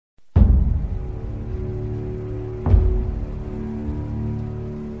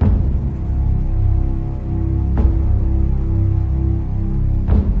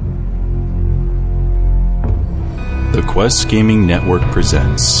Quest Gaming Network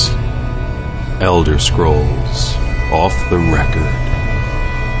presents Elder Scrolls Off the Record.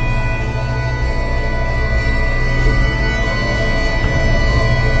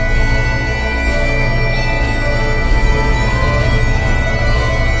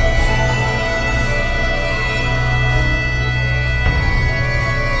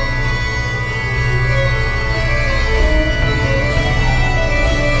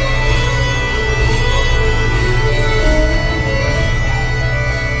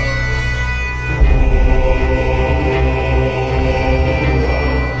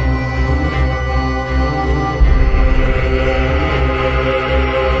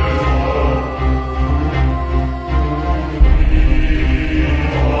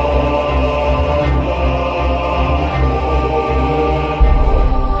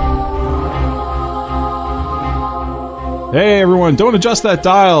 Hey everyone, don't adjust that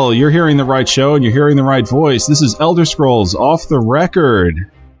dial. You're hearing the right show and you're hearing the right voice. This is Elder Scrolls Off the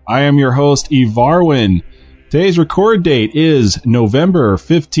Record. I am your host, Evarwin. Today's record date is November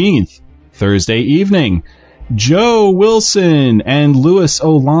 15th, Thursday evening. Joe Wilson and Louis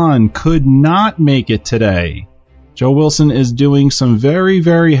Olan could not make it today. Joe Wilson is doing some very,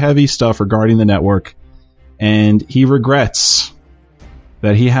 very heavy stuff regarding the network, and he regrets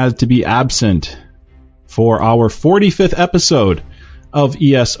that he had to be absent for our 45th episode of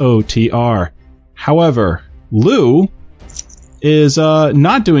ESOTR. However, Lou is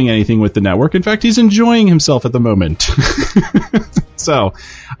not doing anything with the network. In fact, he's enjoying himself at the moment. So,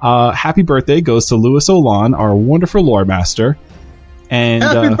 happy birthday goes to Louis Olan, our wonderful lore master. And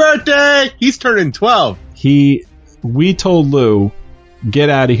happy birthday! He's turning 12. We told Lou, get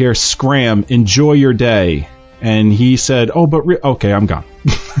out of here, scram, enjoy your day. And he said, okay, I'm gone.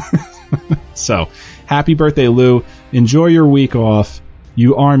 So, happy birthday, Lou. Enjoy your week off.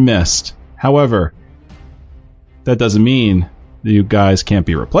 You are missed. However, that doesn't mean that you guys can't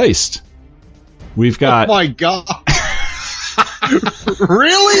be replaced. We've got... Oh my god.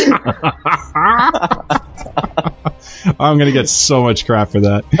 Really? I'm going to get so much crap for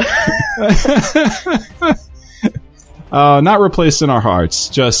that. Not replaced in our hearts.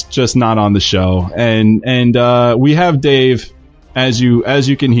 Just not on the show. And we have Dave, as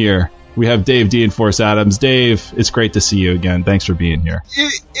you can hear. We have Dave D-Enforce Adams. Dave, it's great to see you again. Thanks for being here.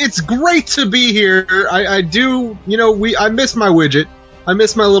 It's great to be here. I do, I miss my widget. I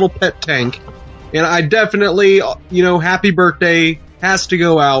miss my little pet tank. And I definitely, happy birthday has to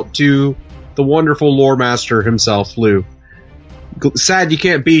go out to the wonderful lore master himself, Lou. Sad you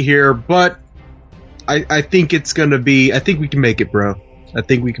can't be here, but I think it's gonna be, I think we can make it, bro. I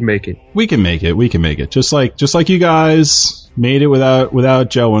think we can make it. We can make it. Just like you guys made it without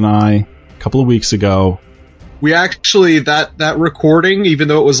Joe and I a couple of weeks ago. We actually, that recording, even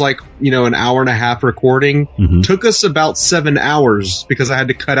though it was like, an hour and a half recording, took us about 7 hours because I had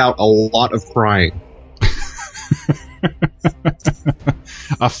to cut out a lot of crying.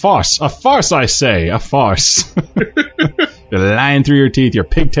 A farce, I say, a farce. You're lying through your teeth. Your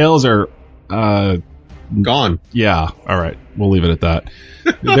pigtails are, gone. Yeah, alright. We'll leave it at that.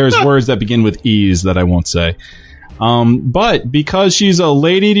 There's words that begin with E's that I won't say. But because she's a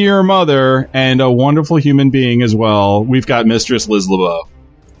lady to your mother and a wonderful human being as well, we've got Mistress Liz LeBeau.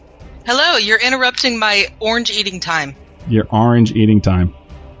 Hello, you're interrupting my orange eating time. Your orange eating time.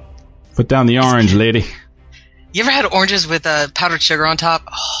 Put down the orange, lady. You ever had oranges with powdered sugar on top?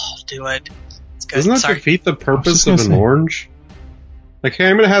 Oh, do it. It's good. Doesn't that defeat the purpose of an orange? Like, hey,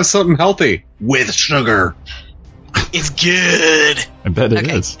 I'm going to have something healthy with sugar. It's good. I bet it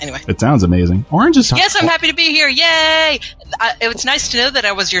is. Anyway. It sounds amazing. Orange is... Yes, I'm happy to be here. Yay! It's nice to know that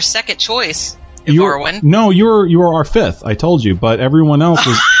I was your second choice, Evarwin. No, you were our fifth. I told you, but everyone else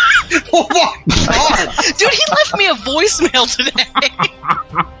was... Oh my god! Dude, he left me a voicemail today.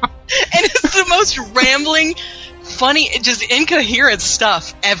 And it's the most rambling, funny, just incoherent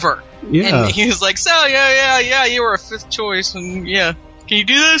stuff ever. Yeah. And he was like, so, yeah, you were a fifth choice, and yeah. Can you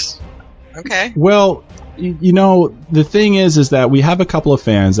do this? Okay. Well... the thing is that we have a couple of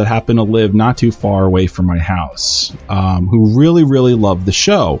fans that happen to live not too far away from my house, who really, really love the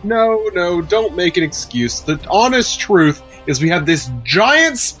show. No, don't make an excuse. The honest truth is we have this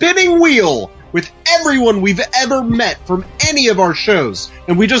giant spinning wheel with everyone we've ever met from any of our shows,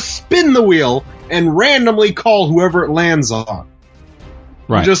 and we just spin the wheel and randomly call whoever it lands on.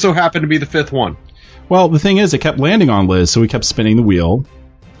 Right. We just so happen to be the fifth one. Well, the thing is, it kept landing on Liz, so we kept spinning the wheel.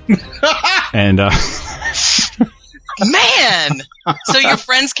 And, Man! So your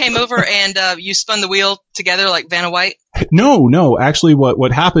friends came over and you spun the wheel together like Vanna White? No. Actually,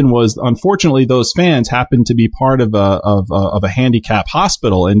 what happened was, unfortunately, those fans happened to be part of a handicap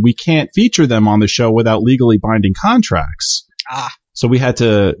hospital, and we can't feature them on the show without legally binding contracts. So we had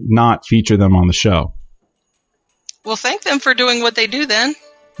to not feature them on the show. Well, thank them for doing what they do then.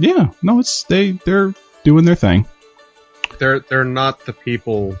 Yeah, no, they're doing their thing. They're not the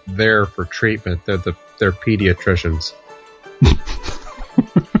people there for treatment. They're pediatricians.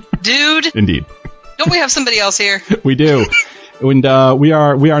 Dude. Indeed. Don't we have somebody else here? We do. And we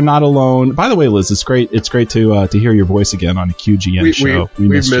are not alone. By the way, Liz, it's great to hear your voice again on a QGN show. We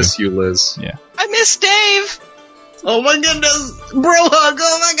miss you, Liz. Yeah. I miss Dave. Oh my goodness, bro hug!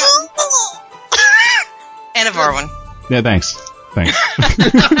 Oh my god. And a Varwin. Yeah, thanks.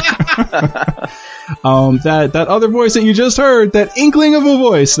 That other voice that you just heard, that inkling of a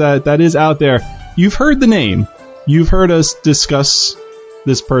voice that is out there. You've heard the name. You've heard us discuss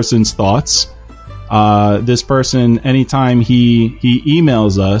this person's thoughts. This person, anytime he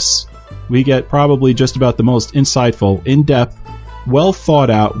emails us, we get probably just about the most insightful, in-depth, well thought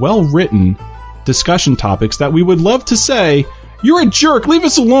out, well written discussion topics that we would love to say, you're a jerk, leave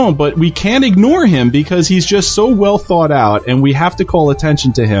us alone, but we can't ignore him because he's just so well thought out, and we have to call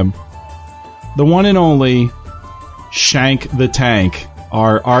attention to him. The one and only Shank the Tank,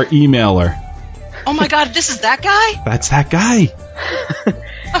 our emailer. Oh my god, this is that guy? That's that guy.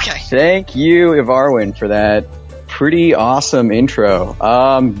 Okay. Thank you, Ivarwin, for that pretty awesome intro.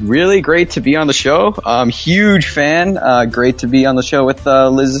 Really great to be on the show. Huge fan. Great to be on the show with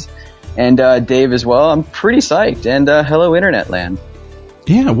Liz and Dave as well. I'm pretty psyched. And hello, Internet Land.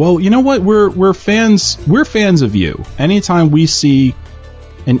 Yeah, well, you know what? We're fans. We're fans of you. Anytime we see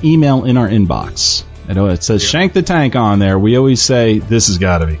an email in our inbox, I know it says Shank the Tank on there, we always say, this has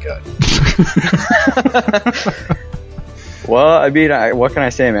got to be good. Well, I mean, what can I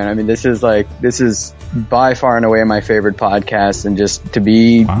say, man? I mean, this is by far and away my favorite podcast, and just to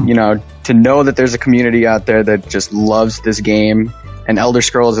be, to know that there's a community out there that just loves this game and Elder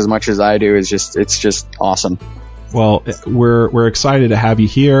Scrolls as much as I do it's just awesome. Well, we're excited to have you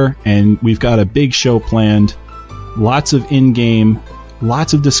here, and we've got a big show planned. Lots of in-game,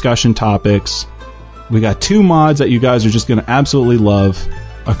 lots of discussion topics. We got 2 mods that you guys are just going to absolutely love.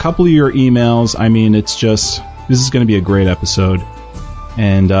 A couple of your emails. I mean, this is going to be a great episode.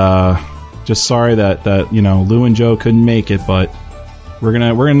 And just sorry that Lou and Joe couldn't make it, but we're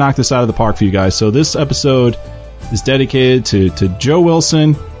gonna knock this out of the park for you guys. So this episode is dedicated to Joe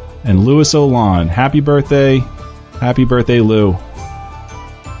Wilson and Louis Olan. Happy birthday, Lou.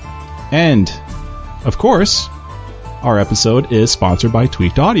 And of course, our episode is sponsored by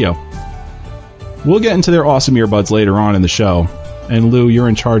Tweaked Audio. We'll get into their awesome earbuds later on in the show. And Lou, you're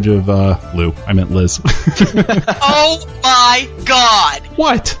in charge of Lou. I meant Liz. Oh my god!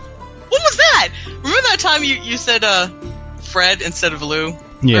 What? What was that? Remember that time you said Fred instead of Lou?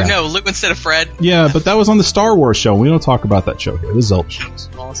 Yeah. Or no, Lou instead of Fred? Yeah, but that was on the Star Wars show. We don't talk about that show here. This is Zelda show.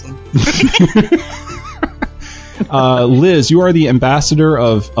 Awesome. Liz, you are the ambassador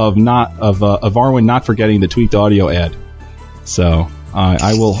of Arwen not forgetting the Tweaked Audio ad. So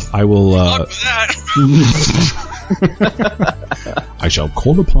I will. Fuck that. I shall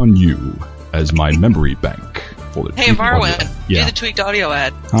call upon you as my memory bank for the Hey, Tweaked Varwin, Audio. Yeah. do the Tweaked Audio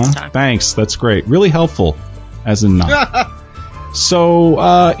ad this Huh? time. Thanks. That's great. Really helpful. As in not.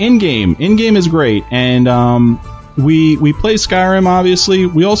 So, in-game. In-game is great. And we play Skyrim, obviously.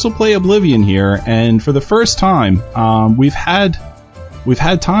 We also play Oblivion here. And for the first time, we've had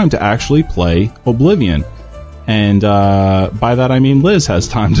time to actually play Oblivion. And by that I mean Liz has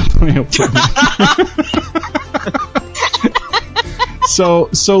time to play Oblivion. So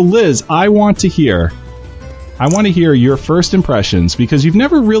Liz, I want to hear your first impressions, because you've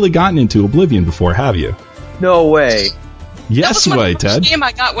never really gotten into Oblivion before, have you? No way. Yes, that was my way, first Ted. game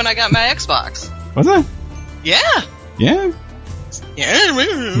I got when I got my Xbox. Was it? Yeah. Yeah. Yeah.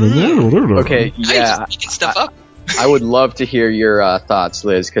 Okay, I yeah. just making stuff up. I would love to hear your thoughts,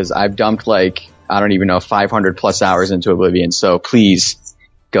 Liz, because I've dumped 500 plus hours into Oblivion, so please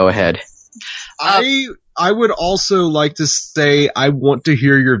go ahead. I would also like to say I want to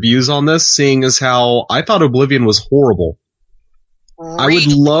hear your views on this, seeing as how I thought Oblivion was horrible. I would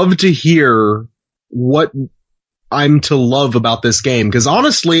love to hear what I'm to love about this game, because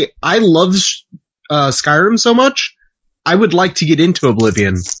honestly, I love Skyrim so much, I would like to get into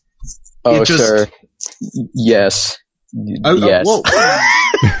Oblivion. Oh, sir. Yes. Yes. Well,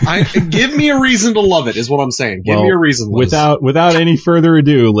 give me a reason to love it, is what I'm saying. Give me a reason, Liz. Without any further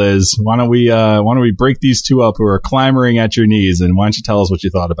ado, Liz, why don't we break these two up who are clamoring at your knees, and why don't you tell us what you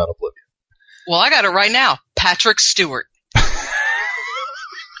thought about Oblivion? Well, I got it right now. Patrick Stewart.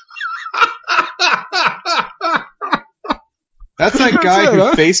 That's that guy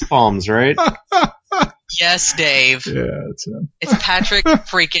who face palms, right? Yes, Dave. Yeah, that's him. It's Patrick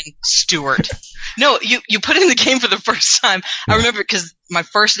freaking Stewart. No, you put in the game for the first time. I remember because my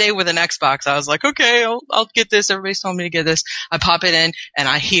first day with an Xbox, I was like, okay, I'll get this. Everybody's telling me to get this. I pop it in, and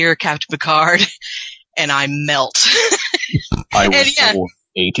I hear Captain Picard, and I melt. I was so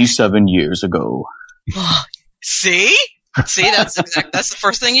 87 years ago. See, that's the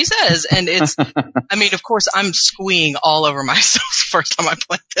first thing he says, and it's. I mean, of course, I'm squeeing all over myself the first time I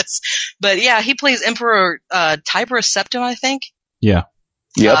played this, but yeah, he plays Emperor Tiberius Septim, I think. Yeah.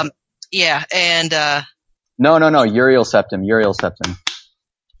 Yep. Yeah, and No, Uriel Septim.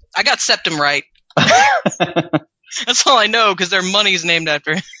 I got Septim right. That's all I know because their money's named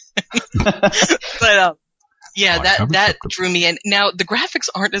after him. But yeah, that drew me in. Now the graphics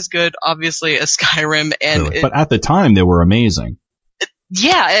aren't as good, obviously, as Skyrim, and Really. But at the time, they were amazing.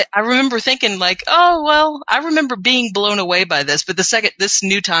 Yeah, I remember thinking like, oh well, I remember being blown away by this. But this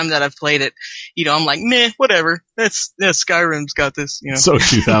new time that I've played it, I'm like, meh, whatever. Skyrim's got this. So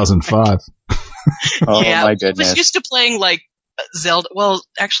 2005. Oh yeah, my goodness. I was used to playing like Zelda. Well,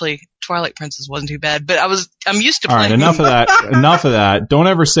 actually, Twilight Princess wasn't too bad, but I'm used to playing. All right, enough of that. Don't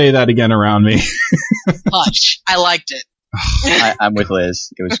ever say that again around me. Hush, I liked it. I'm with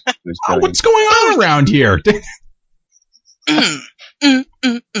Liz. It was brilliant. What's going on around here?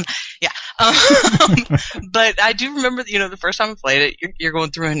 Yeah. But I do remember, the first time I played it, you're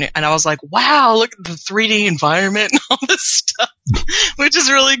going through and I was like, wow, look at the 3D environment and all this stuff, which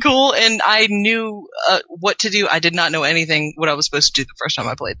is really cool. And I knew what to do. I did not know what I was supposed to do the first time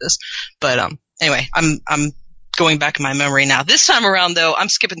I played this. But anyway, I'm going back in my memory now. This time around, though, I'm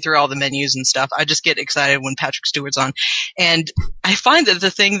skipping through all the menus and stuff. I just get excited when Patrick Stewart's on. And I find that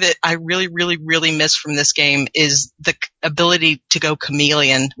the thing that I really, really, really miss from this game is the ability to go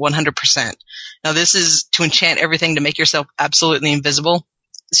chameleon 100%. Now, this is to enchant everything to make yourself absolutely invisible.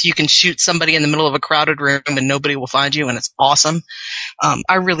 So you can shoot somebody in the middle of a crowded room and nobody will find you, and it's awesome.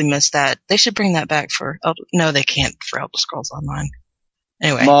 I really miss that. They should bring that back no, they can't for Elder Scrolls Online.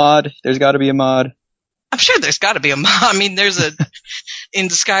 Anyway. Mod. There's got to be a mod. I'm sure there's got to be a mod. I mean, in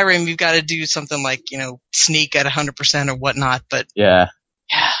Skyrim, you've got to do something like, sneak at 100% or whatnot, but yeah,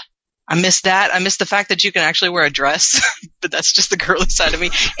 I miss that. I miss the fact that you can actually wear a dress, but that's just the girly side of me.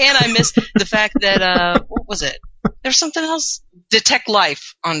 And I miss the fact that, what was it? There's something else. Detect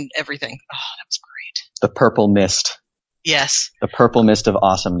life on everything. Oh, that was great. The purple mist. Yes. The purple mist of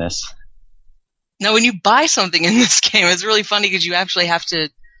awesomeness. Now, when you buy something in this game, it's really funny because you actually have to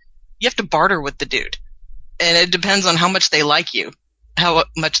barter with the dude. And it depends on how much they like you, how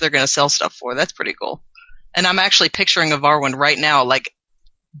much they're going to sell stuff for. That's pretty cool. And I'm actually picturing Ivarwin right now, like,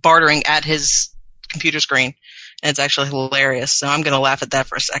 bartering at his computer screen. And it's actually hilarious. So I'm going to laugh at that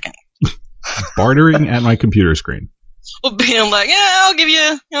for a second. Bartering at my computer screen. Well, being like, yeah, I'll give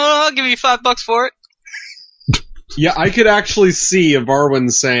you $5 for it. Yeah, I could actually see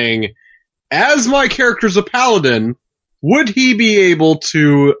Ivarwin saying, as my character's a paladin, would he be able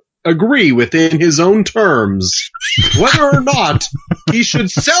to agree within his own terms whether or not he should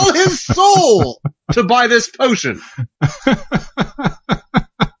sell his soul to buy this potion?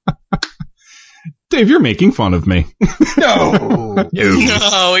 Dave, you're making fun of me. No. No, he's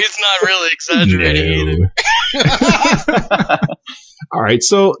not really exaggerating either. All right,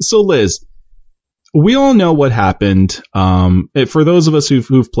 so Liz, we all know what happened. For those of us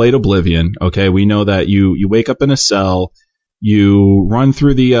who've played Oblivion, okay, we know that you wake up in a cell. You run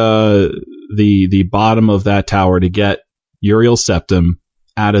through the bottom of that tower to get Uriel Septim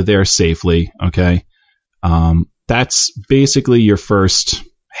out of there safely. Okay, that's basically your first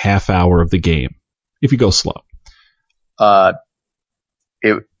half hour of the game if you go slow. Okay.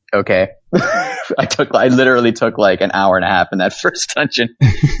 I literally took like an hour and a half in that first dungeon.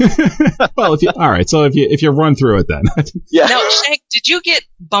 Well, if you run through it then. Yeah. Now, Shank, did you get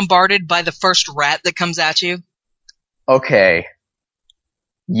bombarded by the first rat that comes at you? Okay.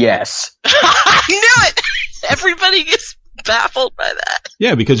 Yes. I knew it! Everybody gets baffled by that.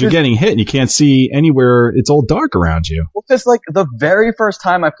 Yeah, because you're getting hit and you can't see anywhere. It's all dark around you. Well, just like the very first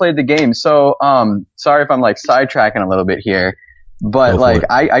time I played the game. So, sorry if I'm like sidetracking a little bit here, but like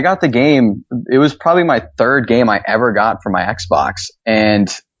I got the game. It was probably my third game I ever got for my Xbox, and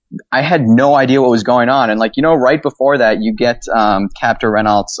I had no idea what was going on. And like, right before that, you get Captain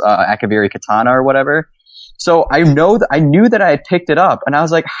Renault's Akaviri Katana or whatever. So I knew that I had picked it up, and I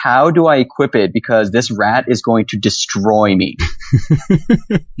was like, how do I equip it? Because this rat is going to destroy me.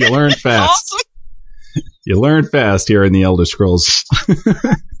 You learn fast. Awesome. You learn fast here in the Elder Scrolls.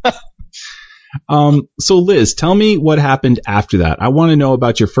 So Liz, tell me what happened after that. I want to know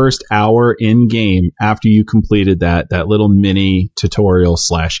about your first hour in game after you completed that little mini tutorial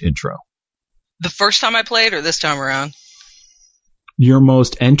 / intro. The first time I played or this time around? Your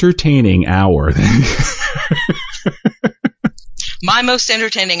most entertaining hour. My most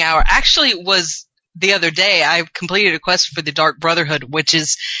entertaining hour actually was the other day. I completed a quest for the Dark Brotherhood, which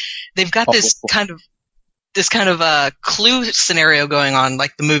is they've got this kind of clue scenario going on,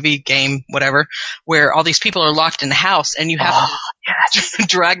 like the movie, game, whatever, where all these people are locked in the house and you have to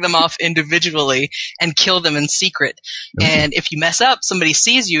drag them off individually and kill them in secret. Mm-hmm. And if you mess up, somebody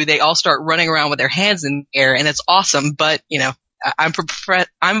sees you, they all start running around with their hands in the air, and it's awesome. But, you know, I'm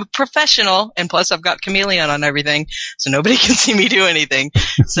a professional, and plus I've got Chameleon on everything, so nobody can see me do anything.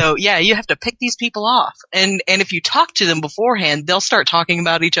 So yeah, you have to pick these people off, and if you talk to them beforehand, they'll start talking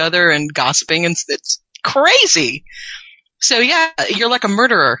about each other and gossiping, and it's crazy. So yeah, you're like a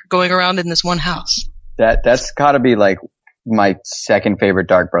murderer going around in this one house. That's got to be like my second favorite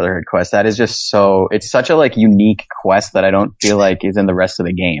Dark Brotherhood quest. That is just it's such a like unique quest that I don't feel like is in the rest of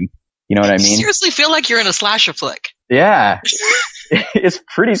the game. You know what I mean? Seriously feel like you're in a slasher flick. Yeah. It's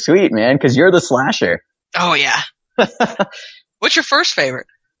pretty sweet, man, because you're the slasher. Oh, yeah. What's your first favorite?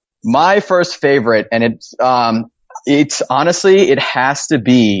 My first favorite, and it's honestly, it has to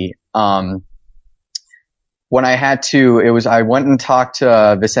be, when I went and talked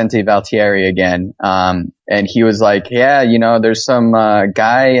to Vicente Valtieri again, and he was like, yeah, you know, there's some,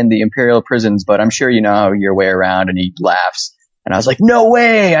 guy in the Imperial prisons, but I'm sure you know your way around, and he laughs. And I was like, no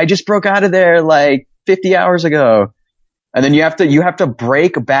way! I just broke out of there like 50 hours ago. And then you have to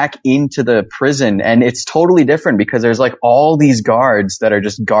break back into the prison, and it's totally different because there's like all these guards that are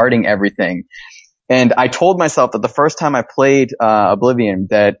just guarding everything. And I told myself that the first time I played Oblivion,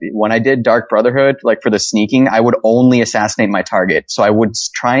 that when I did Dark Brotherhood, like for the sneaking, I would only assassinate my target. So I would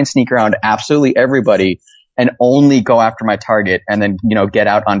try and sneak around absolutely everybody and only go after my target, and then, you know, get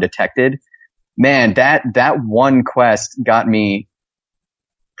out undetected. Man, that one quest got me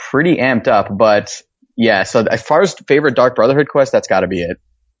pretty amped up, but yeah, so as far as favorite Dark Brotherhood quest, that's gotta be it.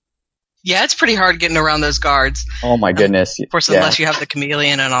 Yeah, it's pretty hard getting around those guards. Oh my goodness. Of course, unless you have the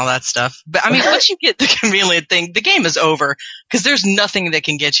chameleon and all that stuff. But I mean, once you get the chameleon thing, the game is over, because there's nothing that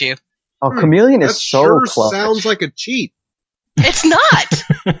can get you. Oh, chameleon is so sure close. Sounds like a cheat. It's not.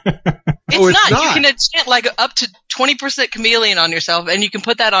 It's not. You can enchant like up to 20% chameleon on yourself, and you can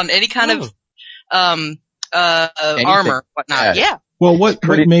put that on any kind of armor, whatnot. Yeah. Well, what's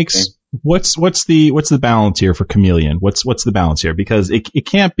the balance here for chameleon? What's the balance here? Because it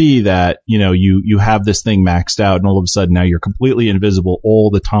can't be that, you know, you have this thing maxed out and all of a sudden now you're completely invisible all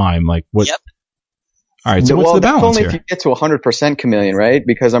the time. Like what? Yep. All right. So what's the balance only here? If you get to 100% chameleon, right?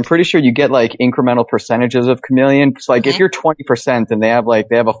 Because I'm pretty sure you get like incremental percentages of chameleon. So like if you're 20%, then they have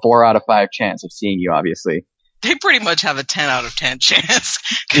a 4 out of 5 chance of seeing you, obviously. They pretty much have a 10 out of 10 chance.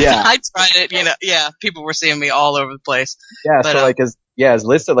 Yeah. I tried it, you know, yeah, people were seeing me all over the place. Yeah, but, so as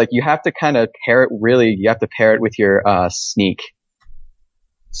Liz said, like you have to kind of pair it with your sneak.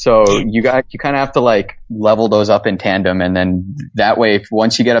 So you kind of have to like level those up in tandem, and then that way,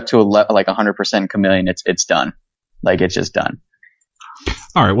 once you get up to like 100% chameleon, it's done. Like it's just done.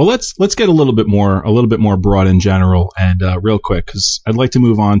 All right. Well, let's get a little bit more broad in general and real quick, because I'd like to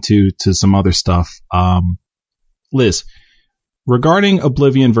move on to some other stuff. Liz, regarding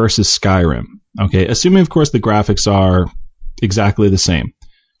Oblivion versus Skyrim, okay, assuming of course the graphics are exactly the same,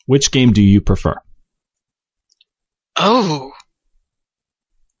 which game do you prefer? Oh.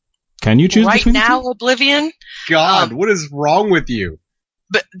 Can you choose between right now, the two? Oblivion? God, what is wrong with you?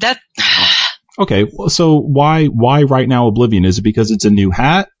 But that... Okay, well, so why right now Oblivion? Is it because it's a new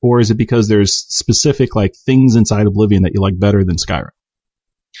hat, or is it because there's specific like things inside Oblivion that you like better than Skyrim?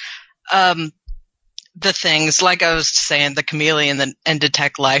 The things, like I was saying, the chameleon and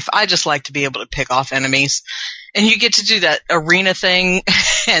detect life. I just like to be able to pick off enemies. And you get to do that arena thing,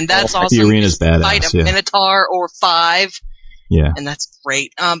 and that's awesome. The arena's badass, fight a Minotaur or 5. Yeah. And that's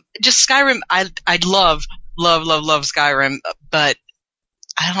great. Just Skyrim, I'd love Skyrim, but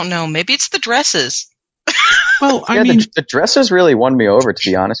I don't know, maybe it's the dresses. Well, I mean, the dresses really won me over, to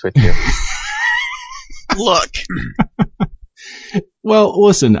be honest with you. Look. Well,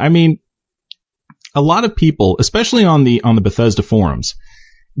 listen, I mean, a lot of people, especially on the Bethesda forums,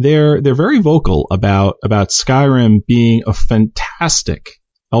 they're very vocal about Skyrim being a fantastic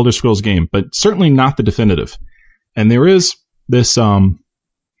Elder Scrolls game, but certainly not the definitive. And there is this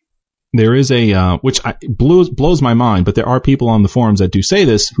which blows my mind, but there are people on the forums that do say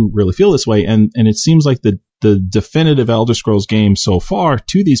this who really feel this way, and it seems like the definitive Elder Scrolls game so far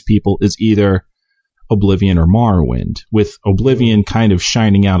to these people is either Oblivion or Morrowind, with Oblivion kind of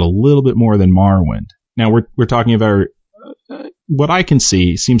shining out a little bit more than Morrowind. Now we're talking about what I can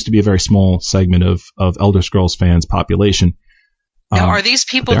see seems to be a very small segment of Elder Scrolls fans' population. Now, are these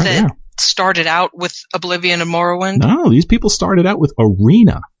people that started out with Oblivion and Morrowind? No, these people started out with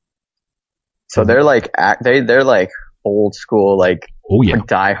Arena. So they're like they're like old school, like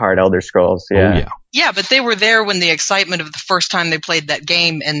diehard Elder Scrolls. Yeah. Oh, yeah. Yeah, but they were there when the excitement of the first time they played that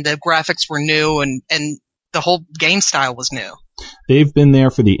game and the graphics were new and the whole game style was new. They've been there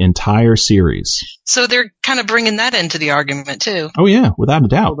for the entire series. So they're kind of bringing that into the argument too. Oh yeah, without a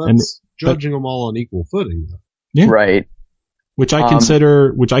doubt. Well, that's judging them all on equal footing. Yeah. Right. Which I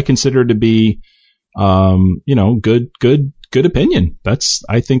consider to be, good opinion.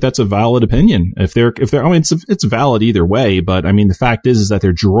 I think that's a valid opinion. If they're, I mean, it's valid either way, but I mean, the fact is that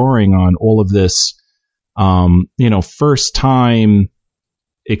they're drawing on all of this, first time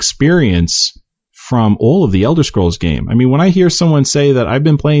experience from all of the Elder Scrolls game. I mean, when I hear someone say that I've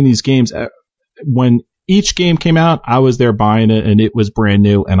been playing these games, when each game came out, I was there buying it and it was brand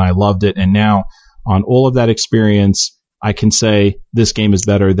new and I loved it. And now on all of that experience, I can say this game is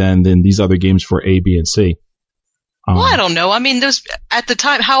better than these other games for A, B, and C. Well, I don't know. I mean, at the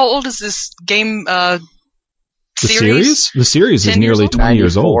time, how old is this game series? The series is nearly 20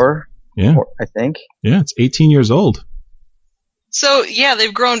 years old. Yeah. I think. Yeah, it's 18 years old. So, yeah,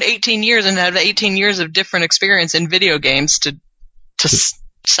 they've grown 18 years and have 18 years of different experience in video games to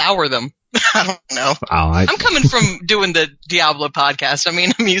sour them. I don't know. I'm coming from doing the Diablo podcast. I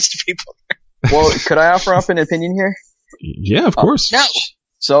mean, I'm used to people. Well, could I offer up an opinion here? Yeah, of course. No.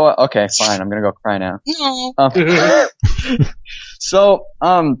 So, okay, fine. I'm going to go cry now. No. So,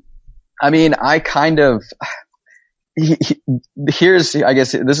 I mean, I kind of, here's, I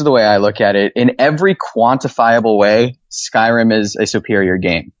guess this is the way I look at it. In every quantifiable way, Skyrim is a superior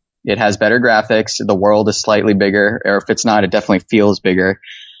game. It has better graphics. The world is slightly bigger, or if it's not, it definitely feels bigger.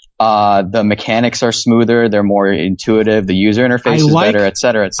 The mechanics are smoother. They're more intuitive. The user interface is better, et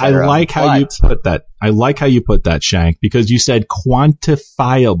cetera, et cetera. I like how you put that. I like how you put that, Shank, because you said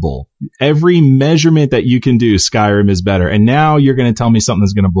quantifiable. Every measurement that you can do, Skyrim is better. And now you're going to tell me something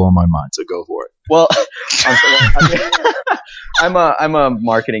that's going to blow my mind. So go for it. Well, I'm a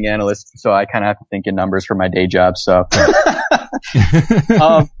marketing analyst, so I kind of have to think in numbers for my day job. So,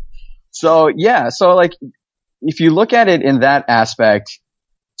 so like, if you look at it in that aspect,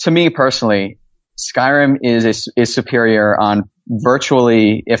 to me personally, Skyrim is superior on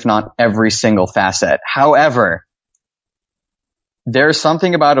virtually, if not every single facet. However, there's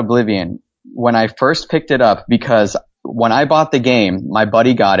something about Oblivion when I first picked it up, because when I bought the game, my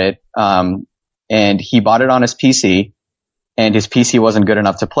buddy got it, and he bought it on his PC, and his PC wasn't good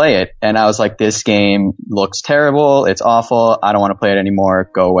enough to play it. And I was like, this game looks terrible. It's awful. I don't want to play it anymore.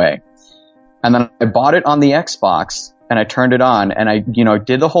 Go away. And then I bought it on the Xbox. And I turned it on and I,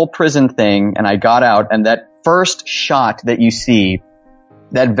 did the whole prison thing and I got out, and that first shot that you see,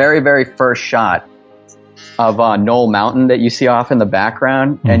 that very, very first shot of Knoll Mountain that you see off in the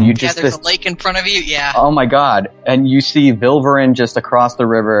background, and you just there's a lake in front of you. Yeah. Oh my God. And you see Vilverin just across the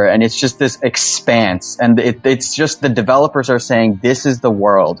river, and it's just this expanse, and it's just the developers are saying, this is the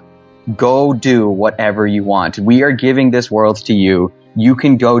world. Go do whatever you want. We are giving this world to you. You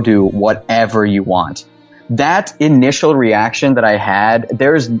can go do whatever you want. That initial reaction that I had,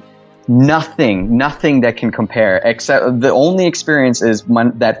 there's nothing that can compare, except the only experience is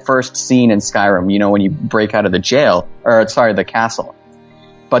that first scene in Skyrim, when you break out of the the castle.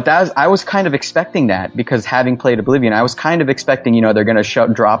 But I was kind of expecting that, because having played Oblivion, I was kind of expecting, they're going to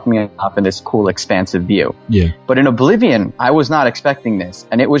drop me off in this cool, expansive view. Yeah. But in Oblivion, I was not expecting this.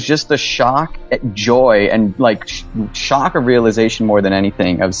 And it was just the shock, joy, and like shock of realization more than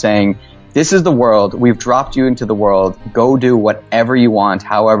anything, of saying, this is the world. We've dropped you into the world. Go do whatever you want,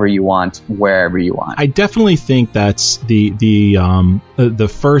 however you want, wherever you want. I definitely think that's the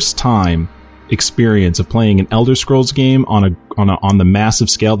first time experience of playing an Elder Scrolls game on the massive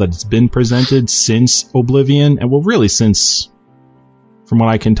scale that it's been presented since Oblivion, and well, really since, from what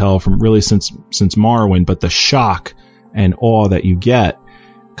I can tell, since Morrowind. But the shock and awe that you get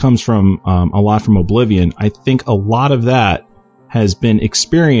comes from a lot from Oblivion. I think a lot of that has been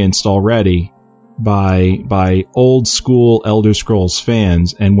experienced already by old school Elder Scrolls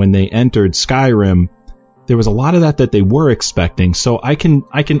fans, and when they entered Skyrim, there was a lot of that they were expecting. So I can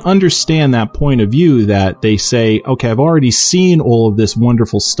understand that point of view, that they say, okay, I've already seen all of this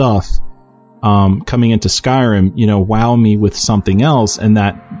wonderful stuff coming into Skyrim, wow me with something else, and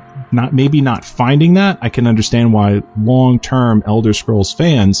that not finding that, I can understand why long-term Elder Scrolls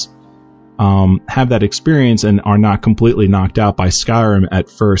fans have that experience and are not completely knocked out by Skyrim at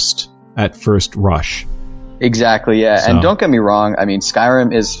first at first rush. Exactly, yeah. So. And don't get me wrong, I mean,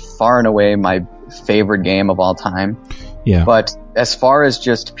 Skyrim is far and away my favorite game of all time. Yeah. But as far as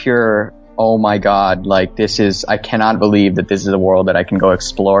just pure, oh my god, like I cannot believe that this is a world that I can go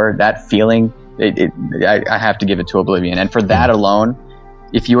explore, that feeling, I have to give it to Oblivion. And for that alone,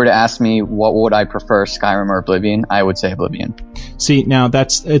 if you were to ask me what would I prefer, Skyrim or Oblivion, I would say Oblivion. See, now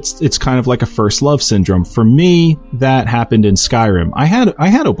it's kind of like a first love syndrome. For me, that happened in Skyrim. I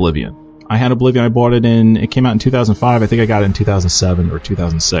had Oblivion. I bought it it came out in 2005. I think I got it in 2007 or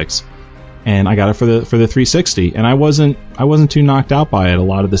 2006. And I got it for the 360, and I wasn't too knocked out by it. A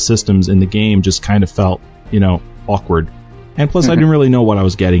lot of the systems in the game just kind of felt, awkward. And plus, I didn't really know what I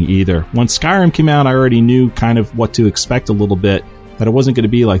was getting either. When Skyrim came out, I already knew kind of what to expect a little bit, that it wasn't going to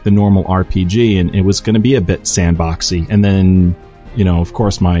be like the normal RPG, and it was going to be a bit sandboxy. And then, of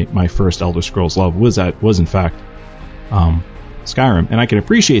course, my first Elder Scrolls love was in fact Skyrim, and I can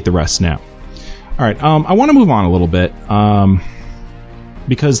appreciate the rest now. All right, I want to move on a little bit.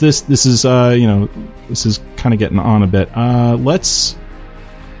 Because this is this is kind of getting on a bit. Let's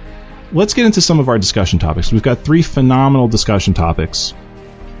get into some of our discussion topics. We've got 3 phenomenal discussion topics,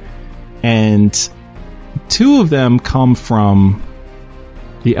 and 2 of them come from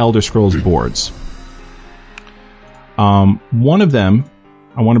the Elder Scrolls boards. One of them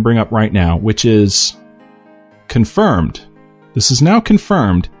I want to bring up right now, which is confirmed. This is now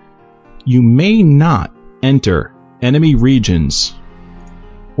confirmed. You may not enter enemy regions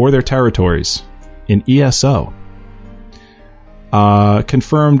or their territories in ESO.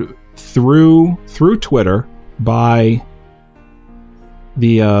 Confirmed through Twitter by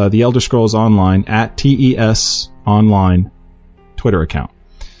the Elder Scrolls Online at TES Online Twitter account.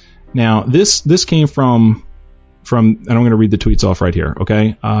 Now this came from, and I'm going to read the tweets off right here.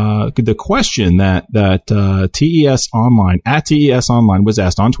 Okay, the question that TES Online at TES Online was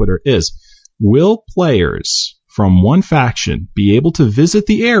asked on Twitter is: will players from one faction be able to visit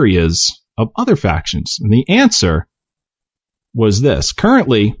the areas of other factions? And the answer was this: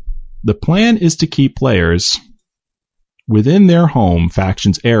 currently, the plan is to keep players within their home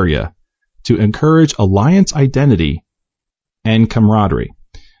faction's area to encourage alliance identity and camaraderie.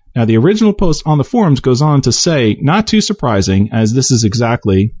 Now, the original post on the forums goes on to say, not too surprising, as this is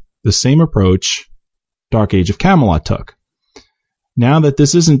exactly the same approach Dark Age of Camelot took. Now that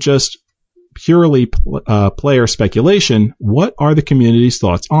this isn't just purely player speculation, what are the community's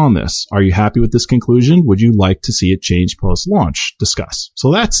thoughts on this? Are you happy with this conclusion? Would you like to see it change post-launch? Discuss.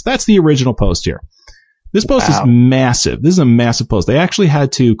 So that's the original post here. This post is massive. This is a massive post. They actually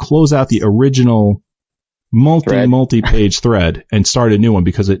had to close out the original multi-page thread and start a new one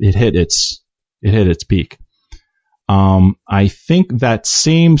because it hit its peak. I think that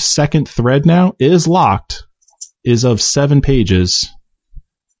same second thread now is locked, is of 7 pages.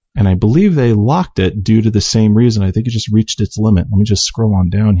 And I believe they locked it due to the same reason. I think it just reached its limit. Let me just scroll on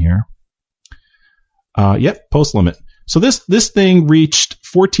down here. Yep, post limit. So this thing reached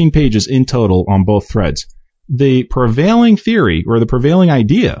 14 pages in total on both threads. The prevailing theory, or the prevailing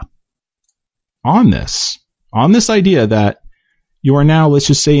idea on this idea that you are now, let's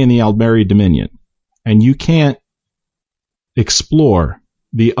just say, in the Aldmeri Dominion, and you can't explore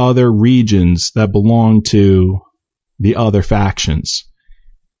the other regions that belong to the other factions.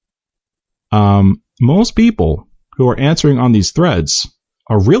 Most people who are answering on these threads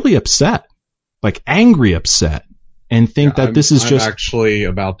are really upset, like angry upset, and think that this is just actually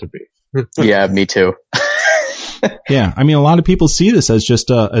about to be. Yeah, me too. Yeah, I mean, a lot of people see this as just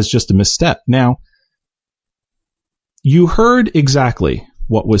a misstep. Now, you heard exactly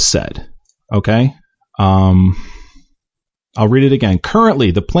what was said. Okay, I'll read it again.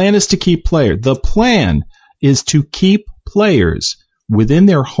 Currently, the plan is to keep players within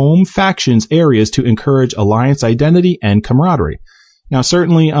their home factions areas to encourage alliance identity and camaraderie. Now,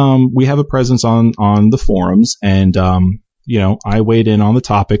 certainly, we have a presence on the forums, and I weighed in on the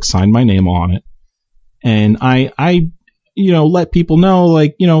topic, signed my name on it, and I let people know,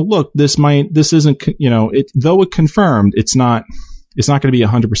 like, look, this isn't, though it confirmed, it's not going to be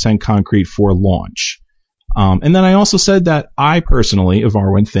 100% concrete for launch. And then I also said that I personally,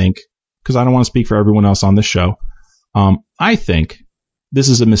 Ivarwin, think, because I don't want to speak for everyone else on this show, I think this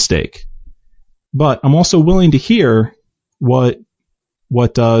is a mistake. But I'm also willing to hear what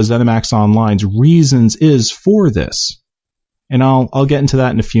ZeniMax Online's reasons is for this. And I'll get into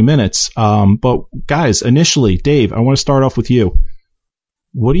that in a few minutes. But guys, initially, Dave, I want to start off with you.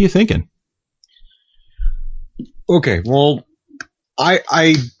 What are you thinking? Okay, well,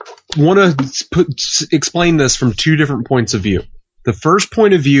 I want to explain this from 2 different points of view. The first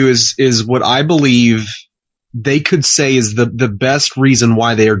point of view is what I believe they could say is the best reason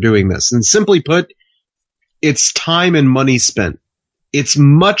why they are doing this. And simply put, it's time and money spent. It's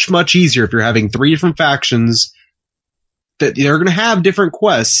much, much easier if you're having 3 different factions that they're going to have different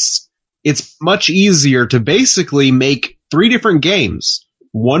quests. It's much easier to basically make 3 different games,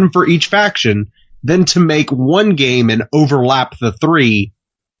 one for each faction, than to make one game and overlap the 3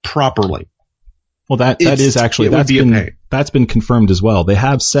 properly. Well, that's been confirmed as well. They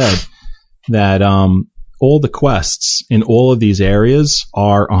have said that all the quests in all of these areas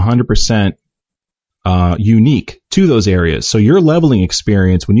are 100% unique to those areas. So your leveling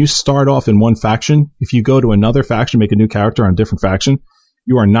experience, when you start off in one faction, if you go to another faction, make a new character on a different faction,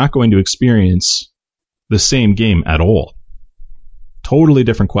 you are not going to experience the same game at all. Totally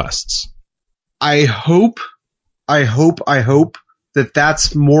different quests. I hope that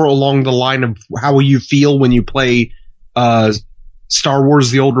that's more along the line of how you feel when you play Star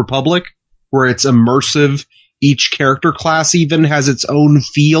Wars: The Old Republic, where it's immersive. Each character class even has its own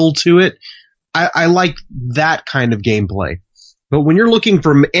feel to it. I like that kind of gameplay. But when you're looking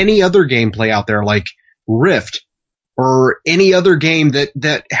for any other gameplay out there, like Rift, or any other game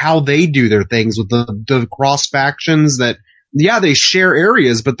that how they do their things with the cross factions that, yeah, they share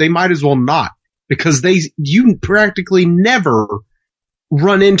areas, but they might as well not, because you practically never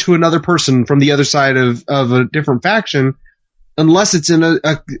run into another person from the other side of a different faction unless it's in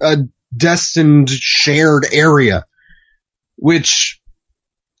a destined shared area, which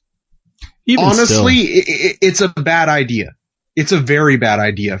even honestly, it's a bad idea. It's a very bad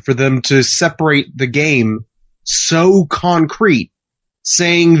idea for them to separate the game so concrete,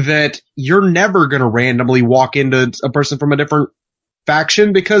 saying that you're never going to randomly walk into a person from a different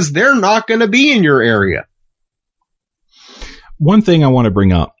faction because they're not going to be in your area. One thing I want to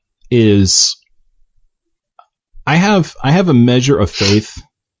bring up is I have a measure of faith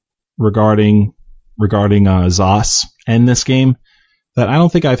regarding ZOS and this game that I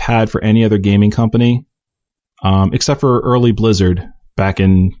don't think I've had for any other gaming company, except for early Blizzard back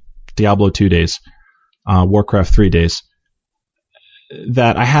in Diablo 2 days, Warcraft 3 days,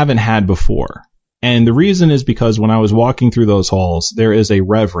 that I haven't had before. And the reason is because when I was walking through those halls, there is a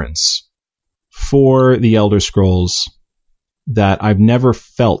reverence for the Elder Scrolls that I've never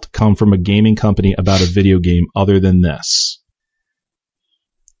felt come from a gaming company about a video game other than this.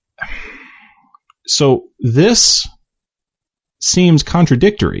 So this seems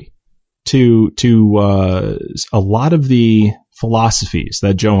contradictory to a lot of the philosophies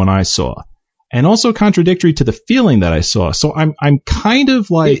that Joe and I saw, and also contradictory to the feeling that I saw. So I'm kind of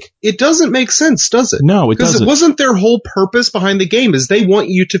like, it doesn't make sense, does it? No, it doesn't. Because it wasn't their whole purpose behind the game is they want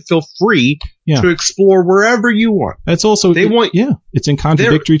you to feel free to explore wherever you want. That's also it's in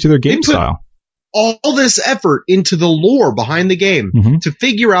contradictory to their game style. All this effort into the lore behind the game to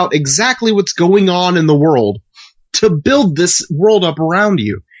figure out exactly what's going on in the world, to build this world up around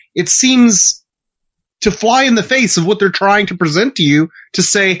you. It seems to fly in the face of what they're trying to present to you, to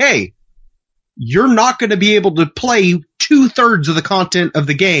say, hey, you're not going to be able to play 2/3 of the content of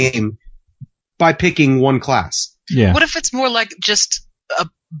the game by picking one class. Yeah. What if it's more like just a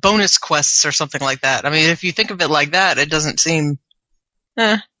bonus quests or something like that? I mean, if you think of it like that, it doesn't seem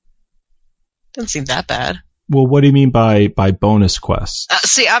that bad. Well, what do you mean by bonus quests?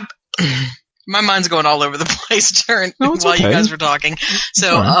 See, my mind's going all over the place while you guys were talking.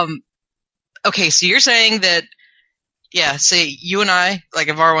 So, okay, so you're saying that, say you and I, like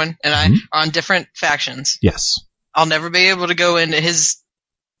Ivarwin and I, are on different factions. Yes. I'll never be able to go into his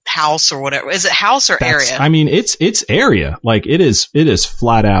house or whatever. Is it house or area? I mean, it's area. Like, it is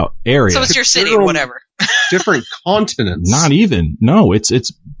flat out area. So it's your city, whatever. Different continents. Not even. No, it's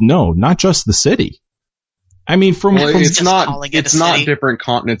not just the city. I mean, it's not different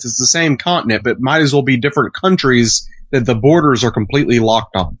continents. It's the same continent, but might as well be different countries that the borders are completely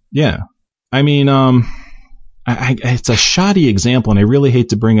locked on. Yeah. I mean, it's a shoddy example, and I really hate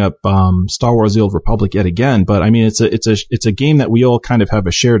to bring up Star Wars: The Old Republic yet again, but I mean, it's a game that we all kind of have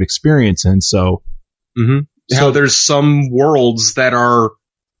a shared experience in. So, how there's some worlds that are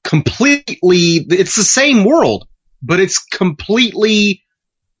completely, it's the same world, but it's completely,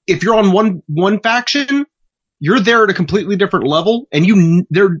 if you're on one faction, you're there at a completely different level, and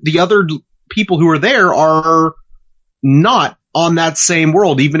the other people who are there are not on that same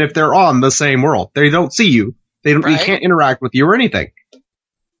world, even if they're on the same world. They don't see you. They can't interact with you or anything.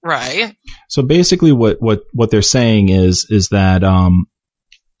 Right. So basically what they're saying is that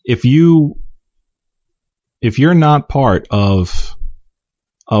if you're not part of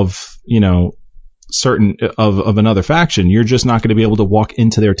certain of another faction, you're just not going to be able to walk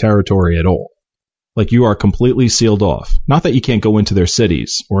into their territory at all. Like, you are completely sealed off. Not that you can't go into their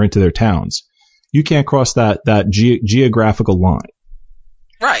cities or into their towns. You can't cross that geographical line.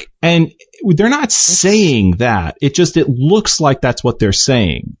 Right. And they're not saying that. It looks like that's what they're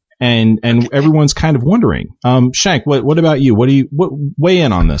saying. And everyone's kind of wondering. Shank, what about you? Weigh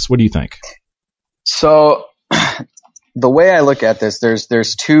in on this. What do you think? So the way I look at this,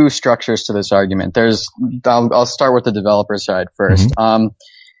 there's two structures to this argument. I'll start with the developer side first. Mm-hmm.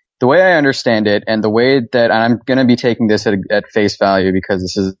 The way I understand it, and the way that I'm going to be taking this at face value, because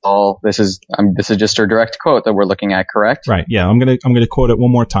this is just a direct quote that we're looking at, correct? Right. Yeah. I'm going to quote it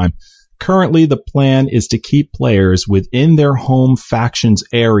one more time. Currently, the plan is to keep players within their home factions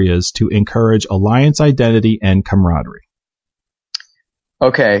areas to encourage alliance identity and camaraderie.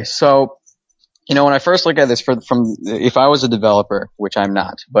 Okay. So, when I first look at this if I was a developer, which I'm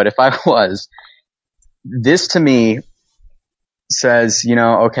not, but if I was, this to me says,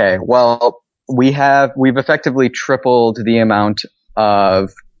 okay, well, we've effectively tripled the amount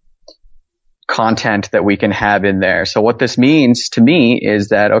of content that we can have in there. So what this means to me is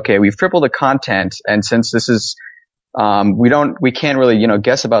that, okay, we've tripled the content, and since this is, we can't really,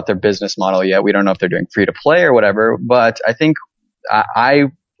 guess about their business model yet. We don't know if they're doing free to play or whatever, but I think I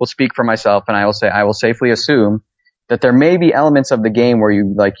will speak for myself, and I will safely assume that there may be elements of the game where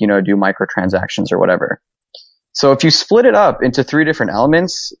you do microtransactions or whatever. So if you split it up into 3 different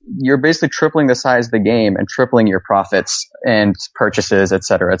elements, you're basically tripling the size of the game and tripling your profits and purchases, et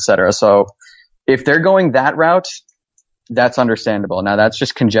cetera, et cetera. So if they're going that route, that's understandable. Now that's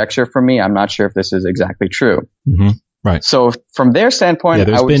just conjecture from me. I'm not sure if this is exactly true. Mm-hmm. Right. So from their standpoint,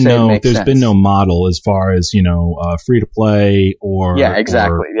 I would say it makes sense. There's been no model as far as, free to play or. Yeah,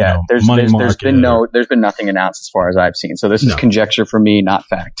 exactly. There's been nothing announced as far as I've seen. So this is conjecture for me, not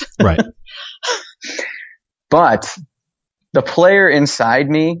fact. Right. But the player inside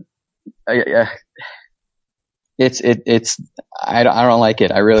me, I don't like it.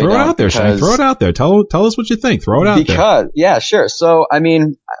 I really don't. Throw it out there, Shane. Throw it out there. Tell us what you think. Throw it out there. Yeah, sure. So, I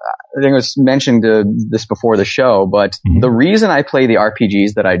think it was mentioned this before the show, but the reason I play the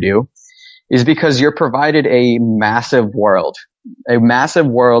RPGs that I do is because you're provided a massive world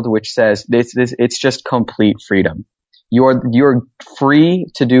which says it's just complete freedom. You're free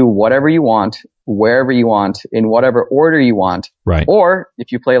to do whatever you want, wherever you want, in whatever order you want. Right. Or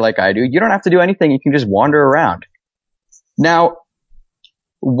if you play like I do, you don't have to do anything. You can just wander around. Now,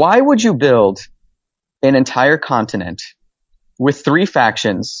 why would you build an entire continent with 3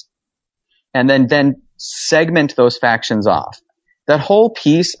 factions and then segment those factions off? That whole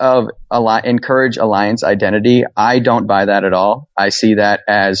piece of encourage alliance identity, I don't buy that at all. I see that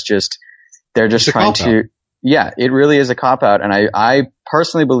as they're just trying to. Yeah, it really is a cop-out, and I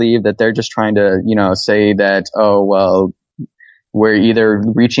personally believe that they're just trying to, say that, oh, well, we're either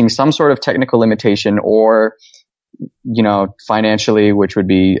reaching some sort of technical limitation or, financially, which would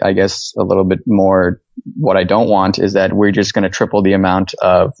be, I guess, a little bit more what I don't want, is that we're just going to triple the amount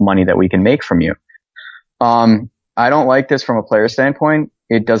of money that we can make from you. I don't like this from a player standpoint.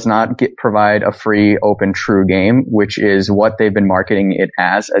 It does not provide a free, open, true game, which is what they've been marketing it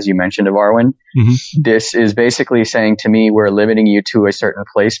as you mentioned, Ivarwin. Mm-hmm. This is basically saying to me, we're limiting you to a certain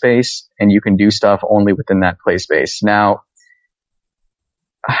play space, and you can do stuff only within that play space. Now,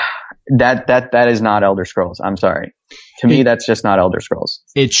 that is not Elder Scrolls. I'm sorry. To me, that's just not Elder Scrolls.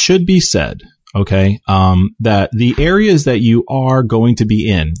 It should be said, okay, that the areas that you are going to be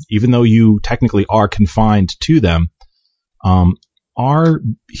in, even though you technically are confined to them, are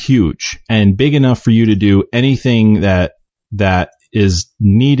huge and big enough for you to do anything that is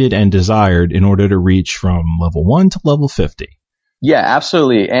needed and desired in order to reach from level 1 to level 50. Yeah,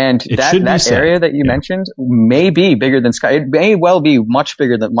 absolutely. And that area that you mentioned may be bigger than Skyrim. It may well be much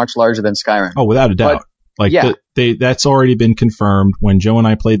larger than Skyrim. Oh, without a doubt. That's already been confirmed. When Joe and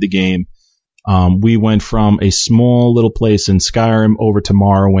I played the game, we went from a small little place in Skyrim over to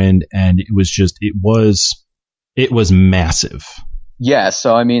Morrowind, and it was massive. Yeah,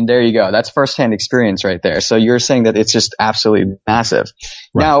 so there you go. That's firsthand experience right there. So you're saying that it's just absolutely massive.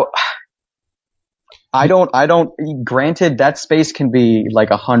 Right. Now, granted, that space can be like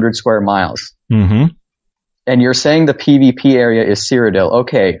 100 square miles. Mm-hmm. And you're saying the PvP area is Cyrodiil.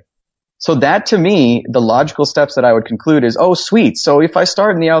 Okay. So that, to me, the logical steps that I would conclude is, oh, sweet. So if I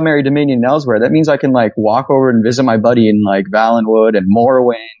start in the Aldmeri Dominion and elsewhere, that means I can walk over and visit my buddy in Valenwood and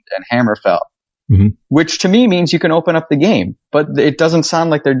Morrowind and Hammerfell. Mm-hmm. Which to me means you can open up the game, but it doesn't sound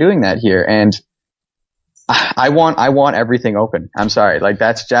like they're doing that here. And I want everything open. I'm sorry.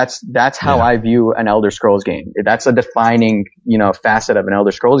 That's how I view an Elder Scrolls game. That's a defining, facet of an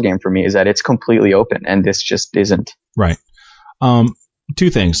Elder Scrolls game for me, is that it's completely open, and this just isn't. Right. 2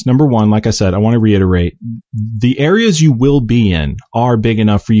 things. Number 1, like I said, I want to reiterate, the areas you will be in are big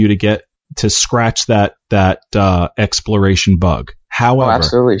enough for you to get to scratch that exploration bug. However,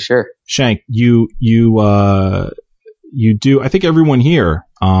 absolutely, sure. Shank, you do. I think everyone here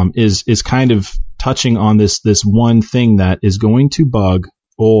is kind of touching on this one thing that is going to bug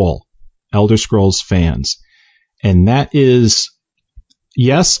all Elder Scrolls fans, and that is,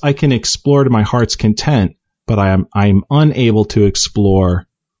 yes, I can explore to my heart's content, but I'm unable to explore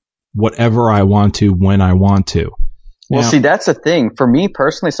whatever I want to when I want to. Well, see, that's the thing. For me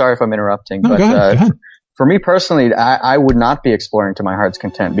personally, sorry if I'm interrupting, but go ahead. For me personally, I would not be exploring to my heart's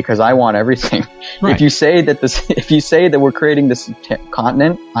content because I want everything. Right. If you say that we're creating this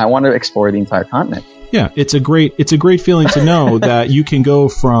continent, I want to explore the entire continent. Yeah, it's a great feeling to know that you can go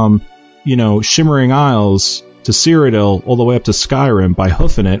from, Shimmering Isles to Cyrodiil all the way up to Skyrim by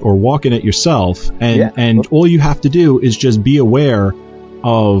hoofing it or walking it yourself, and all you have to do is just be aware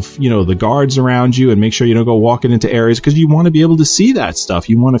of the guards around you and make sure you don't go walking into areas, because you want to be able to see that stuff.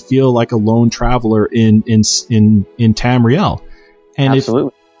 You want to feel like a lone traveler in Tamriel. And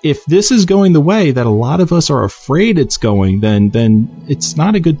Absolutely. if this is going the way that a lot of us are afraid it's going, then it's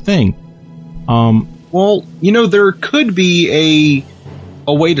not a good thing. Well, there could be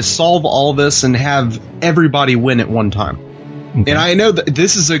a way to solve all this and have everybody win at one time. Okay. And I know that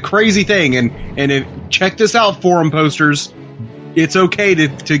this is a crazy thing, and check this out, forum posters. It's okay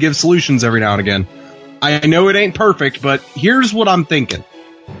to give solutions every now and again. I know it ain't perfect, but here's what I'm thinking.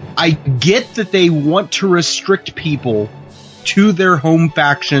 I get that they want to restrict people to their home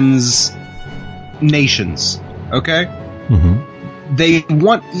factions' nations, okay?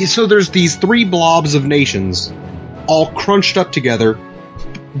 Mm-hmm. So there's these 3 blobs of nations all crunched up together.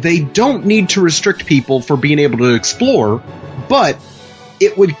 They don't need to restrict people for being able to explore, but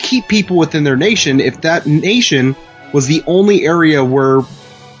it would keep people within their nation if that nation was the only area where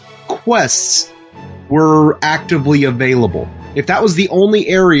quests were actively available. If that was the only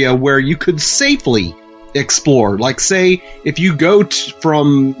area where you could safely explore, like say if you go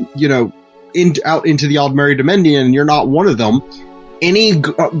from out into the Aldmeri Dominion and you're not one of them, any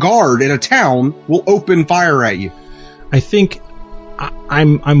guard in a town will open fire at you. I think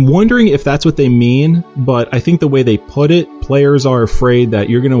I'm wondering if that's what they mean, but I think the way they put it, players are afraid that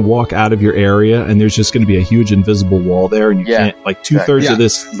you're going to walk out of your area and there's just going to be a huge invisible wall there, and you can't, like 2/3 of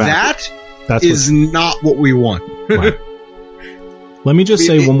this map. That is not what we want. Right. Let me just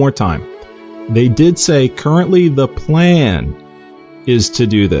say one more time. They did say currently the plan is to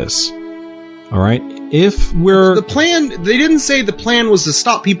do this. All right. If we're the plan, they didn't say the plan was to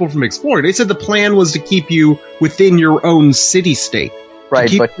stop people from exploring. They said the plan was to keep you within your own city-state. Right,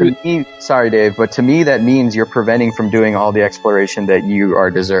 but to me, sorry, Dave, but to me that means you're preventing from doing all the exploration that you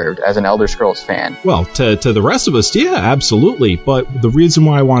are deserved as an Elder Scrolls fan. Well, to the rest of us, yeah, absolutely. But the reason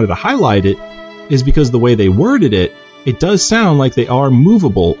why I wanted to highlight it is because the way they worded it, it does sound like they are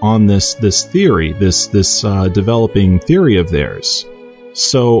movable on this theory, this developing theory of theirs.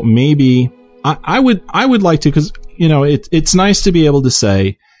 So maybe I would like to, because it's nice to be able to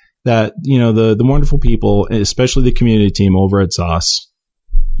say that the wonderful people, especially the community team over at ZOS,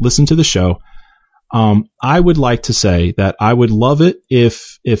 listen to the show. I would like to say that I would love it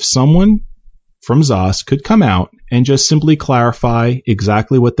if someone from ZOS could come out and just simply clarify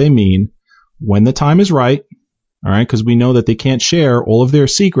exactly what they mean when the time is right. All right, because we know that they can't share all of their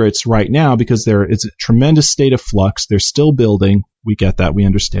secrets right now because it's a tremendous state of flux. They're still building. We get that. We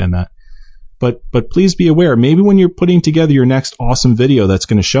understand that. But please be aware, maybe when you're putting together your next awesome video that's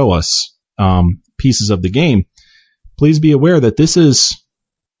going to show us pieces of the game, please be aware that this is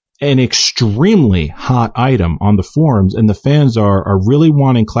an extremely hot item on the forums, and the fans are really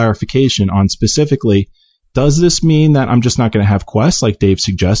wanting clarification on specifically, does this mean that I'm just not going to have quests like Dave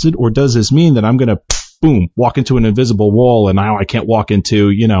suggested, or does this mean that I'm going to, boom, walk into an invisible wall and now I can't walk into,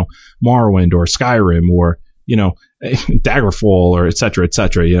 Morrowind or Skyrim or, Daggerfall or et cetera,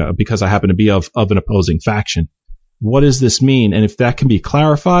 because I happen to be of an opposing faction. What does this mean? And if that can be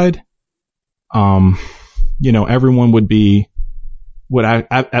clarified, everyone would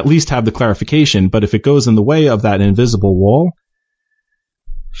at least have the clarification. But if it goes in the way of that invisible wall,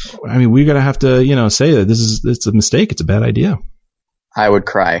 I mean, we're going to have to, say that it's a mistake. It's a bad idea. I would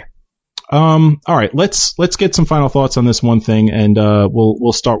cry. All right, let's get some final thoughts on this one thing, and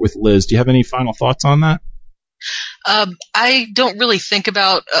we'll start with Liz. Do you have any final thoughts on that? I don't really think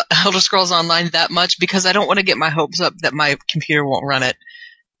about Elder Scrolls Online that much because I don't want to get my hopes up that my computer won't run it.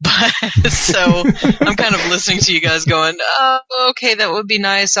 But so I'm kind of listening to you guys going, oh, okay, that would be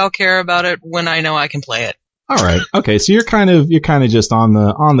nice. I'll care about it when I know I can play it. All right. Okay. So you're kind of just on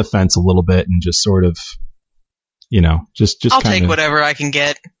the fence a little bit and just sort of, just I'll take whatever I can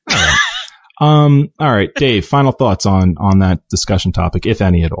get. All right. All right, Dave, final thoughts on that discussion topic, if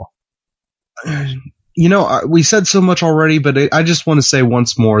any at all. we said so much already, but I just want to say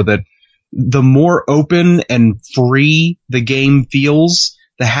once more that the more open and free the game feels,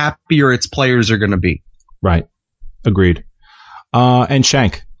 the happier its players are going to be. Right. Agreed. And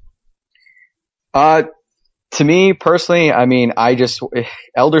Shank. To me personally, I mean,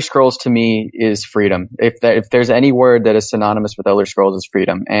 Elder Scrolls to me is freedom. If there's any word that is synonymous with Elder Scrolls, is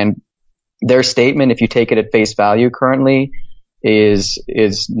freedom. And their statement, if you take it at face value currently,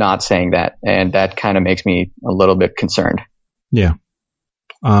 is not saying that. And that kind of makes me a little bit concerned. Yeah.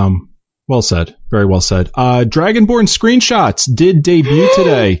 Well said. Very well said. Dragonborn screenshots did debut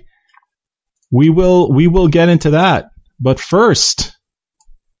today. We will get into that. But first,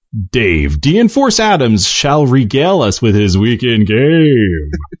 Dave D-Enforce Adams shall regale us with his weekend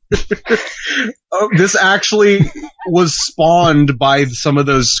game. This actually was spawned by some of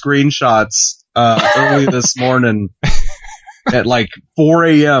those screenshots early this morning. At like 4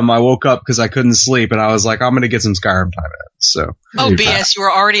 a.m. I woke up because I couldn't sleep, and I was like, I'm going to get some Skyrim time in. So. Oh, BS, you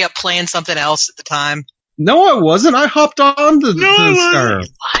were already up playing something else at the time. No, I wasn't. I hopped on to Skyrim.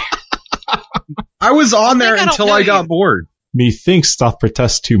 I was on there until I got bored. Methinks doth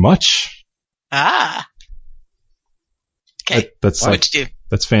protest too much. Ah. Okay. What'd you do?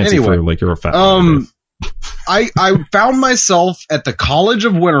 That's fancy for like you're a fat. I found myself at the College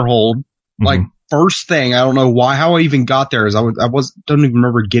of Winterhold, like first thing. I don't know how I even got there. Don't even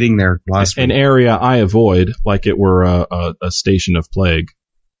remember getting there last week. An area I avoid like it were a station of plague.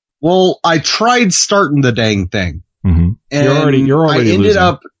 Well, I tried starting the dang thing. Mm-hmm. And you're already I ended losing.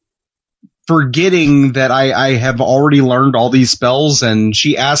 up forgetting that I have already learned all these spells, and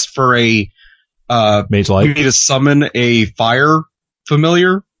she asked for a Mage Light. me to summon a fire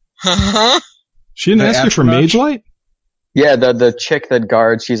familiar. She didn't ask you for Mage Light? Yeah, the chick that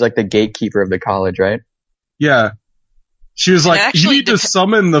guards, she's like the gatekeeper of the college, right? Yeah. She was like, you need to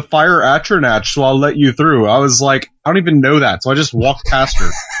summon the fire Atronach, so I'll let you through. I was like, I don't even know that, so I just walked past her.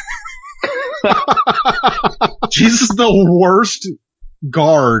 She's the worst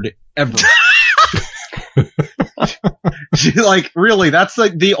guard ever. She really, that's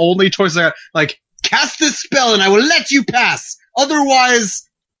like the only choice I got. Like, cast this spell and I will let you pass. Otherwise,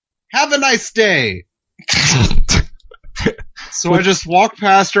 have a nice day. So I just walked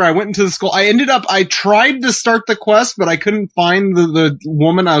past her. I went into the school. I tried to start the quest, but I couldn't find the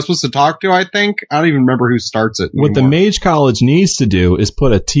woman I was supposed to talk to, I think. I don't even remember who starts it anymore. What the Mage College needs to do is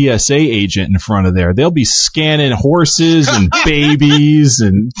put a TSA agent in front of there. They'll be scanning horses and babies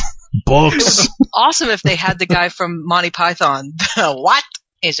and books. Awesome if they had the guy from Monty Python. What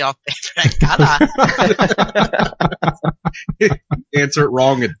is your favorite color? Answer it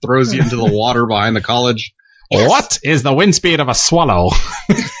wrong, it throws you into the water behind the college. Yes. What is the wind speed of a swallow?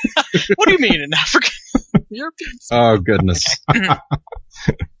 What do you mean in Africa? Europeans. Oh, goodness.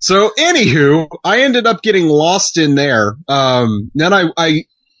 So, anywho, I ended up getting lost in there. Then I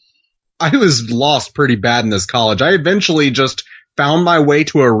was lost pretty bad in this college. I eventually just found my way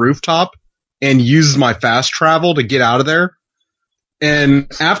to a rooftop and used my fast travel to get out of there.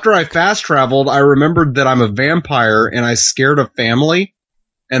 And after I fast traveled, I remembered that I'm a vampire and I scared a family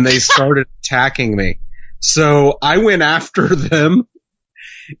and they started attacking me. So I went after them,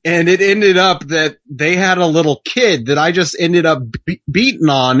 and it ended up that they had a little kid that I just ended up beating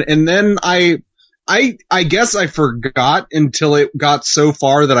on, and then I guess I forgot until it got so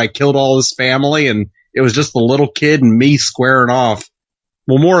far that I killed all his family, and it was just the little kid and me squaring off.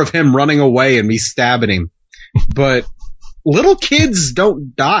 Well, more of him running away and me stabbing him. But little kids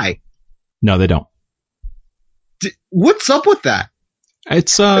don't die. No, they don't. What's up with that?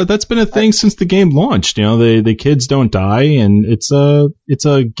 It's that's been a thing since the game launched. You know, the kids don't die, and it's a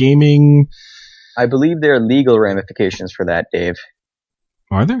gaming. I believe there are legal ramifications for that, Dave.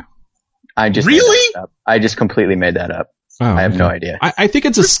 Are there? I just completely made that up. Oh, I have no idea. I think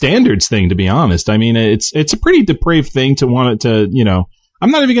it's a standards thing, to be honest. I mean, it's a pretty depraved thing to want it to, you know.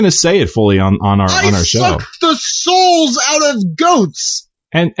 I'm not even going to say it fully on our show. I suck the souls out of goats.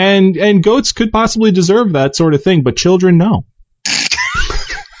 And goats could possibly deserve that sort of thing, but children, no.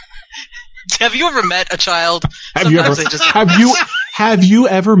 Have you ever met a child? Have you ever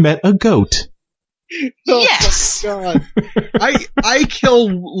met a goat? Oh, yes. God. I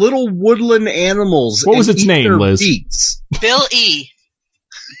kill little woodland animals. What was its name, Liz? Beats. Bill E.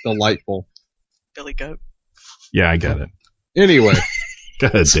 Delightful. Billy Goat. Yeah, I get it. Anyway. Go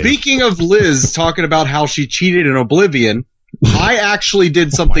ahead, Dave. Speaking of Liz talking about how she cheated in Oblivion, I actually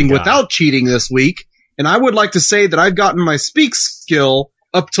did something without cheating this week, and I would like to say that I've gotten my speak skill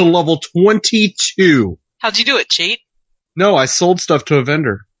up to level 22. How'd you do it, cheat? No, I sold stuff to a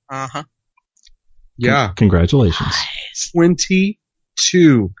vendor. Uh-huh. Yeah. Congratulations. Nice.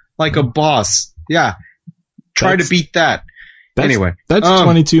 22. like a boss. Yeah. Try to beat that. Anyway. That's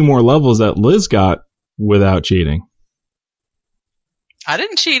 22 more levels that Liz got without cheating. I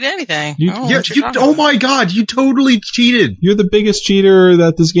didn't cheat anything. Oh my god, you totally cheated. You're the biggest cheater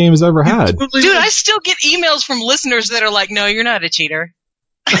that this game has ever had. Dude, I still get emails from listeners that are like, no, you're not a cheater.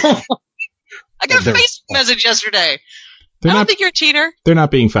 I got a Facebook message yesterday. I don't think you're a cheater. They're not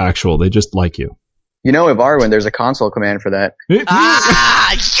being factual. They just like you. You know, Ivarwin, there's a console command for that. Yes!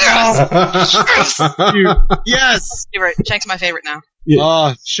 Favorite. Shank's my favorite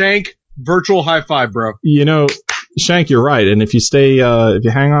now. Shank, virtual high five, bro. You know, Shank, you're right. And if you stay, if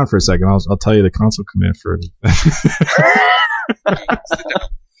you hang on for a second, I'll tell you the console command for it.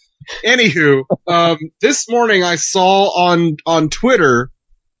 Anywho, this morning I saw on Twitter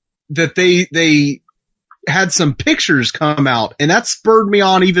that they had some pictures come out, and that spurred me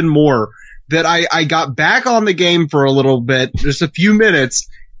on even more. That I got back on the game for a little bit, just a few minutes,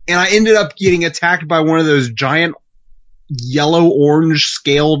 and I ended up getting attacked by one of those giant yellow-orange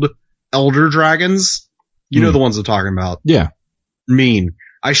scaled elder dragons. You know the ones I'm talking about. Yeah. Mean.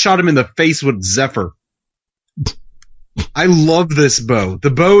 I shot him in the face with Zephyr. I love this bow. The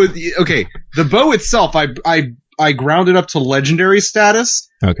bow itself, I grounded up to legendary status.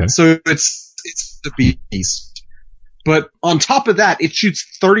 Okay. So it's the beast. But on top of that, it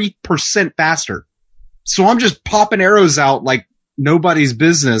shoots 30% faster. So I'm just popping arrows out like nobody's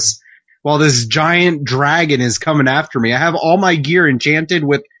business while this giant dragon is coming after me. I have all my gear enchanted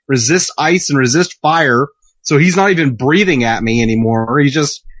with resist ice and resist fire. So he's not even breathing at me anymore. He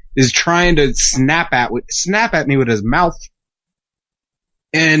just is trying to snap at me with his mouth.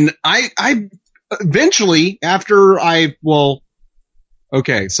 And I eventually, after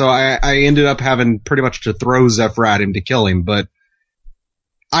so I ended up having pretty much to throw Zephyr at him to kill him, but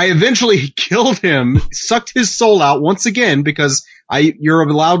I eventually killed him, sucked his soul out once again, because you're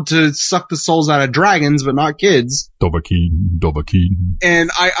allowed to suck the souls out of dragons, but not kids. Dovahkiin.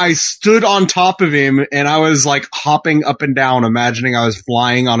 And I stood on top of him, and I was like hopping up and down, imagining I was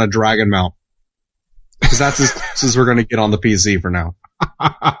flying on a dragon mount. Because that's as close as we're going to get on the PC for now.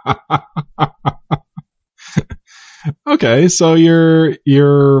 Okay, so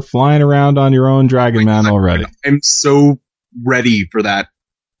you're flying around on your own dragon mount already. I'm so ready for that.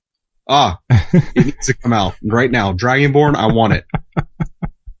 It needs to come out right now. Dragonborn, I want it.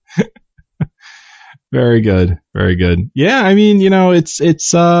 Very good. Very good. Yeah, I mean, it's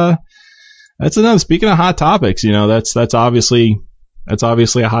that's enough. Speaking of hot topics, that's obviously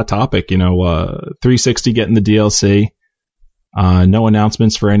a hot topic. 360 getting the DLC. No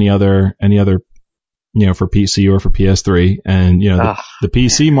announcements for any other for PC or for PS3, and the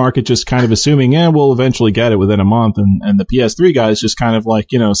PC market just kind of assuming, we'll eventually get it within a month, and the PS3 guys just kind of like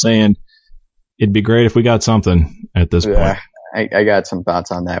saying it'd be great if we got something at this point. I got some thoughts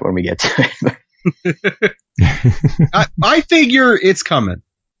on that when we get to it. I figure it's coming.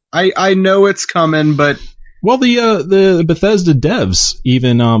 I know it's coming, but well, the Bethesda devs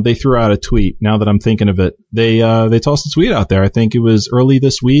even they threw out a tweet. Now that I'm thinking of it, they tossed a tweet out there. I think it was early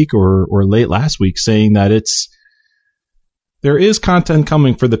this week or late last week, saying that there is content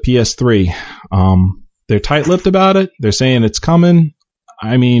coming for the PS3. They're tight-lipped about it. They're saying it's coming.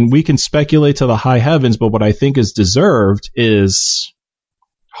 I mean, we can speculate to the high heavens, but what I think is deserved is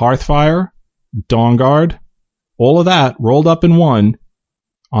Hearthfire, Dawnguard, all of that rolled up in one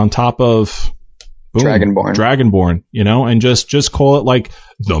on top of boom, Dragonborn, and just call it like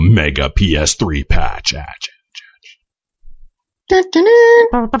the mega PS3 patch. That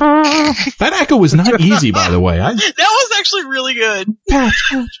echo was not easy, by the way. That was actually really good. That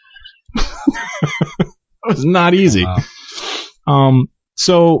was not easy. Wow.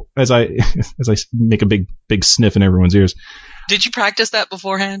 So as I make a big sniff in everyone's ears. Did you practice that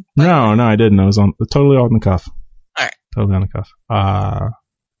beforehand? No, I didn't. I was totally on the cuff. All right. Totally on the cuff.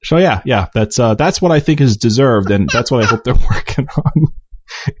 So yeah, that's what I think is deserved, and that's what I hope they're working on.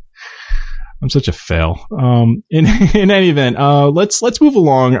 I'm such a fail. In any event, let's move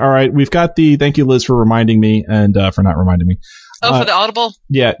along. All right, we've got thank you, Liz, for reminding me and for not reminding me. For the Audible?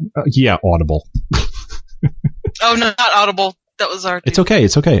 Yeah, Audible. Oh, no, not Audible. That was our. It's okay.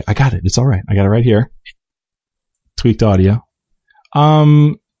 I got it. It's all right. I got it right here. Tweaked Audio.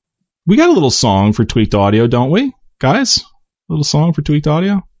 We got a little song for Tweaked Audio, don't we, guys? A little song for Tweaked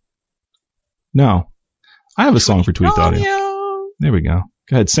Audio? No. I have a song for Tweaked Audio. There we go.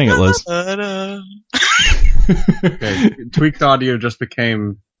 Go ahead, sing it, Liz. Okay, Tweaked Audio just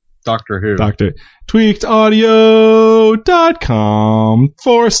became Doctor Who. Tweakedaudio.com.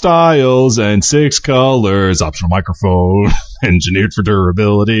 4 styles and 6 colors. Optional microphone. Engineered for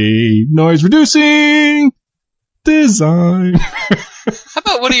durability. Noise reducing. Design. How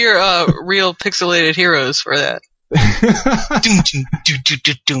about about one of your real pixelated heroes for that? Doom, doom, doom, doom,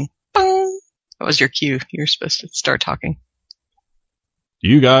 doom, doom. Boom. That was your cue. You're supposed to start talking.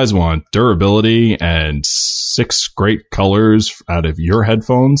 You guys want durability and 6 great colors out of your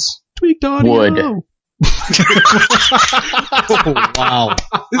headphones? Tweaked Audio. Wood. Oh, wow.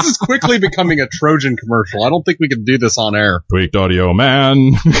 This is quickly becoming a Trojan commercial. I don't think we can do this on air. Tweaked Audio,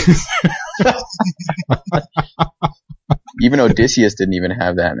 man. Even Odysseus didn't even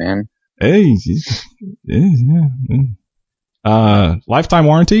have that, man. Hey. Yeah. Lifetime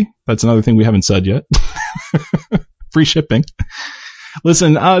warranty. That's another thing we haven't said yet. Free shipping.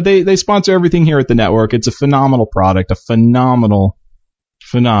 Listen, they sponsor everything here at the network. It's a phenomenal product, a phenomenal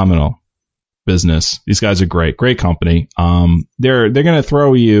business. These guys are great company. They're going to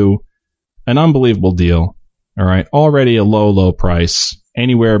throw you an unbelievable deal. All right. Already a low price,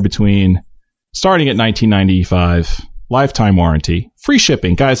 anywhere between starting at $19.95, lifetime warranty, free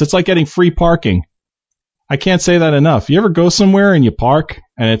shipping. Guys, it's like getting free parking. I can't say that enough. You ever go somewhere and you park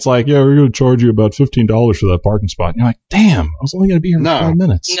and it's like, yeah, we're going to charge you about $15 for that parking spot. And you're like, damn, I was only going to be here for 5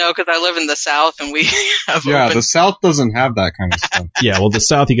 minutes. No, because I live in the South and we have Yeah, the South doesn't have that kind of stuff. Yeah, well, the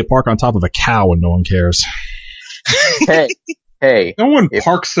South, you can park on top of a cow and no one cares. Hey. No one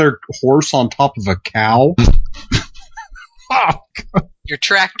parks their horse on top of a cow. Your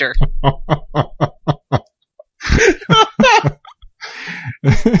tractor.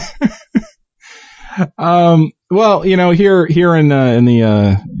 Well, here in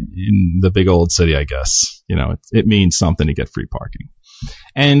the big old city, I guess, it means something to get free parking.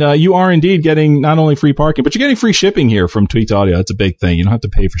 And you are indeed getting not only free parking, but you're getting free shipping here from Tweaked Audio. That's a big thing. You don't have to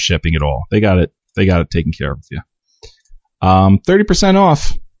pay for shipping at all. They got it taken care of you. 30%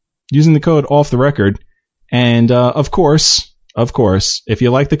 off using the code Off the Record. And of course, if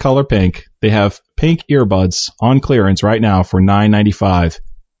you like the color pink, they have pink earbuds on clearance right now for $9.95.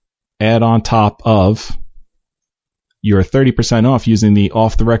 Add on top of your 30% off using the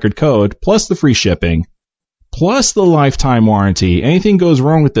Off the Record code, plus the free shipping, plus the lifetime warranty. Anything goes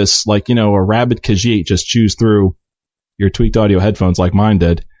wrong with this, like, a rabid Khajiit just chews through your Tweaked Audio headphones like mine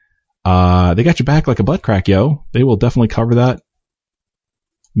did. They got your back like a butt crack, yo. They will definitely cover that.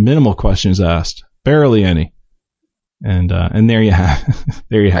 Minimal questions asked. Barely any. And there you have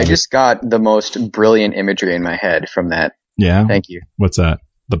it. I just got the most brilliant imagery in my head from that. Yeah? Thank you. What's that?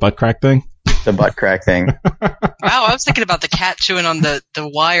 The butt crack thing? The butt crack thing. Wow, I was thinking about the cat chewing on the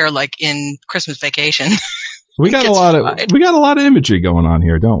wire like in Christmas Vacation. We got a lot of imagery going on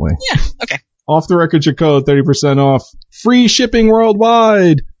here, don't we? Yeah, okay. Off the Record, your code, 30% off. Free shipping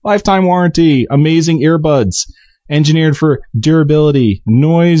worldwide. Lifetime warranty. Amazing earbuds. Engineered for durability.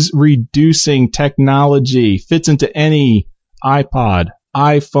 Noise reducing technology. Fits into any iPod,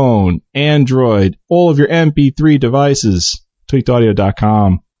 iPhone, Android, all of your MP3 devices.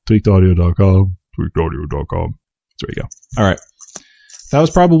 TweakedAudio.com. TweakedAudio.com. TweakedAudio.com. There you go. All right. That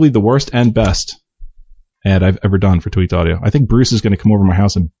was probably the worst and best ad I've ever done for Tweaked Audio. I think Bruce is going to come over to my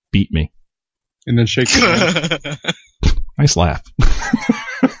house and beat me. And then shake your hand. Nice laugh.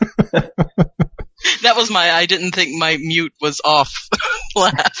 That was my I didn't think my mute was off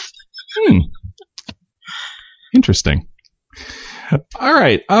laugh. Interesting. All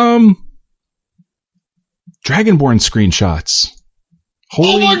right. Dragonborn screenshots.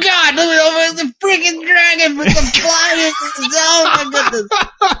 Oh my god, look at the freaking dragon with the flying. Oh my goodness.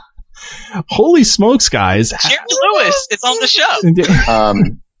 Holy smokes, guys. Jerry Lewis, it's on the show.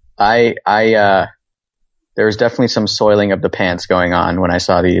 There was definitely some soiling of the pants going on when I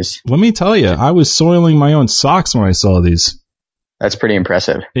saw these. Let me tell you, I was soiling my own socks when I saw these. That's pretty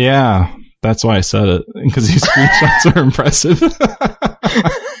impressive. Yeah, that's why I said it, because these screenshots are impressive.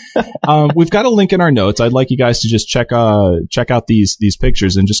 We've got a link in our notes. I'd like you guys to just check out these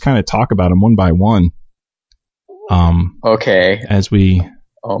pictures and just kind of talk about them one by one. Okay.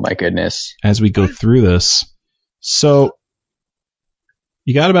 Oh my goodness. As we go through this. So,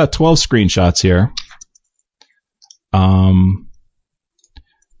 you got about 12 screenshots here.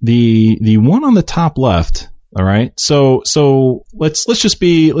 The one on the top left, all right? So let's just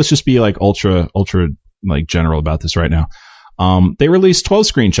be like ultra like general about this right now. They released 12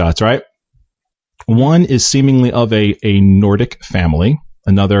 screenshots, right? One is seemingly of a Nordic family,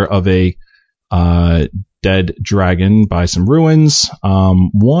 another of a dead dragon by some ruins.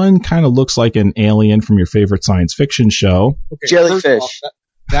 One kind of looks like an alien from your favorite science fiction show. Okay, jellyfish. Off,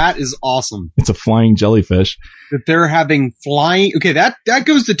 that is awesome. It's a flying jellyfish. That they're having flying. Okay, that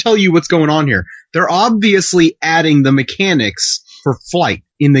goes to tell you what's going on here. They're obviously adding the mechanics for flight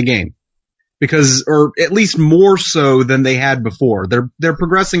in the game. Because, or at least more so than they had before. They're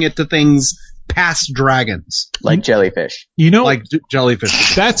progressing it to things past dragons, like jellyfish. You know, like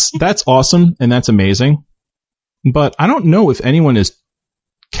jellyfish. that's awesome and that's amazing. But I don't know if anyone is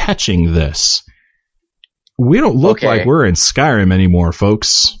catching this. We don't look like we're in Skyrim anymore,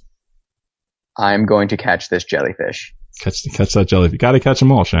 folks. I'm going to catch this jellyfish. Catch that jellyfish. Got to catch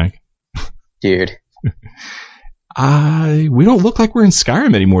them all, Shank. Dude. We don't look like we're in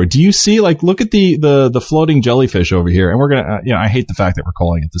Skyrim anymore. Do you see, like, look at the floating jellyfish over here, and we're gonna, I hate the fact that we're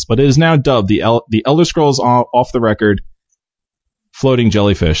calling it this, but it is now dubbed the Elder Scrolls Off the Record floating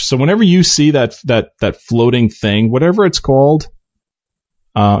jellyfish. So whenever you see that floating thing, whatever it's called,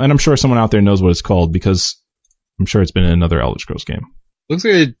 and I'm sure someone out there knows what it's called because I'm sure it's been in another Elder Scrolls game. Looks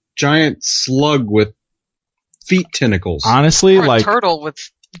like a giant slug with feet tentacles. Honestly, or a like turtle with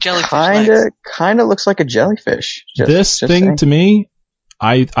jellyfish legs. Kinda looks like a jellyfish. This thing saying. To me,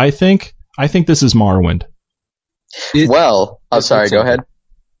 I think this is Morrowind. Sorry, go ahead.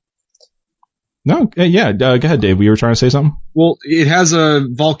 No, yeah, go ahead, Dave. You were trying to say something? Well, it has a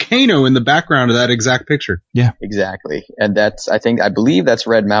volcano in the background of that exact picture. Yeah. Exactly. And I believe that's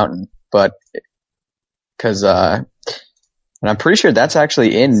Red Mountain, but, and I'm pretty sure that's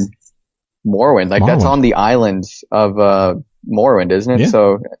actually in Morrowind. Like, that's on the island of, Morrowind, isn't it? Yeah.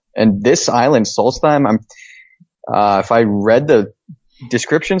 So, and this island, Solstheim, if I read the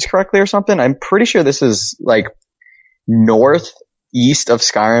descriptions correctly or something, I'm pretty sure this is like northeast of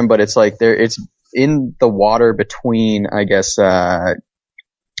Skyrim, but it's like it's in the water between, I guess, Morrowind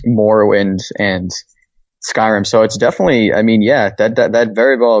and Skyrim. So it's definitely, I mean, yeah, that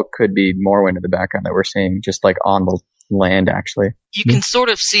very well could be Morrowind in the background that we're seeing just like on the land, actually. You can sort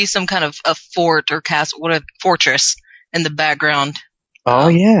of see some kind of a fort or castle, fortress in the background. Oh,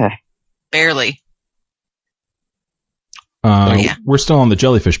 yeah. Barely. Yeah. We're still on the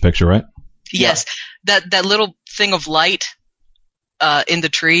jellyfish picture, right? Yes. Yeah. That little thing of light in the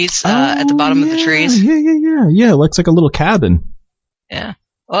trees, at the bottom of the trees. Yeah. It looks like a little cabin. Yeah.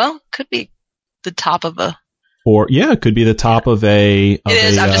 Well, could be the top of a... Or, yeah, it could be the top of a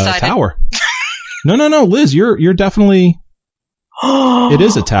tower. No, Liz, you're definitely... It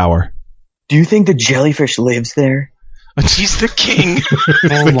is a tower. Do you think the jellyfish lives there? He's the king.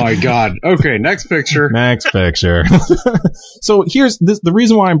 Oh my god. Okay, next picture. Next picture. So here's the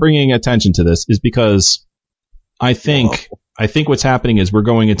reason why I'm bringing attention to this is because I think what's happening is we're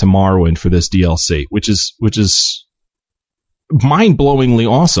going into Morrowind for this DLC, which is mind-blowingly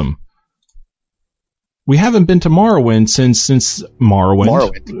awesome. We haven't been to Morrowind since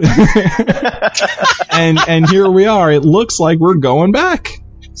Morrowind. and here we are. It looks like we're going back.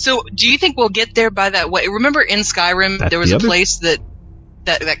 So, do you think we'll get there by that way? Remember in Skyrim, there was a place that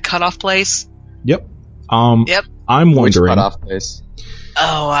cutoff place? Yep. Yep. I'm wondering. Which cutoff place?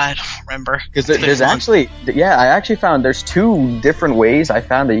 Oh, I don't remember. Because there's actually, I actually found there's two different ways I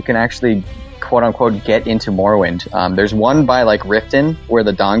found that you can actually, quote unquote, get into Morrowind. There's one by like Riften, where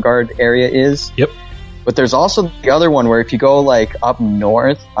the Dawnguard area is. Yep. But there's also the other one where if you go like up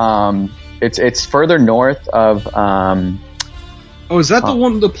north, it's further north of. Oh, is that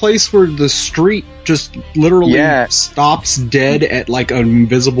the place where the street just literally stops dead at like an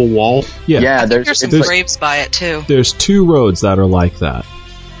invisible wall? Yeah. There's some graves by it too. There's two roads that are like that,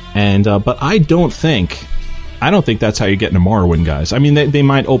 and but I don't think that's how you get into Morrowind, guys. I mean, they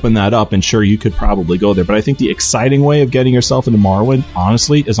might open that up, and sure, you could probably go there, but I think the exciting way of getting yourself into Morrowind,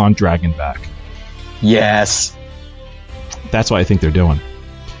 honestly, is on Dragonback. Yes, that's what I think they're doing.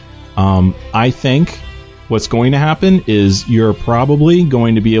 I think what's going to happen is you're probably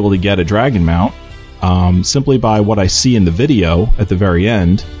going to be able to get a dragon mount simply by what I see in the video at the very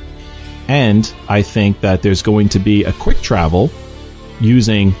end. And I think that there's going to be a quick travel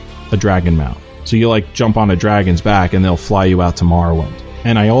using a dragon mount. So you like jump on a dragon's back and they'll fly you out to Morrowind.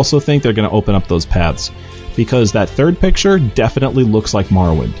 And I also think they're going to open up those paths because that third picture definitely looks like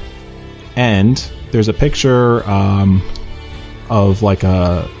Morrowind. And there's a picture of like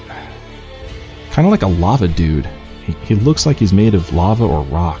a... kind of like a lava dude. He looks like he's made of lava or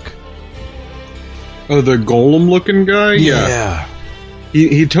rock. Oh, the golem-looking guy? Yeah.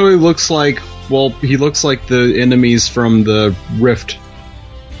 He totally looks like... Well, he looks like the enemies from the Rift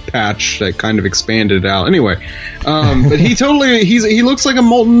patch that kind of expanded out. Anyway, but he looks like a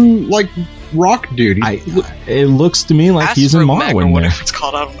molten like rock dude. It looks to me like he's in Morrowind. Or whatever it's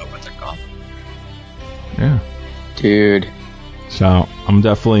called. I don't know what they're called. Yeah, dude. So I'm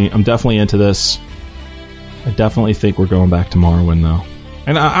definitely into this. I definitely think we're going back to Morrowind though.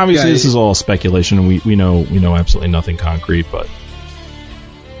 And obviously this is all speculation, and we know absolutely nothing concrete, but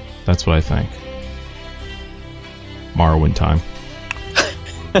that's what I think. Morrowind time.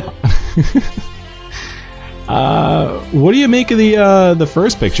 What do you make of the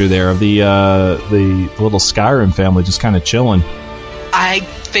first picture there of the little Skyrim family just kind of chilling? I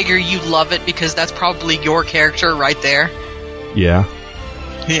figure you love it because that's probably your character right there. Yeah.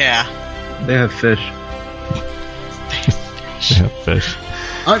 Yeah. They have fish. They have fish.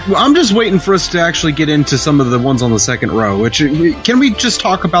 I'm just waiting for us to actually get into some of the ones on the second row. Which can we just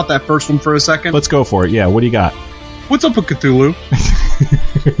talk about that first one for a second? Let's go for it. Yeah. What do you got? What's up with Cthulhu?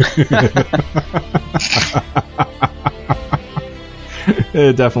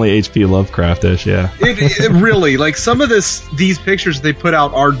 Definitely H.P. Lovecraft-ish, yeah. It really, like, some of these pictures they put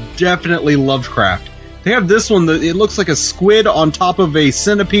out are definitely Lovecraft. They have this one that it looks like a squid on top of a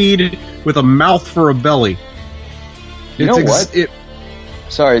centipede with a mouth for a belly. You know what?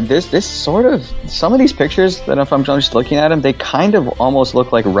 Sorry, this sort of, some of these pictures, that if I'm just looking at them, they kind of almost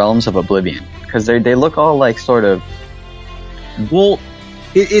look like Realms of Oblivion. Because they look all like sort of... Well,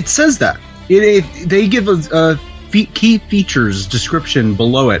 it says that. They give a key features description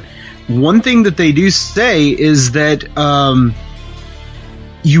below it. One thing that they do say is that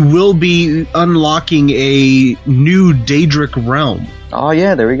you will be unlocking a new Daedric realm. Oh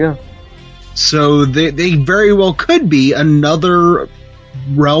yeah, there we go. So they very well could be another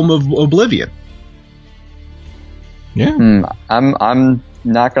realm of Oblivion. Yeah. I'm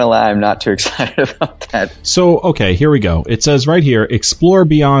not gonna lie, I'm not too excited about that. So, okay, here we go. It says right here, explore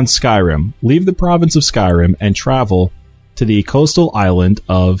beyond Skyrim. Leave the province of Skyrim and travel to the coastal island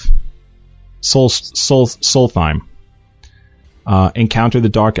of Solstheim. Encounter the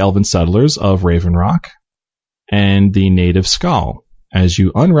dark elven settlers of Raven Rock and the native Skull as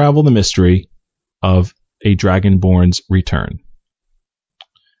you unravel the mystery of a Dragonborn's return.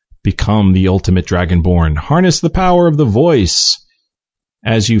 Become the ultimate Dragonborn. Harness the power of the voice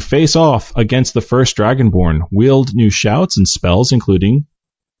as you face off against the first Dragonborn. Wield new shouts and spells, including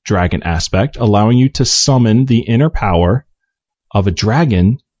Dragon Aspect, allowing you to summon the inner power of a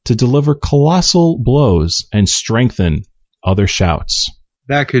dragon to deliver colossal blows and strengthen other shouts.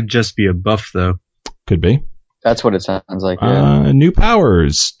 That could just be a buff, though. Could be. That's what it sounds like, yeah. New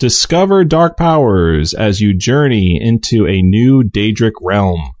powers. Discover dark powers as you journey into a new Daedric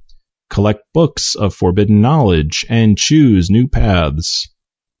realm. Collect books of forbidden knowledge and choose new paths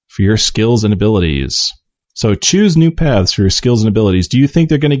for your skills and abilities. So choose new paths for your skills and abilities. Do you think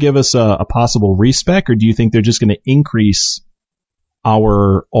they're going to give us a possible respec, or do you think they're just going to increase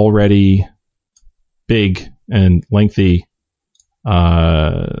our already big and lengthy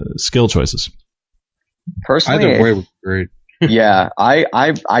skill choices? Personally, either way would be great. Yeah,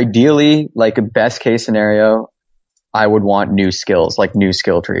 I ideally, like a best case scenario, I would want new skills, like new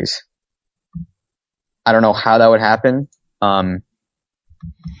skill trees. I don't know how that would happen,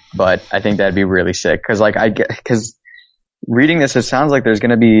 but I think that'd be really sick. Because reading this, it sounds like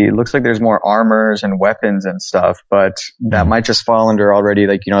looks like there's more armors and weapons and stuff, but that might just fall under already,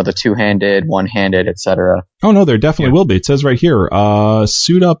 like, you know, the two-handed, one-handed, etc. Oh no, there definitely will be. It says right here,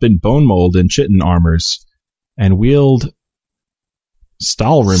 suit up in bone mold and chitin armors and wield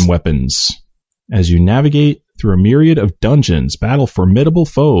Stalrim weapons as you navigate through a myriad of dungeons, battle formidable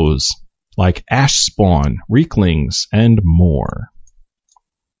foes like ash spawn, reeklings, and more.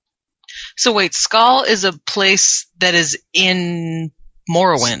 So wait, Skull is a place that is in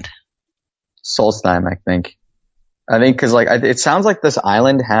Morrowind. Solstheim, I think. Because like it sounds like this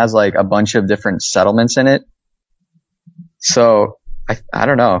island has like a bunch of different settlements in it. So I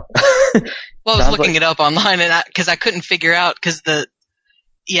don't know. Well, I was looking it up online, and because I couldn't figure out, because the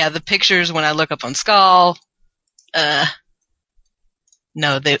pictures when I look up on Skull,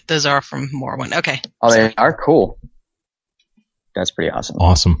 no, those are from Morrowind. Okay. Oh, they are cool. That's pretty awesome.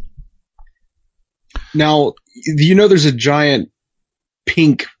 Awesome. Now, you know there's a giant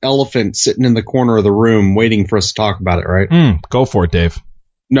pink elephant sitting in the corner of the room waiting for us to talk about it, right? Go for it, Dave.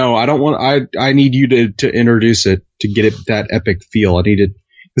 No, I don't want. I need you to introduce it to get it that epic feel. I need it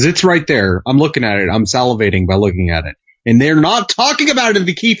because it's right there. I'm looking at it. I'm salivating by looking at it, and they're not talking about it in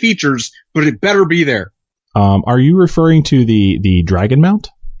the key features, but it better be there. Are you referring to the dragon mount?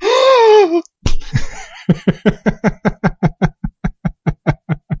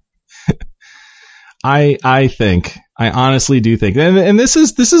 I honestly do think, and this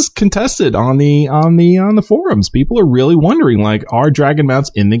is contested on the forums. People are really wondering, like, are dragon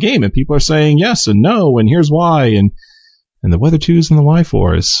mounts in the game? And people are saying yes and no, and here's why, and the Weather 2s and the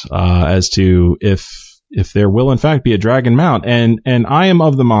Y4s, as to if there will in fact be a dragon mount. And I am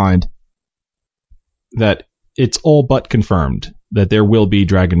of the mind that it's all but confirmed that there will be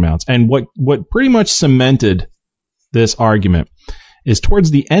dragon mounts. And what pretty much cemented this argument is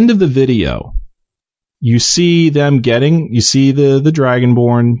towards the end of the video, you see the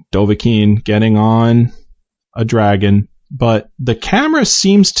Dragonborn, Dovahkiin, getting on a dragon, but the camera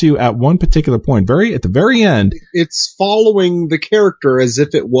seems to, at one particular point, at the very end, it's following the character as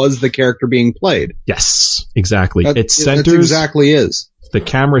if it was the character being played. yes, exactly. That exactly is. The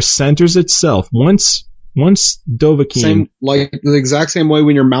camera centers itself once Dovahkiin, Like the exact same way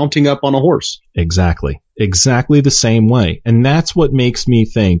when you're mounting up on a horse. exactly the same way, and that's what makes me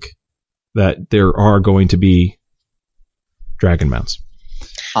think that there are going to be dragon mounts.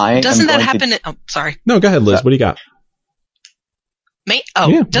 Doesn't that happen? Sorry. No, go ahead, Liz. What do you got?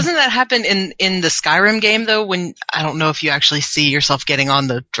 Yeah. Doesn't that happen in the Skyrim game though? When I don't know if you actually see yourself getting on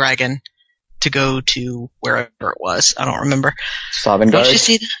the dragon to go to wherever it was. I don't remember. Sovngarde? Don't you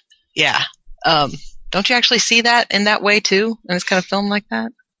see that? Yeah. Don't you actually see that in that way too? And it's kind of filmed like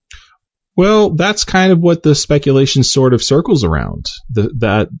that? Well, that's kind of what the speculation sort of circles around.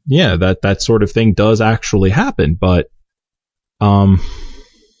 That sort of thing does actually happen, but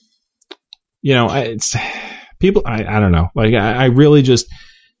it's people. I don't know. Like I really just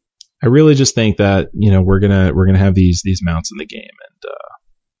think that we're gonna have these mounts in the game, and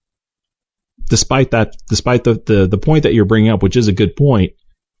despite the point that you're bringing up, which is a good point,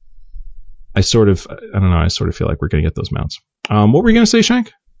 I sort of feel like we're gonna get those mounts. What were you gonna say,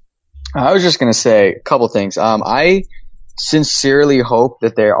 Shank? I was just going to say a couple things. I sincerely hope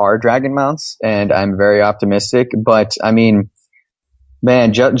that there are dragon mounts, and I'm very optimistic. But, I mean,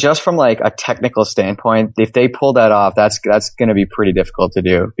 man, just from like a technical standpoint, if they pull that off, that's going to be pretty difficult to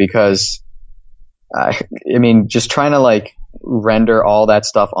do because, I mean, just trying to like render all that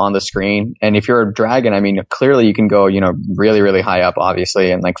stuff on the screen. And if you're a dragon, I mean, clearly you can go, really, really high up,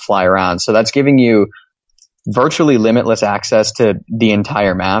 obviously, and like fly around. So that's giving you virtually limitless access to the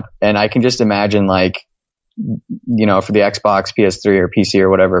entire map. And I can just imagine like, for the Xbox, PS3 or PC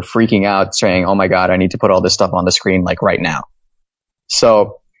or whatever, freaking out saying, oh my God, I need to put all this stuff on the screen like right now.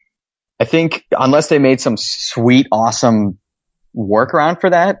 So I think unless they made some sweet, awesome workaround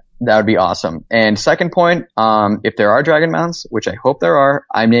for that, that would be awesome. And second point, if there are dragon mounts, which I hope there are,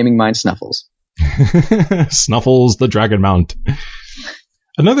 I'm naming mine Snuffles. Snuffles the dragon mount.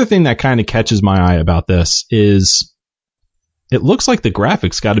 Another thing that kind of catches my eye about this is it looks like the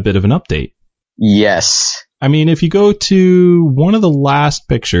graphics got a bit of an update. Yes. I mean, if you go to one of the last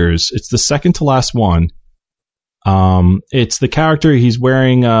pictures, it's the second to last one. It's the character, he's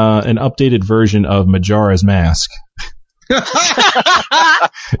wearing an updated version of Majara's mask.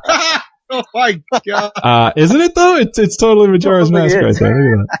 Oh my God. Isn't it though? It's totally Majara's mask right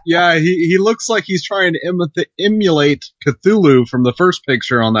there. Look at that. Yeah, he looks like he's trying to emulate Cthulhu from the first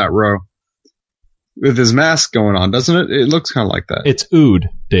picture on that row. With his mask going on, doesn't it? It looks kind of like that. It's Ood,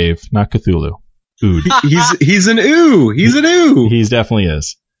 Dave, not Cthulhu. Ood. He's an ooh. He's an ooh. He definitely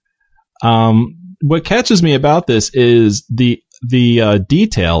is. What catches me about this is the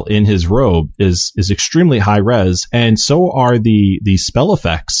detail in his robe is extremely high res, and so are the spell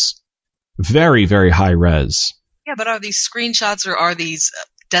effects. Very, very high res. Yeah, but are these screenshots or are these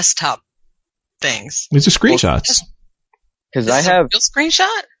desktop things? These are screenshots. Because I have a real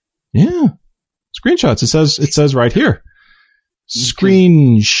screenshot. Yeah, screenshots. It says right here.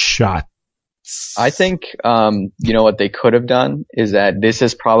 Screenshot. I think what they could have done is that this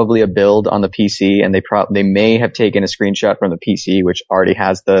is probably a build on the PC, and they may have taken a screenshot from the PC, which already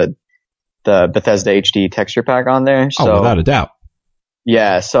has the Bethesda HD texture pack on there. So, without a doubt.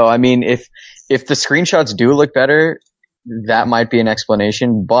 Yeah, so I mean, if the screenshots do look better, that might be an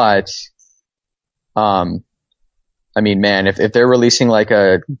explanation. But, I mean, man, if they're releasing like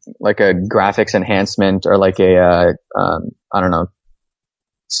a graphics enhancement or like I don't know,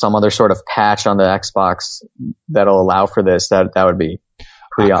 some other sort of patch on the Xbox that'll allow for this, that would be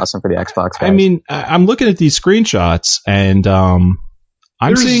pretty awesome for the Xbox guys. I mean, I'm looking at these screenshots and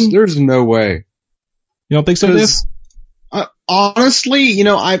seeing. There's no way. You don't think so, Dave? Honestly,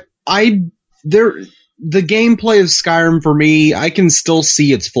 the gameplay of Skyrim for me, I can still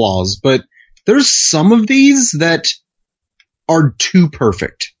see its flaws, but there's some of these that are too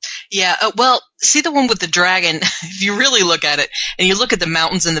perfect. Yeah, well, see the one with the dragon, if you really look at it, and you look at the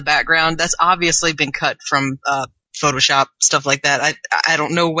mountains in the background, that's obviously been cut from Photoshop, stuff like that. I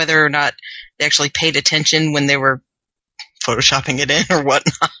don't know whether or not they actually paid attention when they were Photoshopping it in or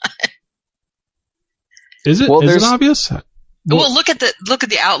whatnot. Is it obvious? Well, look at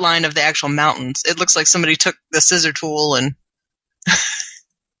the outline of the actual mountains. It looks like somebody took the scissor tool and.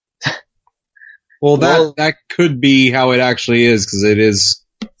 Well, that could be how it actually is, because it is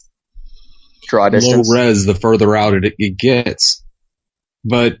draw distance. Low res the further out it gets.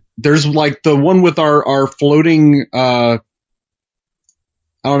 But there's like the one with our floating. I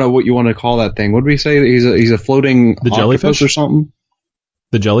don't know what you want to call that thing. What did we say? He's a floating jellyfish or something.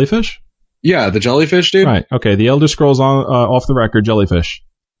 The jellyfish. Yeah, the jellyfish, dude. Right. Okay. The Elder Scrolls on off the record jellyfish.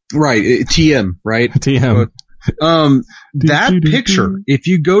 Right. TM, right? TM. That picture, if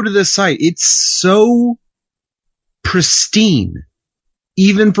you go to this site, it's so pristine.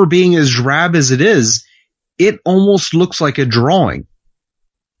 Even for being as drab as it is, it almost looks like a drawing.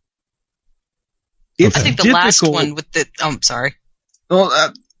 It's I think the last one with the. I'm sorry. Well,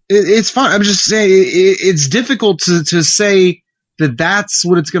 it's fine. I'm just saying it's difficult to say that that's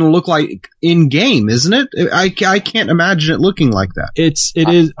what it's going to look like in game, isn't it? I can't imagine it looking like that. It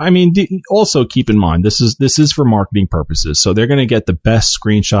is. I mean, also keep in mind this is for marketing purposes, so they're going to get the best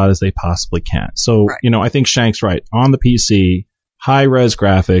screenshot as they possibly can. So Right. I think Shank's right. On the PC, high res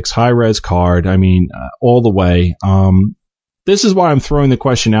graphics, high res card. I mean, all the way. This is why I'm throwing the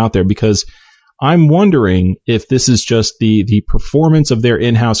question out there, because I'm wondering if this is just the performance of their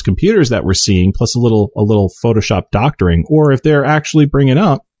in-house computers that we're seeing, plus a little Photoshop doctoring, or if they're actually bringing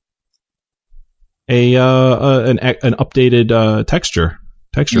up an updated texture.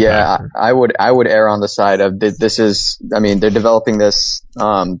 Yeah, pack. I would err on the side of this is. I mean, they're developing this.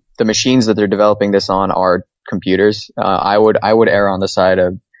 The machines that they're developing this on are computers. I would err on the side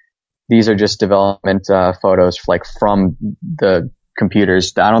of these are just development photos like from the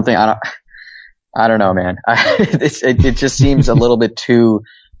computers. I don't know, man. It just seems a little bit too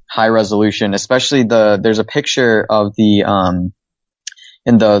high resolution, especially there's a picture of in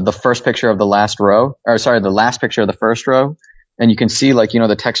the first picture of the last row, or sorry, the last picture of the first row. And you can see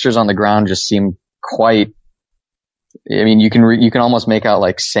the textures on the ground just seem quite, I mean, you can almost make out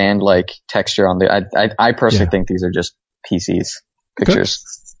like sand-like texture on I personally think these are just PCs pictures.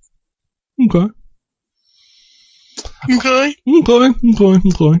 Okay.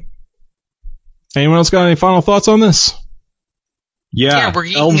 Anyone else got any final thoughts on this? Yeah, we're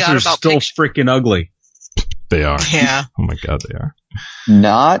geeking elves out are about still pictures. freaking ugly. They are. Yeah. Oh my god, they are.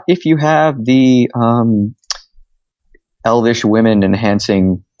 Not if you have the elvish women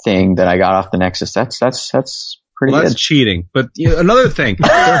enhancing thing that I got off the Nexus. That's pretty Well, that's good. cheating. But another thing,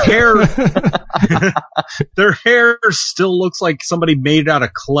 their hair still looks like somebody made it out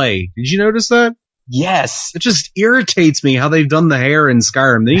of clay. Did you notice that? Yes. It just irritates me how they've done the hair in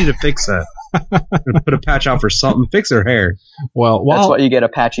Skyrim. They need to fix that. Put a patch out for something. Fix their hair. Well, That's why you get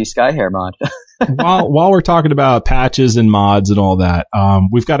Apache Skyhair mod. while we're talking about patches and mods and all that,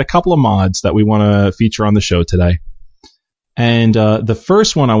 we've got a couple of mods that we want to feature on the show today. And the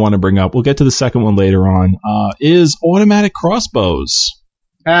first one I want to bring up, we'll get to the second one later on, is automatic crossbows.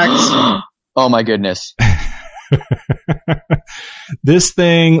 Axe. Oh my goodness. This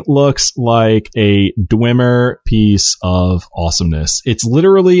thing looks like a Dwemer piece of awesomeness. It's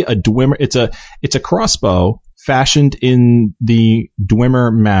literally a Dwemer. It's a crossbow fashioned in the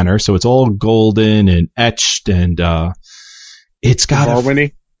Dwemer manner, so it's all golden and etched, and it's got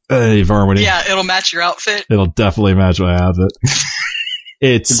Varwinny. Varwinny. Yeah, it'll match your outfit. It'll definitely match my outfit.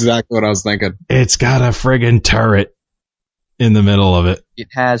 That's exactly what I was thinking. It's got a friggin' turret in the middle of it. It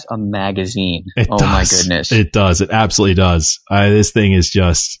has a magazine. It does. My goodness. It does. It absolutely does. This thing is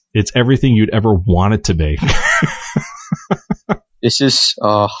it's everything you'd ever want it to be. This is,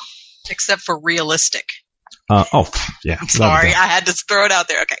 Except for realistic. Yeah. I'm sorry, I had to throw it out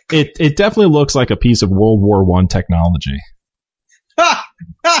there. Okay. It definitely looks like a piece of World War I technology.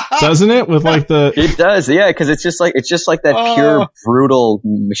 Doesn't it? With like the. It does, yeah, because it's just like that pure brutal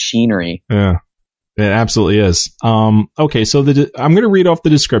machinery. Yeah. It absolutely is. Okay, so I'm going to read off the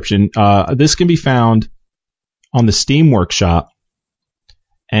description. This can be found on the Steam Workshop,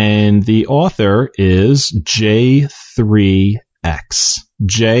 and the author is J3X.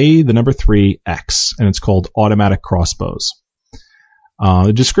 J, the number 3X, and it's called Automatic Crossbows.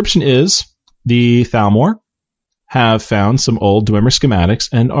 The description is, the Thalmor have found some old Dwemer schematics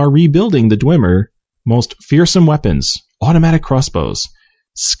and are rebuilding the Dwemer most fearsome weapons, automatic crossbows.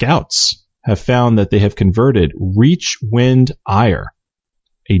 Scouts have found that they have converted Reachwind Ire,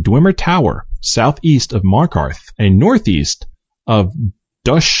 a Dwemer tower southeast of Markarth and northeast of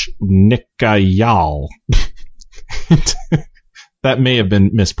Dushnikayal. That may have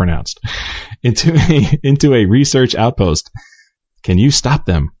been mispronounced. Into a research outpost. Can you stop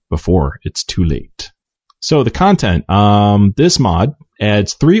them before it's too late? So the content, this mod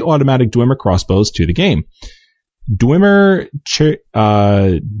adds 3 automatic Dwemer crossbows to the game. Dwemer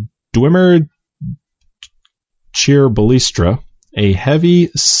Cheerballistra, a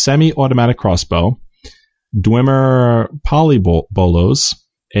heavy semi-automatic crossbow. Dwemer Polybolos,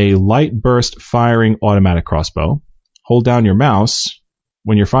 a light burst firing automatic crossbow. Hold down your mouse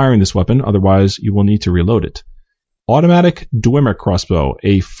when you're firing this weapon, otherwise you will need to reload it. Automatic Dwemer crossbow,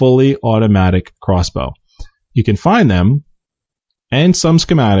 a fully automatic crossbow. You can find them and some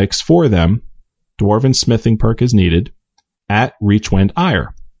schematics for them. Dwarven smithing perk is needed at Reachwind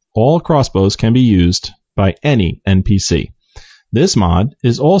Ire. All crossbows can be used by any NPC. This mod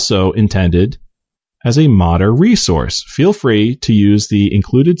is also intended as a modder resource. Feel free to use the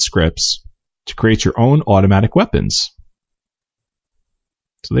included scripts to create your own automatic weapons.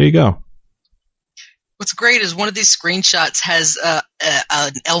 So there you go. What's great is one of these screenshots has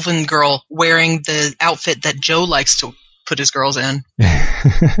an elven girl wearing the outfit that Joe likes to put his girls in.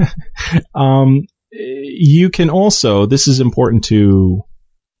 You can also, this is important to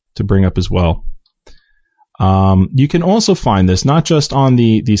bring up as well. You can also find this not just on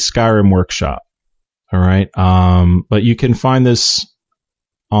the Skyrim workshop. All right. But you can find this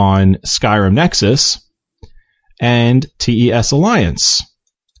on Skyrim Nexus and TES Alliance.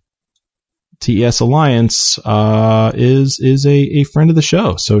 TES Alliance is a friend of the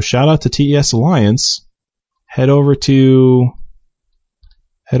show. So shout out to TES Alliance. Head over to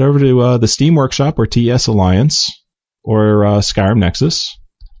the Steam Workshop or TES Alliance or Skyrim Nexus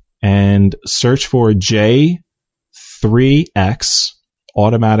and search for J3X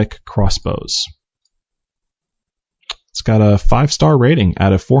automatic crossbows. It's got a 5-star rating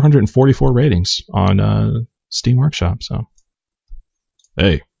out of 444 ratings on Steam Workshop. So,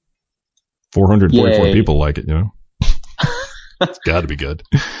 hey, 444 Yay. people like it, you know. It's got to be good.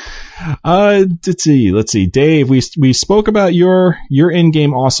 Let's see. Dave, we spoke about your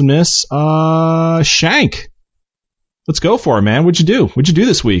in-game awesomeness. Shank, let's go for it, man. What'd you do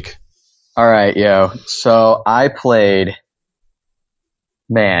this week? All right, yo. So I played.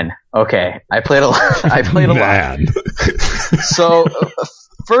 Man, okay. I played a lot. Man. So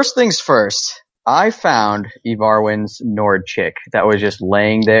first things first. I found Evarwyn's Nord chick that was just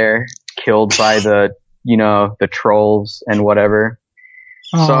laying there, killed by the trolls and whatever.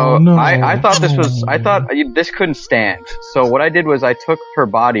 So no. I thought this couldn't stand. So what I did was I took her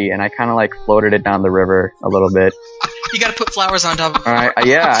body and I kind of like floated it down the river a little bit. You got to put flowers on top of it. All right,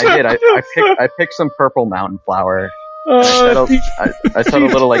 yeah, I did. I picked some purple mountain flower. I said a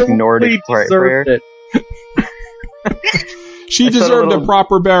little like Nordic prayer. She deserved a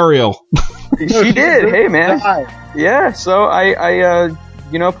proper burial. She did. Hey, man. Yeah. So I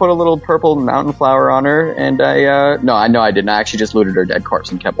put a little purple mountain flower on her, and no, I didn't. I actually just looted her dead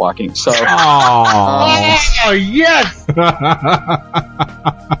corpse and kept walking. So. Oh yes.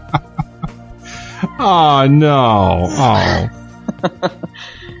 Oh no.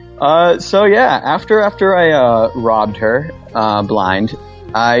 Oh. So yeah, after I robbed her blind,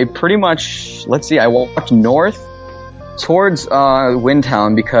 I pretty much I walked north towards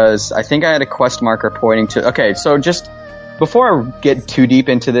Windhelm because I think I had a quest marker pointing to. Okay, so just before I get too deep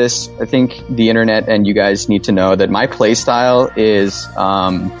into this, I think the internet and you guys need to know that my playstyle is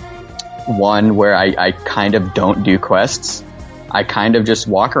one where I kind of don't do quests. I kind of just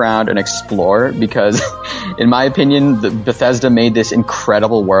walk around and explore because, in my opinion, Bethesda made this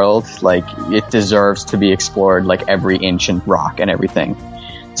incredible world. Like, it deserves to be explored, like every inch and rock and everything.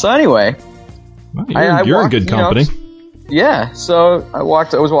 So anyway, well, you're in good company. Yeah, so I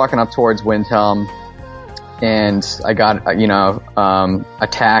was walking up towards Windhelm, and I got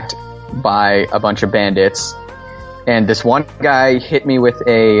attacked by a bunch of bandits, and this one guy hit me with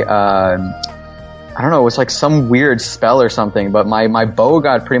a I don't know, it was like some weird spell or something, but my bow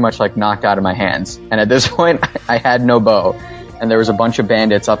got pretty much like knocked out of my hands. And at this point, I had no bow. And there was a bunch of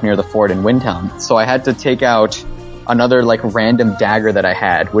bandits up near the fort in Windhelm. So I had to take out another like random dagger that I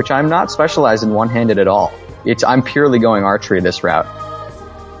had, which I'm not specialized in one-handed at all. I'm purely going archery this route.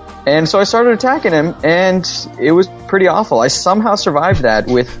 And so I started attacking him, and it was pretty awful. I somehow survived that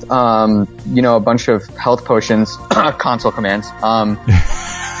with, a bunch of health potions, console commands.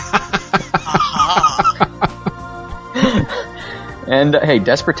 And hey,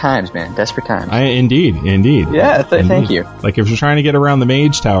 desperate times, man. Desperate times. Indeed. Yeah, thank you. Like if you're trying to get around the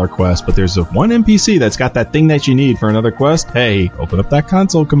Mage Tower quest, but there's one NPC that's got that thing that you need for another quest, hey, open up that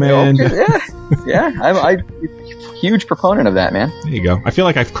console command. Okay, yeah. I'm huge proponent of that, man. There you go. I feel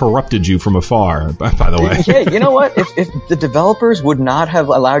like I've corrupted you from afar, by the way. Yeah, you know what? If the developers would not have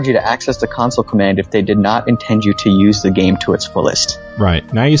allowed you to access the console command if they did not intend you to use the game to its fullest. Right.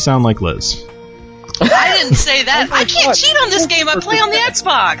 Now you sound like Liz. I didn't say that. I can't cheat on this game. I play on the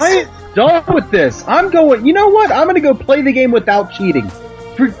Xbox. I'm done with this. I'm going. You know what? I'm going to go play the game without cheating.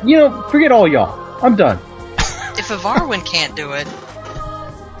 Forget all y'all. I'm done. If Evarwyn can't do it,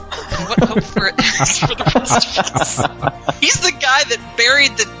 then what hope for the rest of us? He's the guy that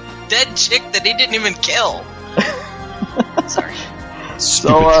buried the dead chick that he didn't even kill. Sorry.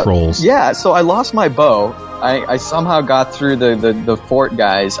 Stupid trolls. Yeah, so I lost my bow. I somehow got through the fort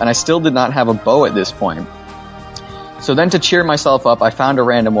guys, and I still did not have a bow at this point. So then to cheer myself up, I found a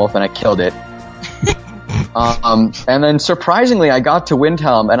random wolf and I killed it. And then surprisingly, I got to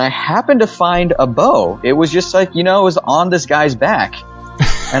Windhelm and I happened to find a bow. It was just like, it was on this guy's back.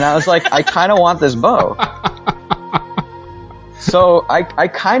 And I was like, I kind of want this bow. So I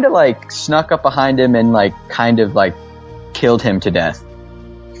kind of like snuck up behind him and like kind of like killed him to death.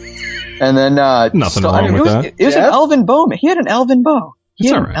 And then, nothing wrong with that. It was an elven bow. He had an elven bow.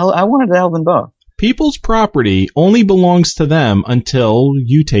 It's all right. I wanted an elven bow. People's property only belongs to them until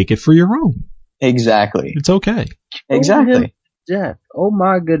you take it for your own. Exactly. It's okay. Exactly. Death. Oh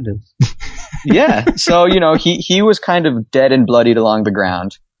my goodness. Yeah. So, he was kind of dead and bloodied along the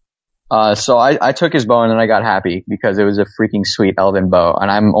ground. So I took his bow and then I got happy because it was a freaking sweet elven bow. And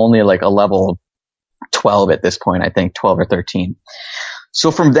I'm only like a level 12 at this point, I think 12 or 13. So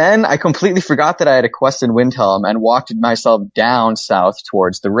from then I completely forgot that I had a quest in Windhelm and walked myself down south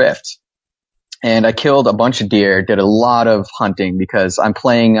towards the Rift. And I killed a bunch of deer, did a lot of hunting because I'm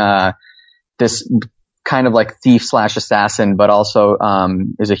playing, this kind of like thief/assassin, but also,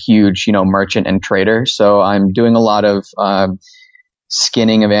 is a huge, merchant and trader. So I'm doing a lot of,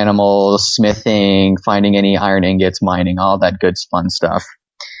 skinning of animals, smithing, finding any iron ingots, mining, all that good fun stuff.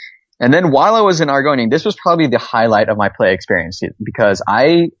 And then while I was in Argonian, this was probably the highlight of my play experience because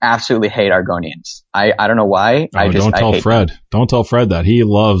I absolutely hate Argonians. I don't know why. Don't tell Fred. Them. Don't tell Fred that. He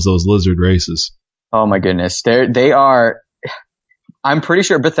loves those lizard races. Oh my goodness. They are, I'm pretty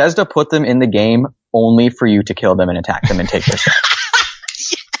sure Bethesda put them in the game only for you to kill them and attack them and take their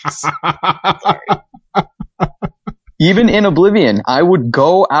stuff. Even in Oblivion, I would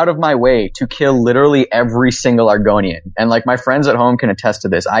go out of my way to kill literally every single Argonian. And like my friends at home can attest to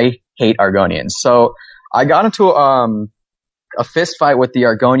this. I hate Argonians. So I got into a fist fight with the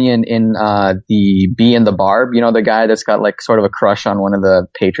Argonian in the Bee and the Barb. The guy that's got like sort of a crush on one of the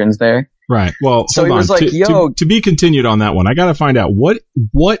patrons there. Right. Well, so hold he was on. like, to be continued on that one. I got to find out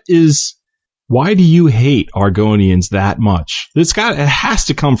why do you hate Argonians that much? It has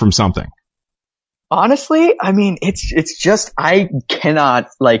to come from something. Honestly, I mean, it's just, I cannot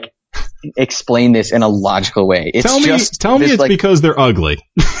like explain this in a logical way. Tell me it's like, because they're ugly.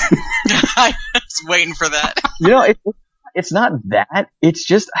 I was waiting for that. It's not that. It's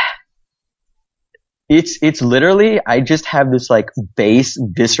just, it's literally, I just have this like base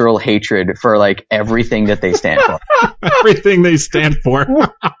visceral hatred for like everything that they stand for. Everything they stand for.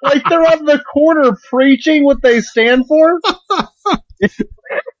 Like they're on the corner preaching what they stand for?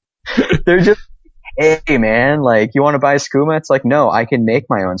 They're just, hey man, like, you want to buy skooma? It's like, no, I can make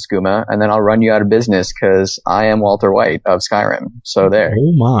my own skooma and then I'll run you out of business because I am Walter White of Skyrim. So there.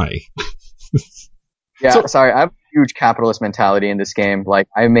 Oh my. Yeah, sorry, I have a huge capitalist mentality in this game. Like,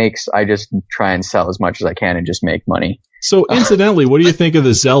 I just try and sell as much as I can and just make money. So incidentally, what do you think of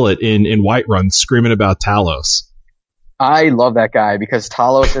the Zealot in Whiterun screaming about Talos? I love that guy because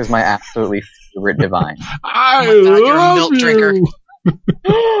Talos is my absolutely favorite divine. I oh my God, you're love a milk drinker.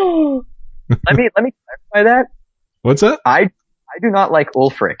 Let me clarify that. What's that? I do not like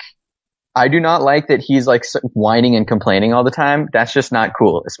Ulfric. I do not like that he's like whining and complaining all the time. That's just not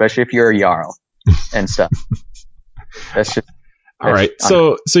cool, especially if you're a Jarl and stuff. That's all right.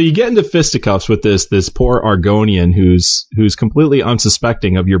 So you get into fisticuffs with this poor Argonian who's completely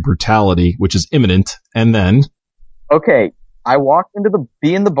unsuspecting of your brutality, which is imminent. And then, okay, I walked into the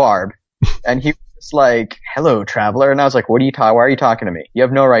Bee and the Barb, and he was just like, "Hello, traveler," and I was like, "Why are you talking to me? You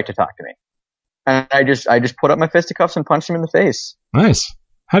have no right to talk to me." And I just put up my fisticuffs and punched him in the face. Nice.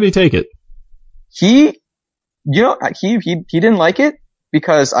 How do you take it? He didn't like it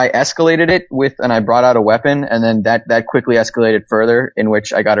because I escalated it and I brought out a weapon, and then that quickly escalated further, in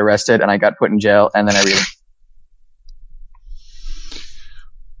which I got arrested and I got put in jail, and then I really.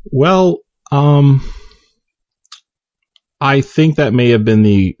 Well, I think that may have been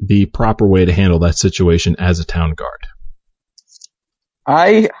the proper way to handle that situation as a town guard.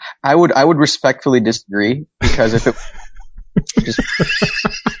 I would respectfully disagree because if it just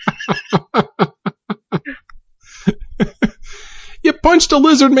you punched a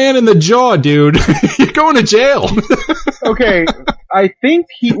lizard man in the jaw, dude. You're going to jail. Okay, I think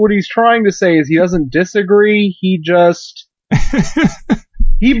what he's trying to say is he doesn't disagree. He just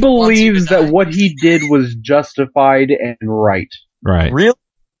he believes that what he did was justified and right. Right. Really?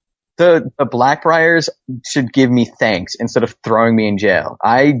 The Blackbriars should give me thanks instead of throwing me in jail.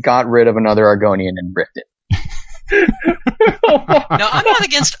 I got rid of another Argonian and ripped it. Now, I'm not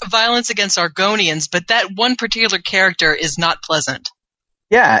against violence against Argonians, but that one particular character is not pleasant.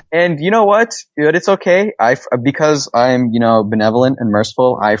 Yeah, and you know what? It's okay. Because I'm, benevolent and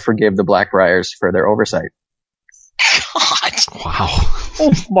merciful, I forgive the Blackbriars for their oversight. God. Wow.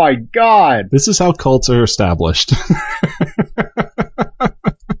 Oh my god. This is how cults are established.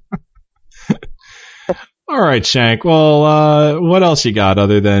 All right, Shank. Well, what else you got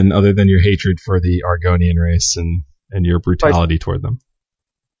other than your hatred for the Argonian race and your brutality toward them?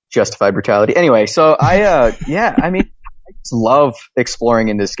 Justified brutality. Anyway, so I just love exploring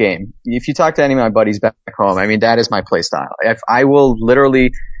in this game. If you talk to any of my buddies back home, I mean, that is my play style. I will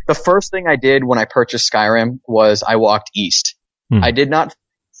literally, the first thing I did when I purchased Skyrim was I walked east. I did not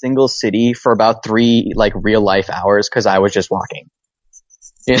single city for about 3 real life hours because I was just walking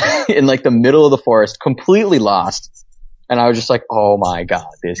in like the middle of the forest, completely lost. And I was just like, oh my god,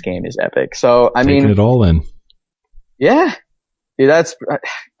 this game is epic. So, I mean, taking it all in. Yeah. That's,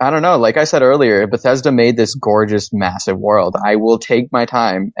 I don't know. Like I said earlier, Bethesda made this gorgeous, massive world. I will take my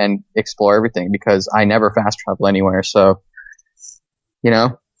time and explore everything because I never fast travel anywhere. So,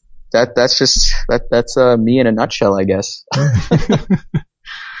 that's me in a nutshell, I guess.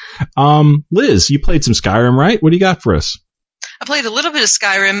 Liz, you played some Skyrim, right? What do you got for us? I played a little bit of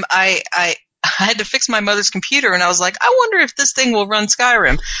Skyrim. I had to fix my mother's computer, and I was like, I wonder if this thing will run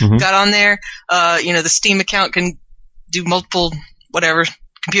Skyrim. Got on there. The Steam account can do multiple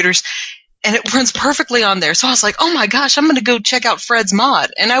computers, and it runs perfectly on there. So I was like, oh my gosh, I'm going to go check out Fred's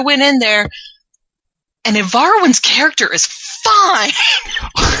mod. And I went in there, and Ivarwin's character is fine.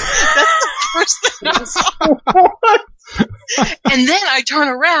 That's the first thing I saw. And then I turn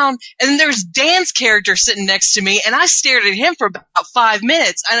around, and then there's Dan's character sitting next to me, and I stared at him for about 5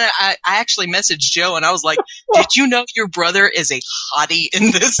 minutes. And I actually messaged Joe, and I was like, did you know your brother is a hottie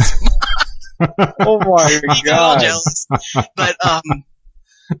in this mod? Oh my god. But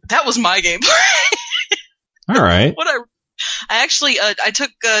that was my gameplay. All right. I actually I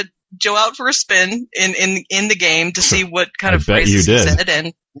took Joe out for a spin in the game to see what kind of bet phrases you he did. said.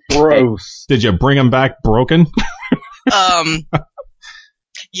 And Gross. Did you bring him back broken?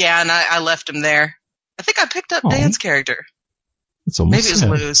 yeah, and I left him there. I think I picked up Dan's character. It's almost Maybe it was sad.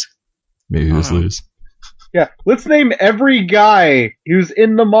 Luz. Maybe it was Luz. Yeah, let's name every guy who's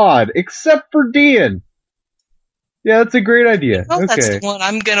in the mod except for Dean. Yeah, that's a great idea. Well, okay. that's the one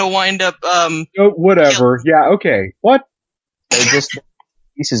I'm gonna wind up. Oh, whatever. Yeah. Okay. What? They're just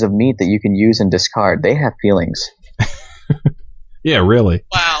pieces of meat that you can use and discard. They have feelings. Yeah, really.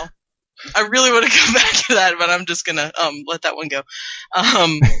 Wow. I really want to go back to that, but I'm just gonna let that one go.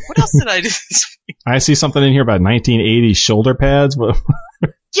 What else did I do this week? I see something in here about 1980s shoulder pads.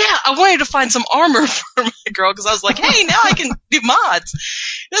 Yeah, I wanted to find some armor for my girl because I was like, hey, now I can do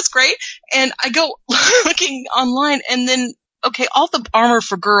mods. That's great. And I go looking online, and then, okay, all the armor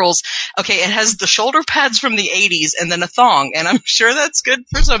for girls, okay, it has the shoulder pads from the 80s and then a thong, and I'm sure that's good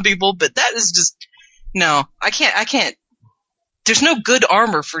for some people, but that is just, no, I can't. There's no good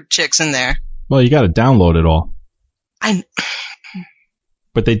armor for chicks in there. Well, you got to download it all.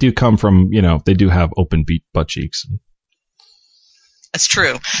 But they do come from, they do have open butt cheeks. That's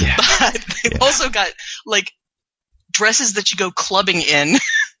true. Yeah. But they've also got, dresses that you go clubbing in,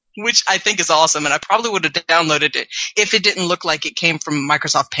 which I think is awesome, and I probably would have downloaded it if it didn't look like it came from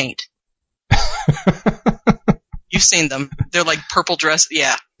Microsoft Paint. You've seen them. They're like purple dress.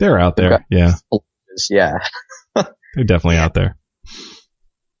 Yeah. They're out there. Yeah. Yeah. They're definitely out there.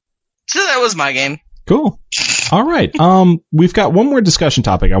 So that was my game. Cool. All right. We've got one more discussion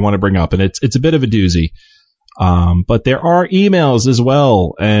topic I want to bring up, and it's a bit of a doozy. But there are emails as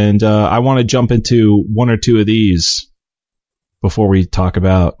well, and I want to jump into one or two of these before we talk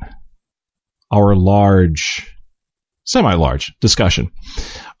about our semi-large discussion.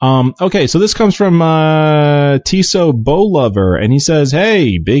 Okay, so this comes from Tiso Bowlover, and he says,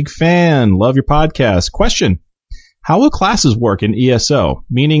 hey, big fan, love your podcast. Question, how will classes work in ESO?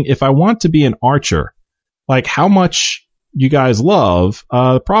 Meaning, if I want to be an archer, how much you guys love,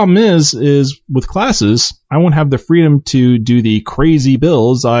 the problem is with classes, I won't have the freedom to do the crazy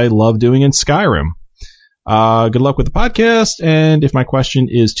builds I love doing in Skyrim. Good luck with the podcast, and if my question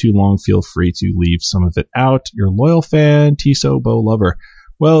is too long, feel free to leave some of it out. Your loyal fan, Tiso Bowlover.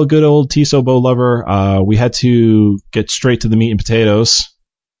 Well, good old Tiso Bowlover, we had to get straight to the meat and potatoes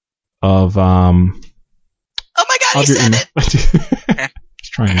of, Oh my god, he said it!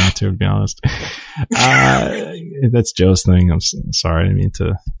 Just trying not to be honest. That's Joe's thing. I'm sorry, I didn't mean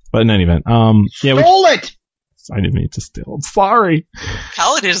to. But in any event, Roll it! I didn't mean to steal. I'm sorry.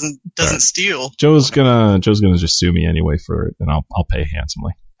 Khaled doesn't steal. Joe's gonna just sue me anyway for it, and I'll pay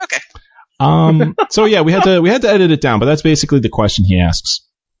handsomely. Okay. So yeah, we had to edit it down, but that's basically the question he asks.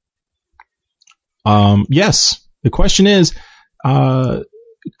 Yes, the question is,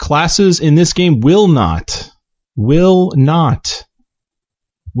 classes in this game will not limit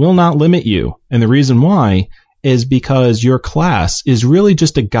you, and the reason why is because your class is really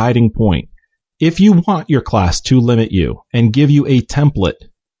just a guiding point. If you want your class to limit you and give you a template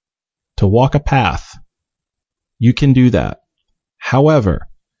to walk a path, you can do that. However,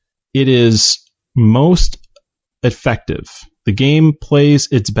 it is most effective. The game plays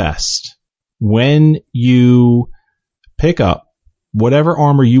its best when you pick up whatever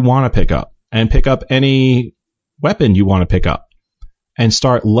armor you want to pick up and pick up any weapon you want to pick up and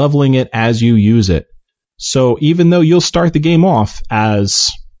start leveling it as you use it. So even though you'll start the game off as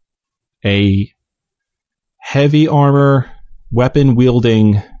a heavy armor, weapon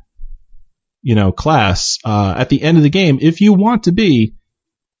wielding, class, at the end of the game, if you want to be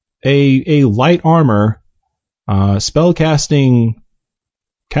a light armor, spellcasting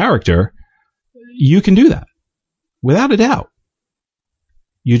character, you can do that without a doubt.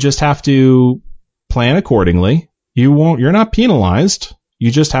 You just have to plan accordingly. You're not penalized. You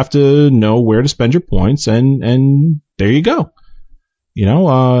just have to know where to spend your points, and there you go.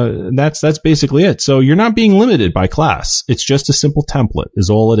 That's basically it. So you're not being limited by class. It's just a simple template is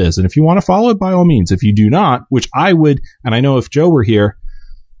all it is. And if you want to follow it, by all means. If you do not, which I would, and I know if Joe were here,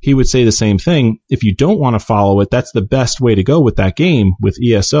 he would say the same thing. If you don't want to follow it, that's the best way to go with that game, with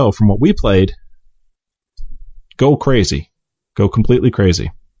ESO. From what we played, go crazy. Go completely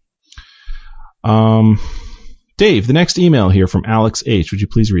crazy. Dave, the next email here from Alex H. Would you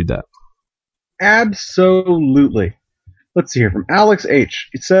please read that? Absolutely. Let's see here from Alex H.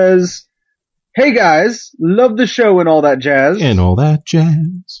 It says, "Hey guys, love the show and all that jazz." And all that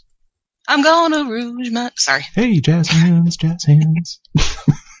jazz. I'm gonna rouge my... Sorry. Hey, jazz hands, jazz hands.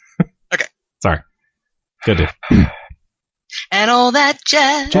 Okay. Sorry. Good dude. And all that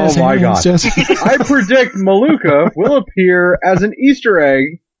jazz. Jazz Oh my hands, god. jazz hands. I predict Maluka will appear as an Easter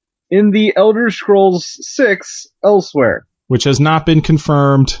egg in the Elder Scrolls 6 Elsewhere. Which has not been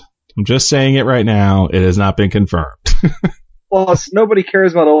confirmed. I'm just saying it right now. It has not been confirmed. Plus, nobody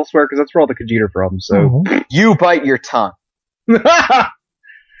cares about Elsewhere because that's where all the Khajiit are from, so... You bite your tongue.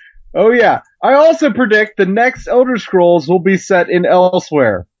 Oh yeah. I also predict the next Elder Scrolls will be set in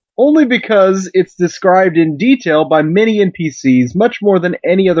Elsewhere. Only because it's described in detail by many NPCs, much more than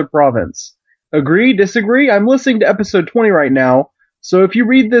any other province. Agree? Disagree? I'm listening to episode 20 right now, so if you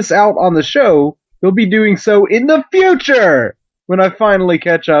read this out on the show, you'll be doing so in the future! When I finally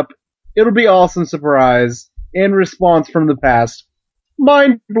catch up, it'll be awesome surprise and response from the past.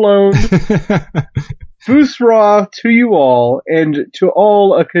 Mind blown. Fusra to you all, and to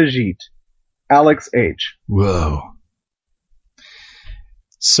all a Khajiit. Alex H. Whoa.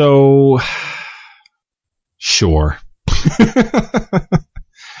 So, sure.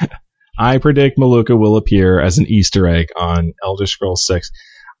 I predict Maluka will appear as an Easter egg on Elder Scrolls 6.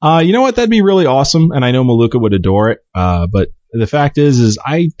 You know what? That'd be really awesome, and I know Maluka would adore it. But the fact is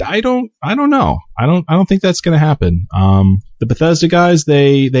I don't know. I don't think that's going to happen. The Bethesda guys,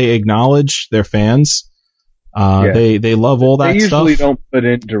 they acknowledge their fans. They love all that stuff. They usually stuff. don't put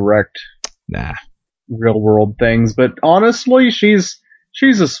in direct, nah, real world things, but honestly, she's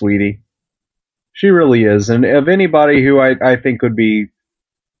a sweetie. She really is, and of anybody who I think would be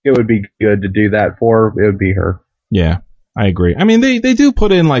good to do that for, it would be her. Yeah, I agree. I mean, they do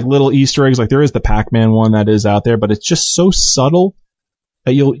put in like little Easter eggs, like there is the Pac-Man one that is out there, but it's just so subtle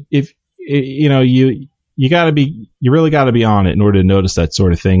that you really gotta be on it in order to notice that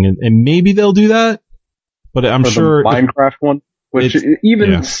sort of thing, and maybe they'll do that. But I'm sure the Minecraft one, which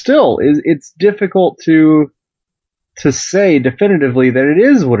even still it's difficult to say definitively that it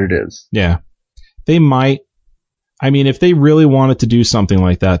is what it is. Yeah, they might. I mean, if they really wanted to do something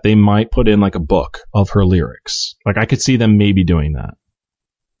like that, they might put in like a book of her lyrics. Like I could see them maybe doing that.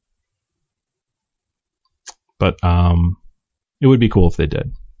 But it would be cool if they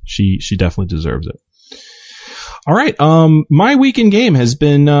did. She definitely deserves it. All right. My week in game has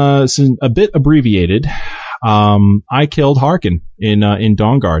been a bit abbreviated. I killed Harkin in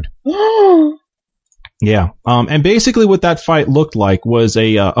Dawnguard. Yeah. And basically what that fight looked like was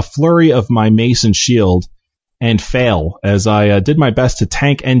a flurry of my mace and shield and fail as I did my best to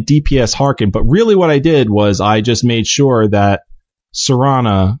tank and DPS Harkin. But really what I did was I just made sure that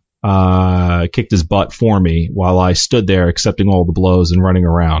Serana kicked his butt for me while I stood there accepting all the blows and running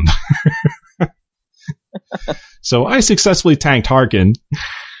around. So I successfully tanked Harkin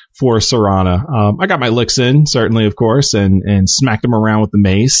for Serana. I got my licks in, certainly, of course, and smacked him around with the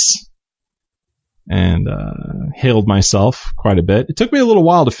mace and healed myself quite a bit. It took me a little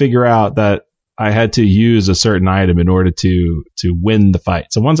while to figure out that I had to use a certain item in order to win the fight.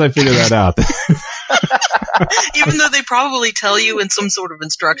 So once I figured that out... Even though they probably tell you in some sort of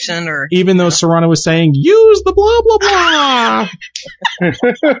instruction or... Even though Serana was saying, use the blah, blah,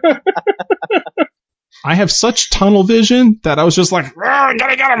 blah. I have such tunnel vision that I was just like,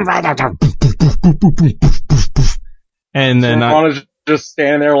 gotta get him. And then Serrano's just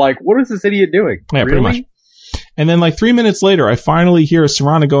standing there like, what is this idiot doing? Yeah, really? pretty much. And then like 3 minutes later, I finally hear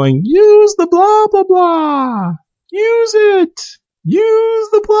Serrano going, use the blah, blah, blah. Use it. Use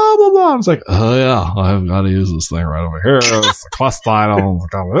the blah, blah, blah. I was like, oh yeah, I've got to use this thing right over here. It's the quest item.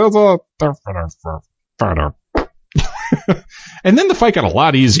 And then the fight got a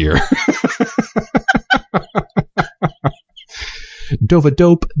lot easier. Dova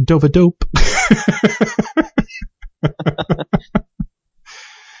dope.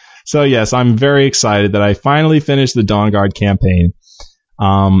 So yes, I'm very excited that I finally finished the Dawnguard campaign.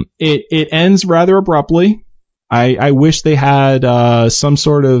 It ends rather abruptly. I wish they had some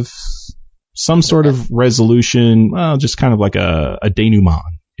sort of resolution. Well, just kind of like a denouement,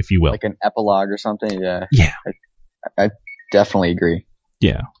 if you will, like an epilogue or something. Yeah. Yeah. I definitely agree.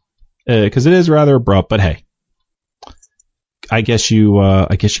 Yeah, because it is rather abrupt. But hey, I guess you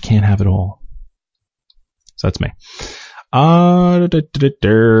can't have it all. So that's me.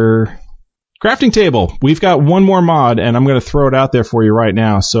 Crafting table. We've got one more mod, and I'm going to throw it out there for you right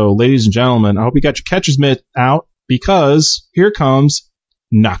now. So, ladies and gentlemen, I hope you got your catcher's mitt out, because here comes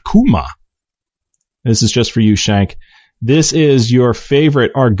Nakuma. This is just for you, Shank. This is your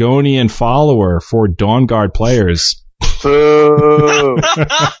favorite Argonian follower for Dawnguard players. Boo!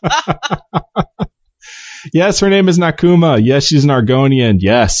 Yes, her name is Nakuma. Yes, she's an Argonian.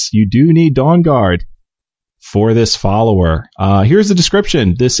 Yes, you do need Dawnguard for this follower. Here's the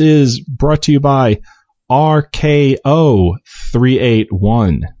description. This is brought to you by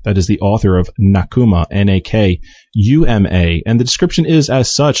RKO381. That is the author of Nakuma, Nakuma. And the description is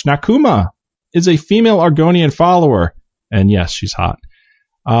as such. Nakuma is a female Argonian follower. And yes, she's hot.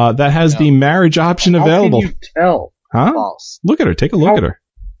 That has the marriage option available. How can you tell? Huh? False. Look at her. Take a look at her.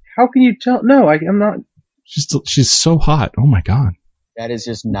 How can you tell? No, I'm not. She's so hot. Oh my God. That is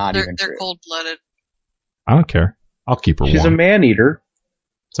just not even They're true. cold-blooded. I don't care. I'll keep her She's warm. a man-eater.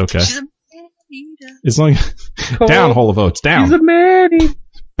 It's okay. She's a man-eater. As long down hole of oats. Down. She's a man-eater.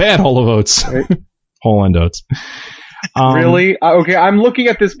 Bad hole of oats. Right. Whole end oats. Really? Okay, I'm looking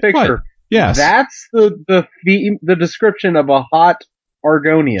at this picture. What? Yes. That's the description of a hot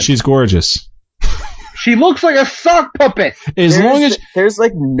Argonian. She's gorgeous. She looks like a sock puppet. There's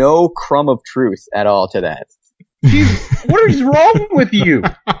like no crumb of truth at all to that. What is wrong with you?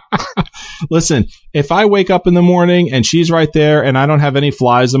 Listen, if I wake up in the morning and she's right there and I don't have any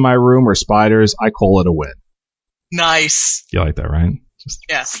flies in my room or spiders, I call it a win. Nice. You like that, right? Just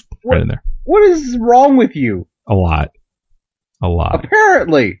Yes. right in there. What is wrong with you? A lot.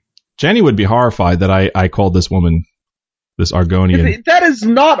 Apparently. Jenny would be horrified that I called this woman, this Argonian. That is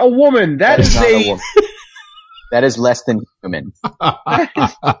not a woman. That is not a woman. That is less than human.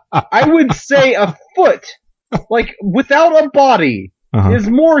 I would say a foot, like without a body, is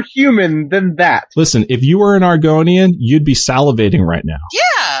more human than that. Listen, if you were an Argonian, you'd be salivating right now.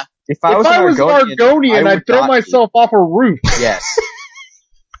 Yeah. If I was an Argonian, I'd throw myself off a roof. Yes.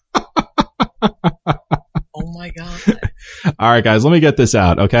 Oh my God. All right, guys, let me get this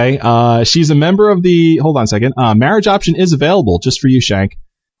out, okay? She's a member of the... Hold on a second. Marriage option is available just for you, Shank.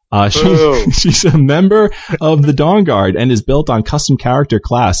 She's a member of the Dawnguard and is built on custom character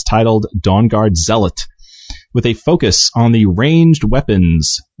class titled Dawnguard Zealot, with a focus on the ranged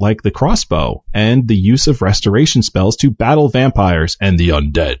weapons like the crossbow and the use of restoration spells to battle vampires and the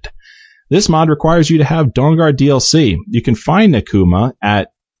undead. This mod requires you to have Dawnguard DLC. You can find Nakuma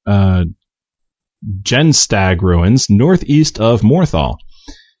at Genstag Ruins, northeast of Morthal.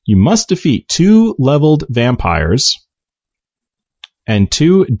 You must defeat 2 leveled vampires and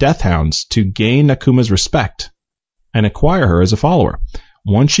 2 deathhounds to gain Nakuma's respect and acquire her as a follower.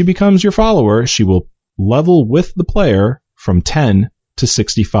 Once she becomes your follower, she will level with the player from 10 to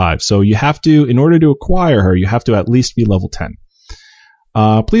 65. So you have to, in order to acquire her, you have to at least be level 10.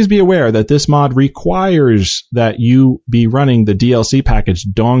 Please be aware that this mod requires that you be running the DLC package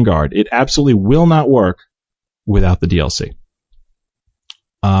Dawnguard. It absolutely will not work without the DLC.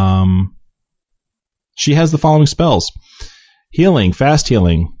 She has the following spells: Healing, Fast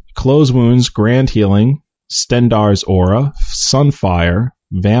Healing, Close Wounds, Grand Healing, Stendar's Aura, Sunfire,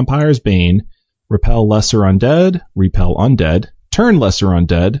 Vampire's Bane, Repel Lesser Undead, Repel Undead, Turn Lesser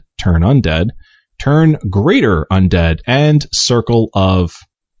Undead, Turn Undead, Turn Greater Undead, and Circle of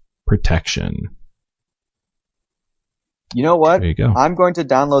Protection. You know what? There you go. I'm going to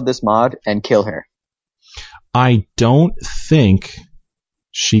download this mod and kill her. I don't think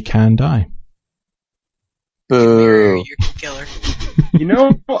she can die. Boo. You're a killer. You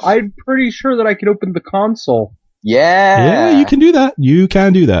know, I'm pretty sure that I could open the console. Yeah. Yeah, you can do that. You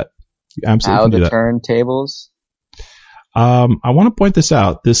can do that. You absolutely can do that. turntables. I want to point this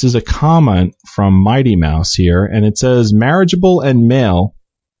out. This is a comment from Mighty Mouse here, and it says, marriageable and male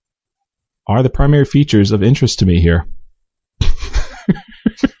are the primary features of interest to me here.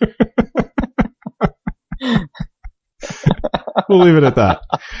 We'll leave it at that.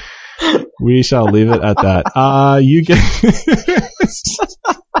 We shall leave it at that.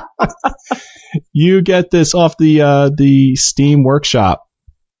 You get this off the Steam Workshop.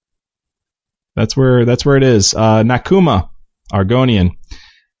 That's where it is. Nakuma, Argonian,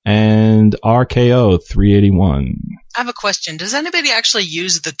 and RKO 381. I have a question. Does anybody actually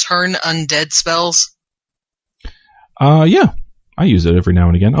use the turn undead spells? Yeah, I use it every now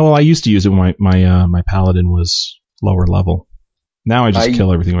and again. Oh, I used to use it when my paladin was lower level. Now I just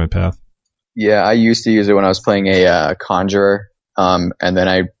kill everything in my path. Yeah, I used to use it when I was playing a conjurer, and then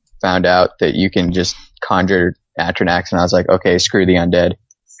I found out that you can just conjure Atronax, and I was like, okay, screw the undead.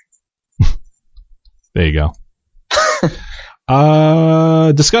 There you go.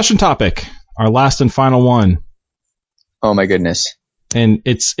 Discussion topic. Our last and final one. Oh my goodness. And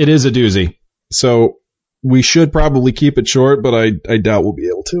it is a doozy. So we should probably keep it short, but I doubt we'll be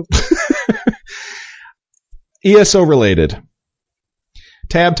able to. ESO related.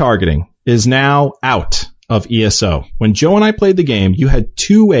 Tab targeting is now out of ESO. When Joe and I played the game, you had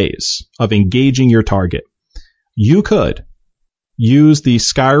two ways of engaging your target. You could use the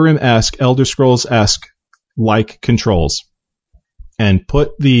Skyrim-esque, Elder Scrolls-esque like controls and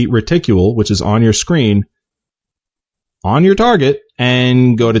put the reticule, which is on your screen, on your target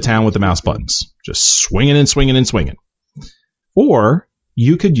and go to town with the mouse buttons. Just swinging and swinging and swinging. Or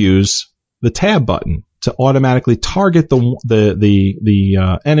you could use the tab button to automatically target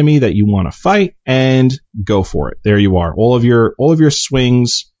the enemy that you want to fight and go for it. There you are. All of your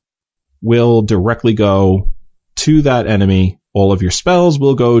swings will directly go to that enemy. All of your spells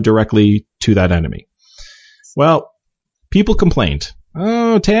will go directly to that enemy. Well, people complained.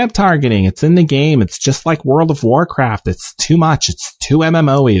 Oh, tab targeting. It's in the game. It's just like World of Warcraft. It's too much. It's too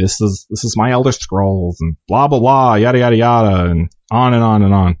MMO-y. This is my Elder Scrolls and blah, blah, blah, yada, yada, yada, and on and on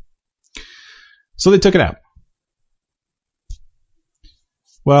and on. So they took it out.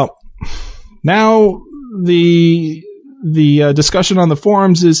 Well, now the discussion on the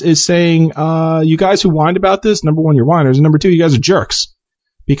forums is saying, you guys who whined about this, number one, you're whiners, and number two, you guys are jerks.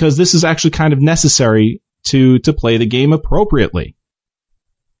 Because this is actually kind of necessary to play the game appropriately.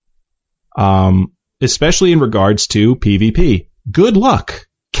 Especially in regards to PvP. Good luck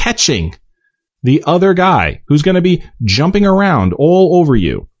catching the other guy who's going to be jumping around all over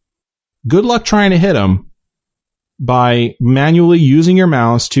you. Good luck trying to hit him by manually using your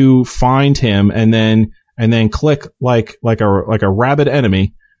mouse to find him and then click like a rabid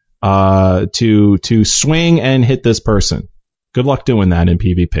enemy to swing and hit this person. Good luck doing that in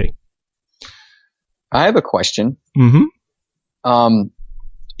PvP. I have a question. Mm-hmm.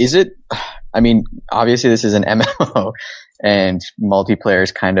 Is it, I mean, obviously this is an MMO and multiplayer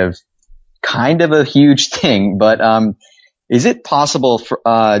is kind of a huge thing, but is it possible for,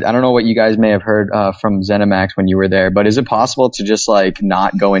 I don't know what you guys may have heard from ZeniMax when you were there, but is it possible to just like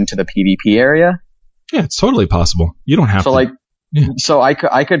not go into the PvP area? Yeah, it's totally possible. You don't have to. So I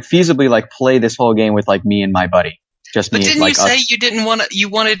could feasibly like play this whole game with like me and my buddy. Just but me. Didn't like you say us. you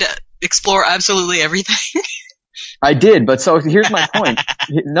wanted to explore absolutely everything? I did, but so here's my point.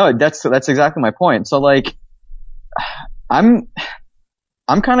 No, that's exactly my point. So like, I'm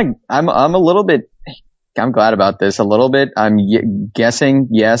a little bit, I'm glad about this a little bit. I'm guessing,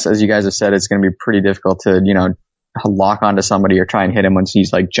 yes, as you guys have said, it's going to be pretty difficult to, lock onto somebody or try and hit him once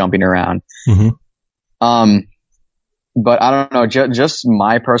he's like jumping around. Mm-hmm. But I don't know, just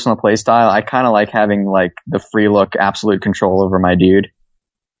my personal play style, I kind of like having like the free look absolute control over my dude.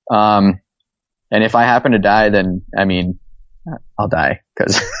 And if I happen to die, then, I mean, I'll die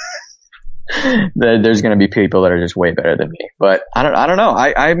because there's going to be people that are just way better than me. But I don't know.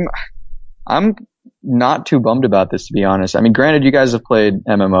 I'm not too bummed about this, to be honest. I mean, granted, you guys have played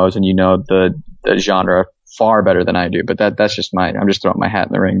MMOs and you know the genre far better than I do, but that's just I'm just throwing my hat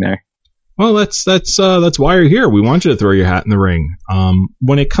in the ring there. Well, that's why you're here. We want you to throw your hat in the ring.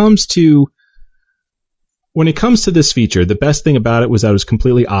 When it comes to this feature, the best thing about it was that it was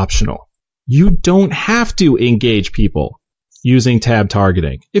completely optional. You don't have to engage people using tab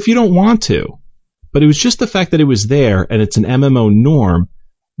targeting if you don't want to. But it was just the fact that it was there and it's an MMO norm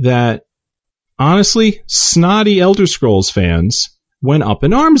that, honestly, snotty Elder Scrolls fans went up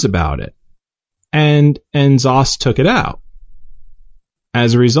in arms about it. And ZOS took it out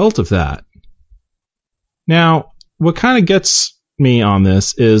as a result of that. Now, what kind of gets me on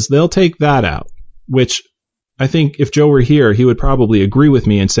this is they'll take that out, which I think if Joe were here, he would probably agree with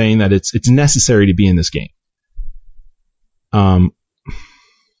me in saying that it's necessary to be in this game. But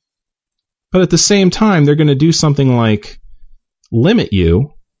at the same time, they're going to do something like limit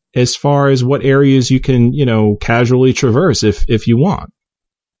you as far as what areas you can, casually traverse if you want.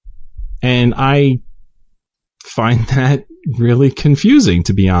 And I find that really confusing,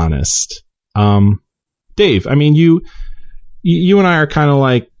 to be honest. Dave, I mean, you and I are kind of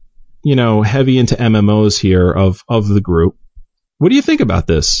like, heavy into MMOs here of the group. What do you think about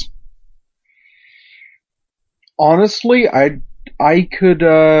this? Honestly, I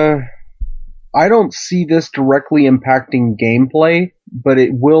don't see this directly impacting gameplay, but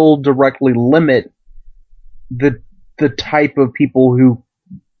it will directly limit the type of people who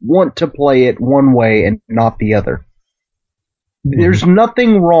want to play it one way and not the other. There's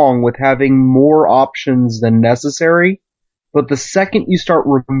nothing wrong with having more options than necessary, but the second you start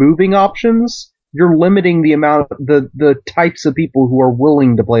removing options, you're limiting the amount of the types of people who are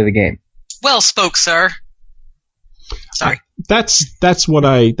willing to play the game. Well spoke, sir. Sorry. That's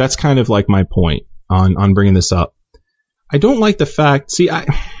kind of like my point on bringing this up. I don't like the fact,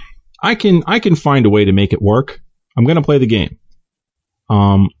 I can find a way to make it work. I'm going to play the game.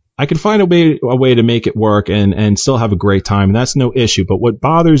 I can find a way to make it work and still have a great time, and that's no issue. But what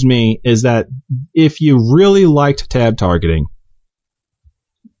bothers me is that if you really liked tab targeting,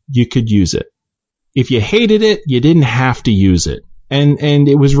 you could use it. If you hated it, you didn't have to use it. And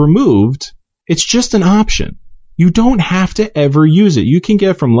it was removed. It's just an option. You don't have to ever use it. You can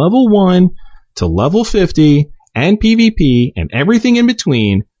get from level 1 to level 50 and PvP and everything in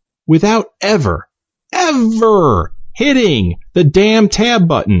between without ever hitting the damn tab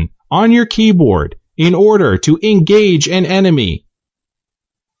button on your keyboard in order to engage an enemy.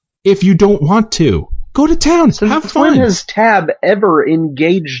 If you don't want to, go to town, have fun. When has tab ever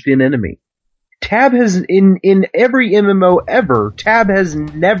engaged an enemy? Tab has, in every MMO ever, tab has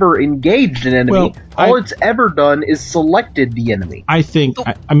never engaged an enemy. Well, all it's ever done is selected the enemy. I think,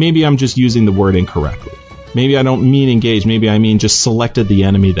 maybe I'm just using the word incorrectly. Maybe I don't mean engage, maybe I mean just selected the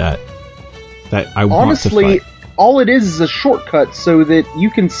enemy that I want to fight. Honestly, all it is a shortcut so that you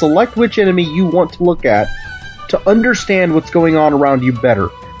can select which enemy you want to look at to understand what's going on around you better.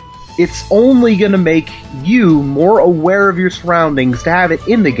 It's only going to make you more aware of your surroundings to have it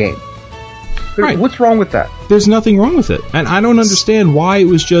in the game. Right. What's wrong with that? There's nothing wrong with it. And I don't understand why it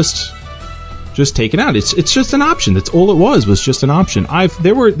was just taken out. It's just an option. That's all it was just an option.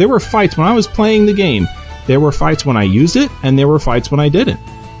 There were fights when I was playing the game. There were fights when I used it, and there were fights when I didn't.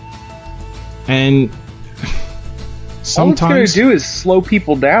 And sometimes all it's going to do is slow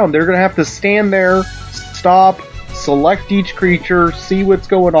people down. They're going to have to stand there, stop, select each creature, see what's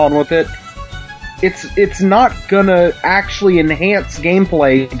going on with it. It's not going to actually enhance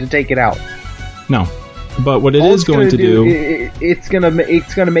gameplay to take it out. No, but what it is going to do, it's going to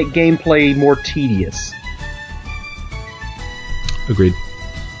make gameplay more tedious. Agreed.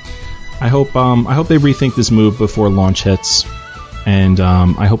 I hope they rethink this move before launch hits, and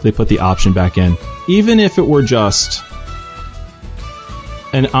I hope they put the option back in, even if it were just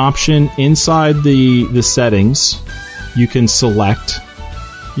an option inside the settings. You can select,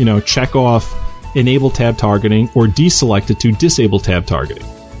 check off enable tab targeting or deselect it to disable tab targeting.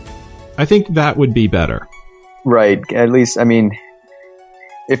 I think that would be better. Right. At least, I mean,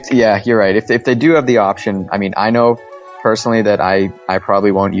 you're right. If they do have the option, I mean, I know personally that I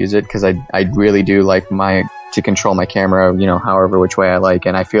probably won't use it because I really do like to control my camera, however which way I like.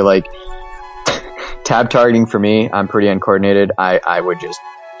 And I feel like tab targeting for me, I'm pretty uncoordinated. I would just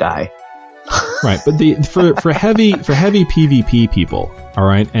die. Right. But for heavy PvP people, all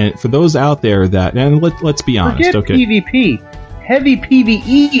right, and for those out there that, and let's be honest, forget okay. PvP. Heavy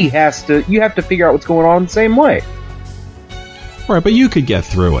PvE you have to figure out what's going on the same way. Right, but you could get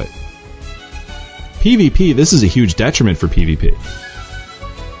through it. PvP, this is a huge detriment for PvP.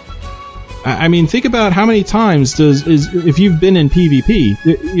 I mean, think about how many times if you've been in PvP,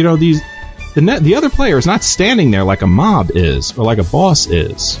 the other player is not standing there like a mob is or like a boss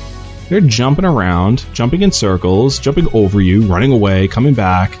is. They're jumping around, jumping in circles, jumping over you, running away, coming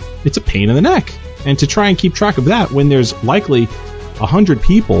back. It's a pain in the neck. And to try and keep track of that when there's likely 100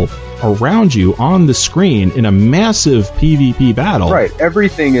 people around you on the screen in a massive PvP battle. Right,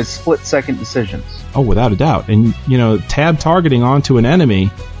 everything is split-second decisions. Oh, without a doubt. And, tab targeting onto an enemy,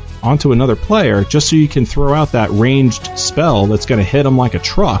 onto another player, just so you can throw out that ranged spell that's going to hit them like a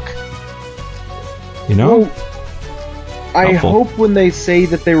truck. Well, I hope when they say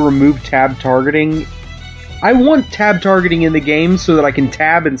that they remove tab targeting, I want tab targeting in the game so that I can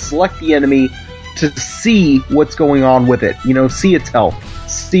tab and select the enemy to see what's going on with it. See its health,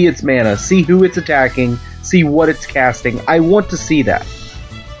 see its mana, see who it's attacking, see what it's casting. I want to see that.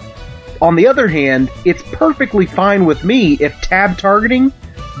 On the other hand, it's perfectly fine with me if tab targeting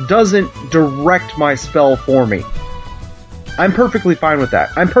doesn't direct my spell for me. I'm perfectly fine with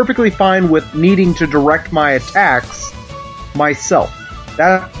that. I'm perfectly fine with needing to direct my attacks myself.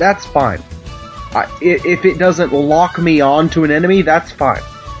 That's fine. If it doesn't lock me on to an enemy, that's fine.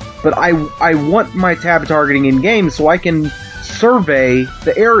 But I want my tab targeting in game so I can survey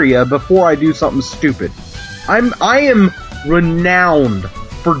the area before I do something stupid. I am renowned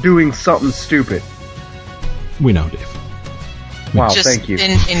for doing something stupid. We know, Dave. Wow, Just thank you.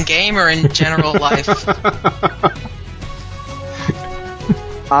 in game or in general life?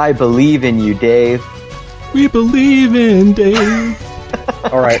 I believe in you, Dave. We believe in Dave.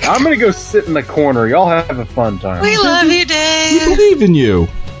 Alright, I'm gonna go sit in the corner. Y'all have a fun time. We love you, We Dave. believe in you.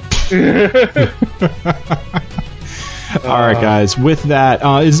 All right, guys. With that,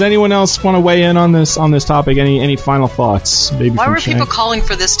 does anyone else want to weigh in on this topic? Any final thoughts? Maybe Why from were Shank? people calling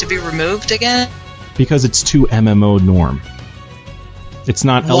for this to be removed again? Because it's too MMO norm. It's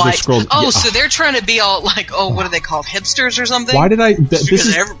not Elder What? Scrolls. Oh, Yeah. so they're trying to be all like, oh, what are they called, hipsters or something? Why did I? Because This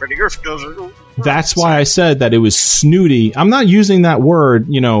is. everybody here does it. That's why I said that it was snooty. I'm not using that word,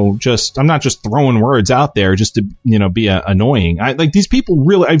 I'm not just throwing words out there just to, be annoying. Like these people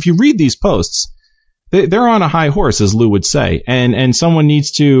really, if you read these posts, they're on a high horse, as Lou would say, and someone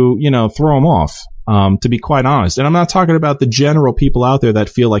needs to, throw them off, to be quite honest. And I'm not talking about the general people out there that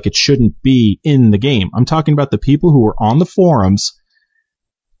feel like it shouldn't be in the game. I'm talking about the people who were on the forums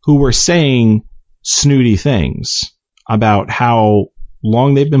who were saying snooty things about how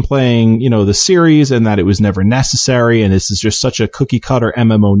long they've been playing, the series, and that it was never necessary, and this is just such a cookie cutter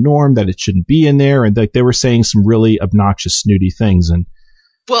MMO norm that it shouldn't be in there, and like they were saying some really obnoxious, snooty things. And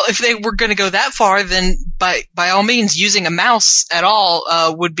Well, if they were going to go that far, then by all means, using a mouse at all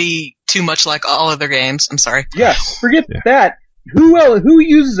would be too much like all other games. I'm sorry. Yeah, forget that. Who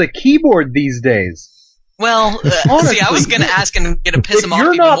uses a keyboard these days? Well, Honestly, see, I was going to ask and get to piss If them off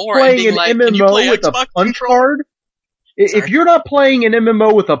you're even not more and playing be an like, can you MMO play with a Xbox punch controller? card, if you're not playing an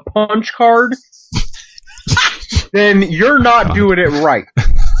MMO with a punch card, then you're not doing it right.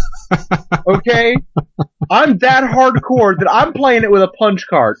 Okay? I'm that hardcore that I'm playing it with a punch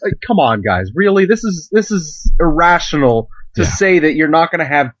card. Like, come on, guys. Really? This is irrational to say that you're not going to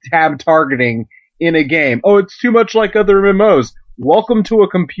have tab targeting in a game. Oh, it's too much like other MMOs. Welcome to a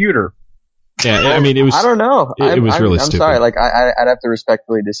computer. yeah, I mean, it was. I don't know. It was really I'm stupid. sorry. Like I'd have to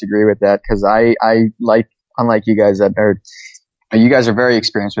respectfully disagree with that because I like, unlike you guys that are, you guys are very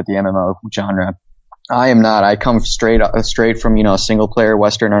experienced with the MMO genre. I am not. I come straight from single player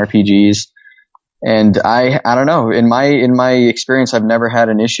Western RPGs, and I don't know. In my experience, I've never had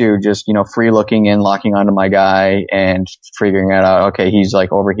an issue just free looking and locking onto my guy and figuring it out. Okay, he's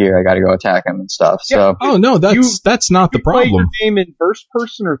like over here. I got to go attack him and stuff. Yeah. So Oh no, that's not the You play your problem. game in first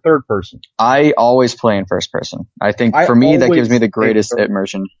person or third person? I always play in first person. I think I for me that always gives me the play in greatest third-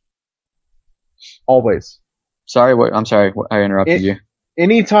 immersion. Always. Sorry, I'm sorry. I interrupted you.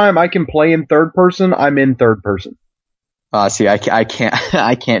 Anytime I can play in third person, I'm in third person. See, I can't,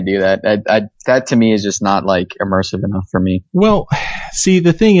 I can't do that. That to me is just not like immersive enough for me. Well, see,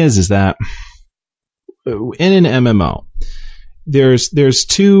 the thing is that in an MMO, there's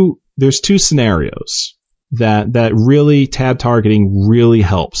two scenarios that really tab targeting really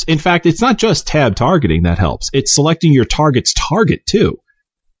helps. In fact, it's not just tab targeting that helps. It's selecting your target's target too.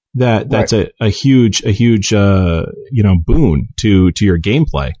 That's Right. a huge boon to your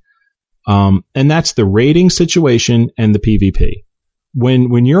gameplay. And that's the raiding situation and the PvP.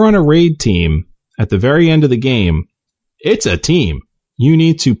 When you're on a raid team at the very end of the game, it's a team. You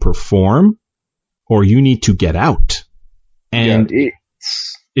need to perform or you need to get out. And Yeah,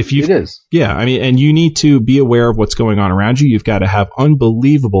 if you it is. yeah, I mean, and you need to be aware of what's going on around you. You've got to have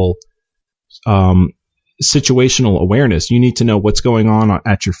unbelievable situational awareness. You need to know what's going on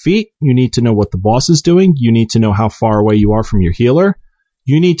at your feet. You need to know what the boss is doing. You need to know how far away you are from your healer.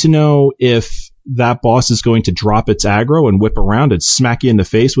 You need to know if that boss is going to drop its aggro and whip around and smack you in the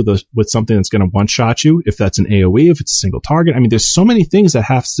face with something that's going to one-shot you, if that's an AoE, if it's a single target. I mean, there's so many things that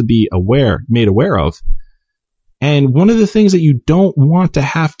has to be made aware of. And one of the things that you don't want to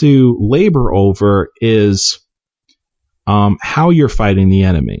have to labor over is how you're fighting the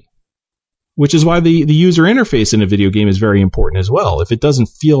enemy. Which is why the user interface in a video game is very important as well. If it doesn't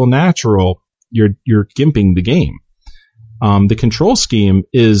feel natural, you're gimping the game. The control scheme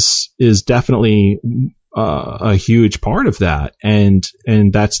is definitely a huge part of that, and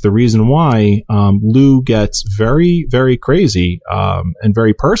that's the reason why Lou gets very, very crazy and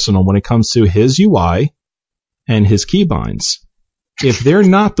very personal when it comes to his UI and his keybinds. If they're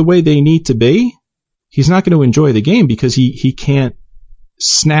not the way they need to be, he's not going to enjoy the game because he can't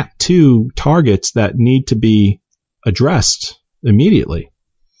snap to targets that need to be addressed immediately.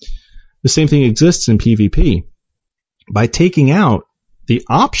 The same thing exists in PvP. By taking out the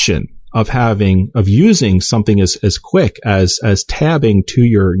option of using something as quick as tabbing to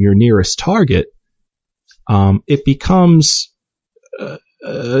your nearest target, it becomes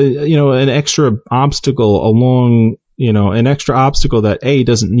an extra obstacle an extra obstacle that A,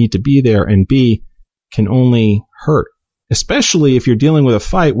 doesn't need to be there, and B, can only hurt. Especially if you're dealing with a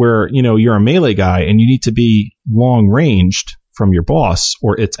fight where, you're a melee guy and you need to be long ranged from your boss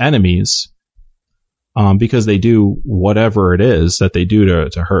or its enemies, because they do whatever it is that they do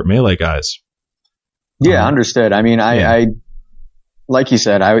to hurt melee guys. Yeah, understood. I mean, I like you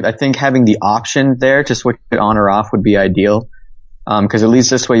said, I think having the option there to switch it on or off would be ideal. Because at least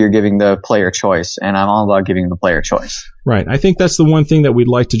this way you're giving the player choice, and I'm all about giving the player choice. Right. I think that's the one thing that we'd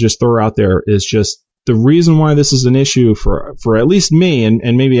like to just throw out there is just the reason why this is an issue for at least me,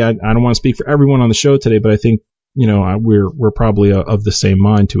 and maybe I don't want to speak for everyone on the show today, but I think, we're probably of the same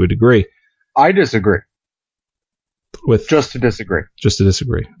mind to a degree. I disagree. Just to disagree.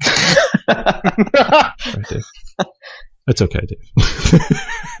 Right, Dave. That's okay, Dave.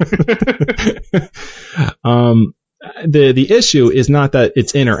 The issue is not that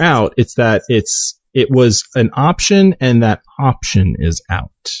it's in or out, it's that it was an option and that option is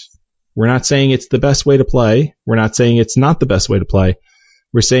out. We're not saying it's the best way to play. We're not saying it's not the best way to play.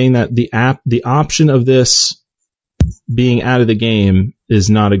 We're saying that the option of this being out of the game is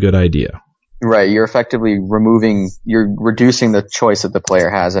not a good idea. Right, you're effectively reducing the choice that the player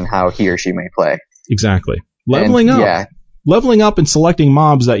has and how he or she may play. Exactly. Leveling up. Yeah. Leveling up and selecting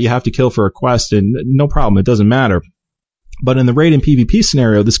mobs that you have to kill for a quest, and no problem, it doesn't matter. But in the raid and PvP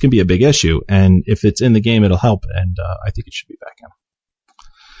scenario, this can be a big issue, and if it's in the game, it'll help, and I think it should be back in.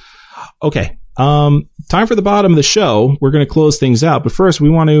 Okay, time for the bottom of the show. We're going to close things out, but first we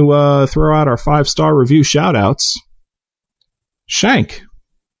want to throw out our 5-star review shout-outs. Shank,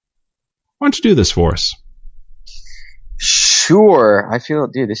 why don't you do this for us? Sure. I feel,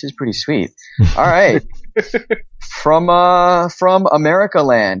 dude, this is pretty sweet. All right. From America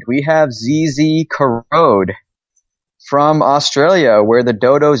Land, we have ZZ Corrode. From Australia, where the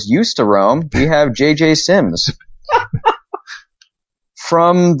dodos used to roam, we have JJ Sims.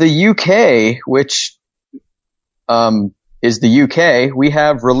 From the UK, which is the UK, we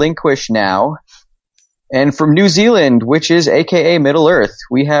have Relinquish Now. And from New Zealand, which is AKA Middle Earth,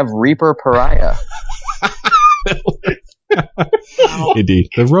 we have Reaper Pariah. Indeed.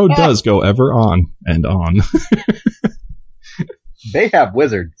 The road does go ever on and on. They have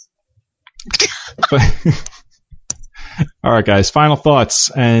wizards. All right, guys, final thoughts,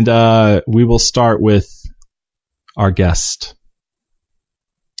 and we will start with our guest.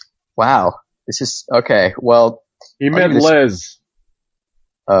 Wow. This is okay. Well, he meant Liz.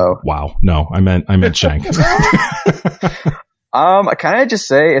 Oh. Wow. No, I meant Shank. Can I just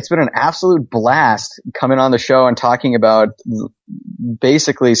say it's been an absolute blast coming on the show and talking about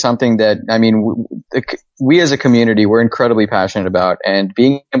basically something that, I mean, we as a community, we're incredibly passionate about, and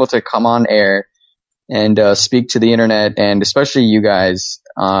being able to come on air and speak to the internet, and especially you guys,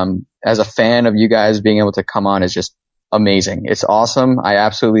 as a fan of you guys being able to come on is just amazing. It's awesome. I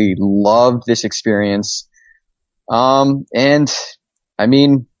absolutely loved this experience. And I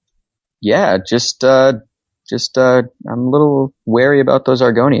mean, yeah, just I'm a little wary about those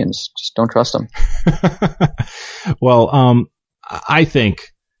Argonians. Just don't trust them. Well, I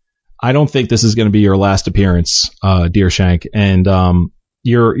don't think this is going to be your last appearance, dear Shank. And,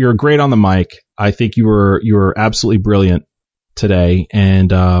 you're great on the mic. I think you were absolutely brilliant today.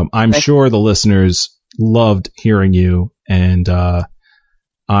 And, I'm sure the listeners loved hearing you. And,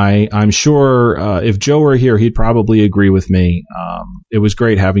 I'm sure, if Joe were here, he'd probably agree with me. It was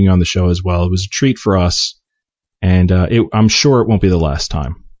great having you on the show as well. It was a treat for us. And, I'm sure it won't be the last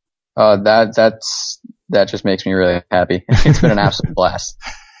time. That just makes me really happy. It's been an absolute blast.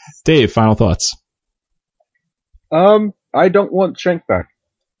 Dave, final thoughts. I don't want Shank back.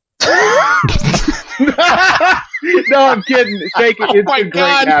 No, I'm kidding. Shank, it's been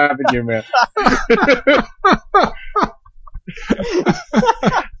great having you, man.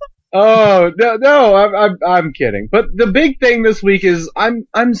 Oh, no, I'm kidding. But the big thing this week is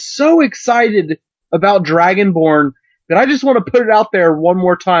I'm so excited about Dragonborn that I just want to put it out there one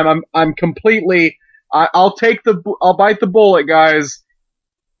more time. I'm completely, I'll bite the bullet, guys.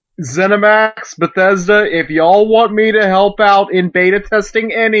 ZeniMax, Bethesda, if y'all want me to help out in beta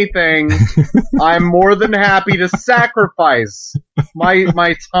testing anything, I'm more than happy to sacrifice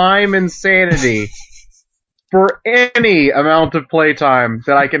my time and sanity for any amount of playtime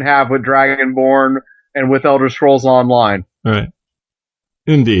that I can have with Dragonborn and with Elder Scrolls Online. All right.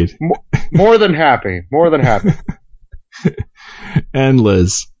 Indeed. More than happy. More than happy. And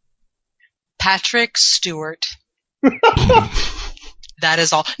Liz. Patrick Stewart. That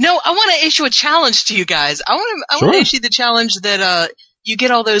is all. No, I want to issue a challenge to you guys. I want to issue the challenge that you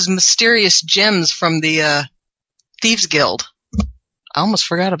get all those mysterious gems from the Thieves Guild. I almost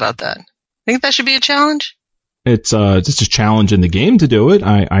forgot about that. Think that should be a challenge? It's just a challenge in the game to do it.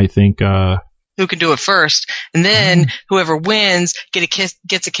 I think who can do it first, and then whoever wins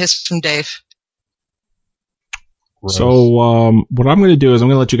gets a kiss from Dave. Gross. So what I'm going to do is I'm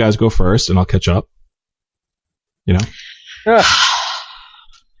going to let you guys go first, and I'll catch up. You know.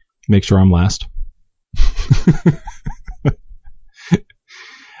 Make sure I'm last.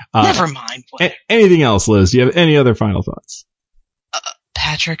 Never mind. Anything else, Liz? Do you have any other final thoughts?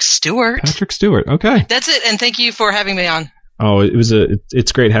 Patrick Stewart. Patrick Stewart. Okay. That's it. And thank you for having me on. Oh,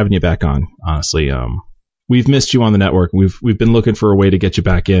 it's great having you back on. Honestly, we've missed you on the network. We've been looking for a way to get you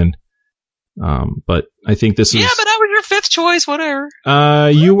back in. But I think this is. Yeah, but I was your fifth choice. Whatever.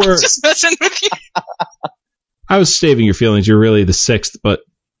 You were just messing with you. I was staving your feelings. You're really the sixth, but.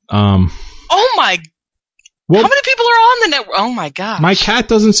 Oh my. Well, how many people are on the network? Oh my gosh. My cat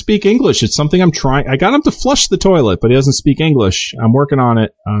doesn't speak English. It's something I'm trying. I got him to flush the toilet, but he doesn't speak English. I'm working on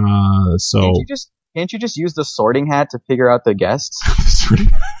it. So. Can't you just use the Sorting Hat to figure out the guests?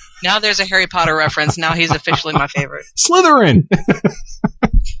 Now there's a Harry Potter reference. Now he's officially my favorite. Slytherin.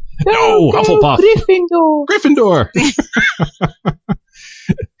 No, Hufflepuff. Gryffindor.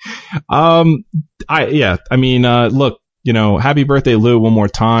 Look. You know, happy birthday, Lou, one more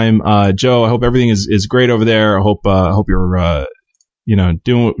time. Joe, I hope everything is great over there. I hope you're,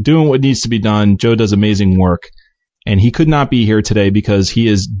 doing what needs to be done. Joe does amazing work, and he could not be here today because he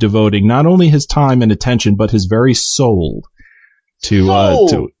is devoting not only his time and attention, but his very soul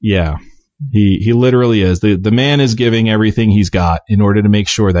to he literally is. The man is giving everything he's got in order to make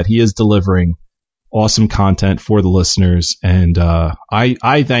sure that he is delivering awesome content for the listeners. And,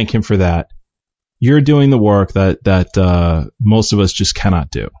 I thank him for that. You're doing the work that most of us just cannot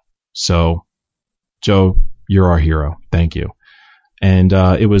do. So, Joe, you're our hero. Thank you. And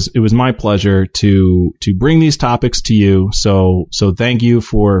it was my pleasure to bring these topics to you. So thank you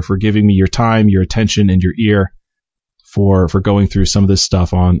for giving me your time, your attention, and your ear for going through some of this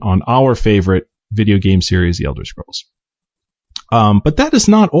stuff on our favorite video game series, The Elder Scrolls. But that is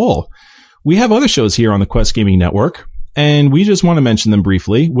not all. We have other shows here on the Quest Gaming Network, and we just want to mention them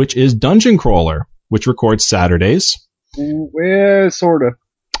briefly, which is Dungeon Crawler, which records Saturdays. Yeah, sort of.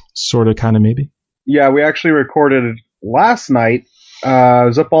 Sort of, kind of, maybe? Yeah, we actually recorded it last night. I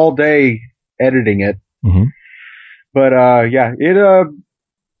was up all day editing it. Mm-hmm. But,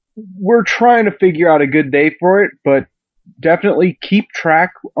 we're trying to figure out a good day for it, but definitely keep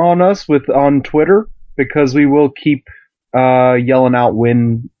track on us on Twitter, because we will keep yelling out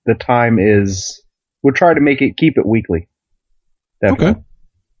when the time is. We'll try to keep it weekly. Definitely. Okay.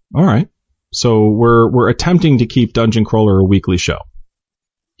 All right. So we're attempting to keep Dungeon Crawler a weekly show.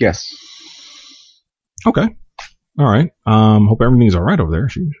 Yes. Okay. All right. Hope everything's all right over there.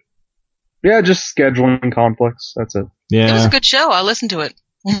 Yeah, just scheduling conflicts. That's it. Yeah. It was a good show. I listened to it.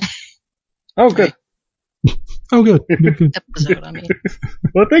 Oh, good. Oh, good. Episode, I mean.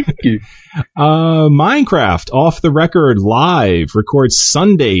 Well, thank you. Minecraft Off the Record Live records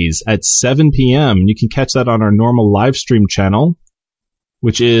Sundays at 7 p.m. You can catch that on our normal live stream channel,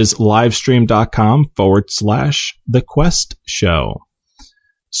 which is livestream.com/The Quest Show.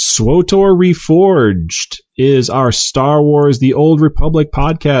 SWTOR Reforged is our Star Wars The Old Republic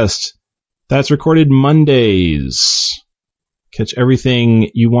podcast. That's recorded Mondays. Catch everything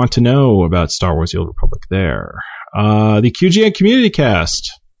you want to know about Star Wars The Old Republic there. The QGN Community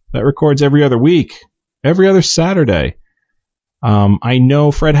Cast, that records every other week, every other Saturday. I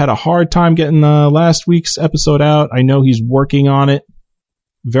know Fred had a hard time getting last week's episode out. I know he's working on it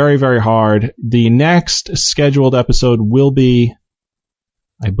very, very hard. The next scheduled episode will be,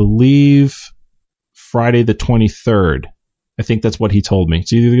 I believe, Friday the 23rd. I think that's what he told me.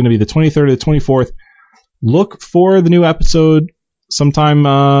 It's either going to be the 23rd or the 24th. Look for the new episode sometime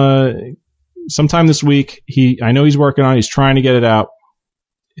this week. I know he's working on it. He's trying to get it out.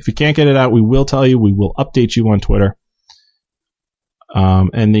 If he can't get it out, we will tell you. We will update you on Twitter.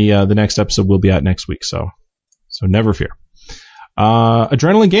 And the next episode will be out next week. So never fear.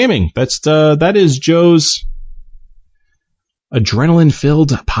 Adrenaline Gaming. That is Joe's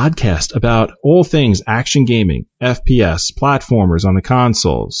adrenaline-filled podcast about all things action gaming, FPS, platformers on the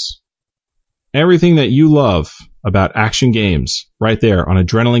consoles. Everything that you love about action games right there on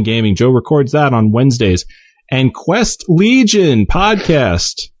Adrenaline Gaming. Joe records that on Wednesdays. And Quest Legion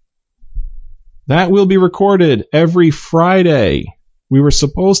podcast. That will be recorded every Friday. We were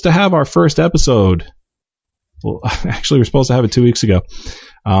supposed to have our first episode. Well, actually, we were supposed to have it 2 weeks ago.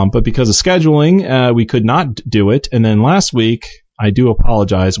 But because of scheduling, we could not do it. And then last week, I do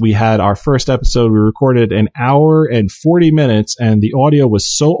apologize. We had our first episode. We recorded an hour and 40 minutes, and the audio was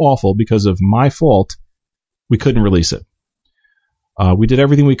so awful because of my fault, we couldn't release it. We did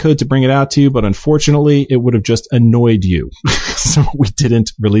everything we could to bring it out to you, but unfortunately, it would have just annoyed you. So we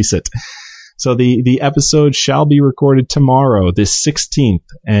didn't release it. So the episode shall be recorded tomorrow, this 16th,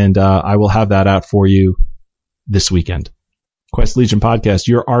 and I will have that out for you this weekend. Quest Legion Podcast,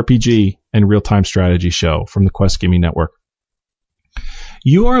 your RPG and real-time strategy show from the Quest Gaming Network.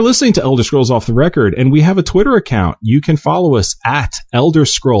 You are listening to Elder Scrolls Off the Record, and we have a Twitter account. You can follow us at Elder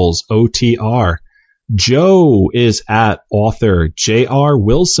Scrolls OTR. Joe is at author J.R.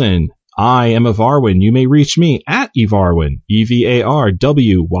 Wilson. I am Evarwyn. You may reach me at Evarwyn,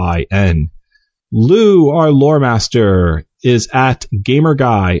 EVARWYN. Lou, our lore master, is at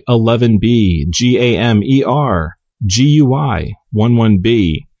GamerGuy11B,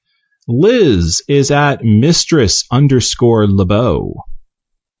 GamerGuy11B. Liz is at Mistress_Lebeau,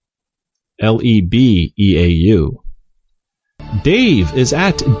 LEBEAU. Dave is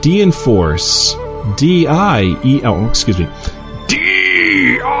at Dienforce, DIEN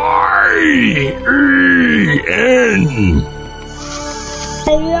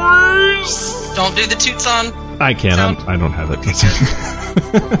Force. Don't do the toots on. I can't. I don't have it.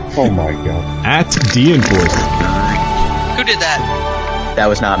 Oh my god. At Dienforce. Who did that? That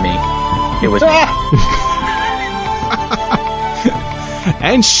was not me. It was me.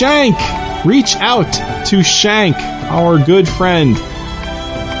 And Shank. Reach out to Shank, our good friend.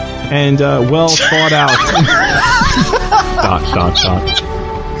 And well thought out. ...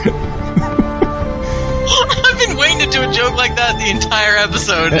 I've been waiting to do a joke like that the entire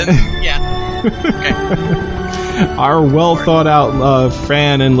episode. And, yeah. Okay. Our well thought out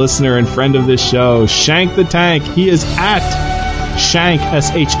fan and listener and friend of this show, Shank the Tank. He is at Shank,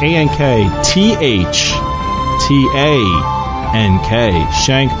 SHANK, THTANK,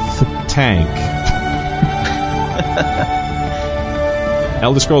 Shank the Tank.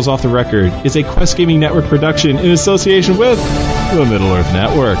 Elder Scrolls Off the Record is a Quest Gaming Network production in association with the Middle-earth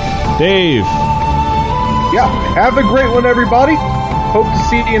Network. Dave. Yeah, have a great one, everybody. Hope to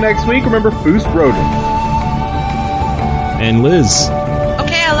see you next week. Remember, Boost Rodent. And Liz.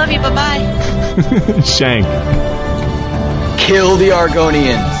 Okay, I love you. Bye-bye. Shank. Kill the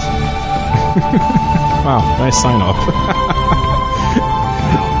Argonians. Wow, nice sign off.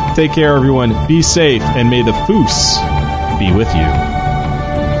 Take care, everyone. Be safe, and may the Foos be with you.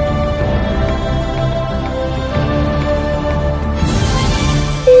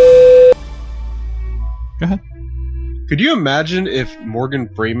 Go ahead. Could you imagine if Morgan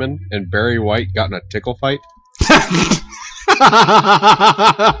Freeman and Barry White got in a tickle fight?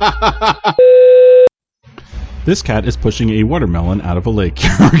 This cat is pushing a watermelon out of a lake.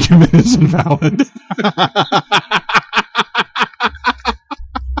 Your argument is invalid.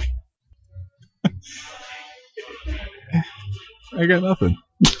 I got nothing.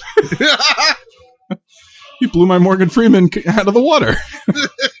 You blew my Morgan Freeman out of the water.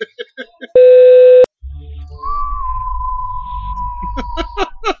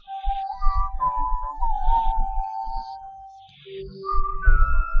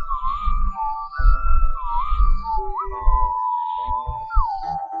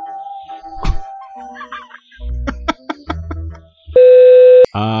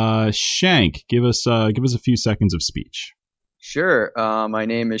 Shank, give us a few seconds of speech. Sure. My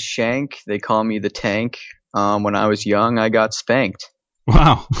name is Shank. They call me the Tank. When I was young, I got spanked.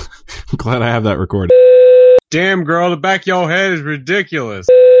 Wow. I'm glad I have that recorded. Damn, girl, the back of your head is ridiculous.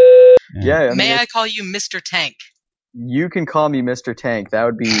 Yeah. I mean, May I call you Mr. Tank? You can call me Mr. Tank. That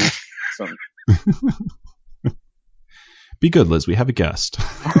would be awesome. Be good, Liz. We have a guest.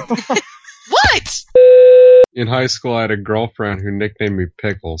 What? In high school, I had a girlfriend who nicknamed me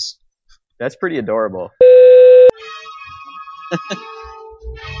Pickles. That's pretty adorable.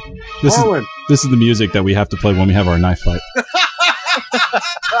 This is the music that we have to play when we have our knife fight.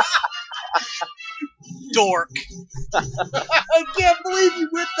 Dork. I can't believe you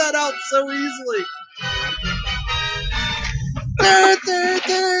whipped that out so easily.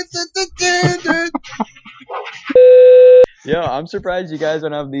 Yeah, I'm surprised you guys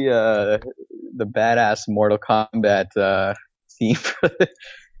don't have the badass Mortal Kombat theme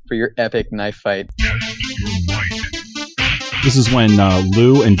for your epic knife fight. This is when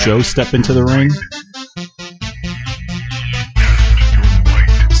Lou and Joe step into the ring.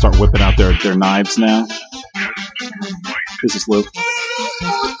 Start whipping out their knives now. This is Lou.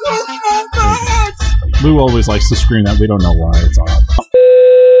 Lou always likes to scream that. We don't know why. It's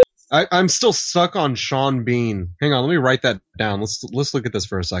odd. I'm still stuck on Sean Bean. Hang on, let me write that down. Let's look at this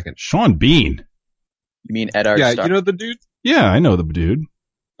for a second. Sean Bean. You mean Ed Yeah, Stark? you know the dude? Yeah, I know the dude.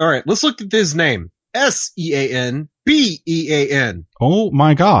 All right, let's look at his name. SEANBEAN. Oh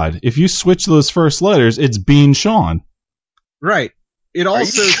my God! If you switch those first letters, it's Bean Sean. Right. It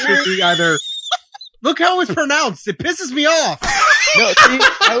also should be either. Look how it's pronounced. It pisses me off. No, see,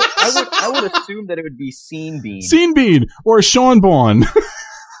 I would assume that it would be Scene Bean. Scene Bean or Sean Bawn.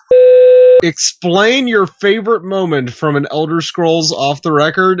 Explain your favorite moment from an Elder Scrolls Off the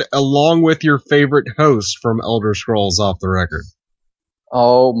Record, along with your favorite host from Elder Scrolls Off the Record.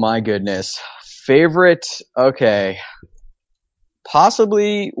 Oh my goodness. Favorite? Okay.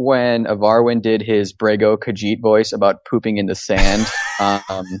 Possibly when Avarwin did his Brago Khajiit voice about pooping in the sand.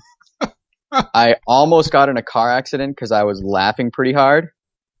 I almost got in a car accident because I was laughing pretty hard.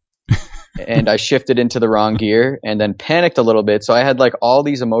 And I shifted into the wrong gear and then panicked a little bit. So I had like all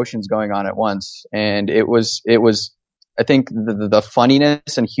these emotions going on at once. And it was, I think the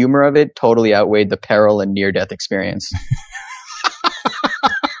funniness and humor of it totally outweighed the peril and near death experience.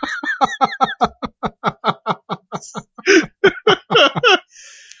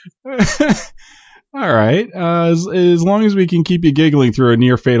 All right. As long as we can keep you giggling through a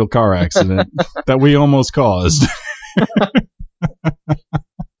near fatal car accident that we almost caused.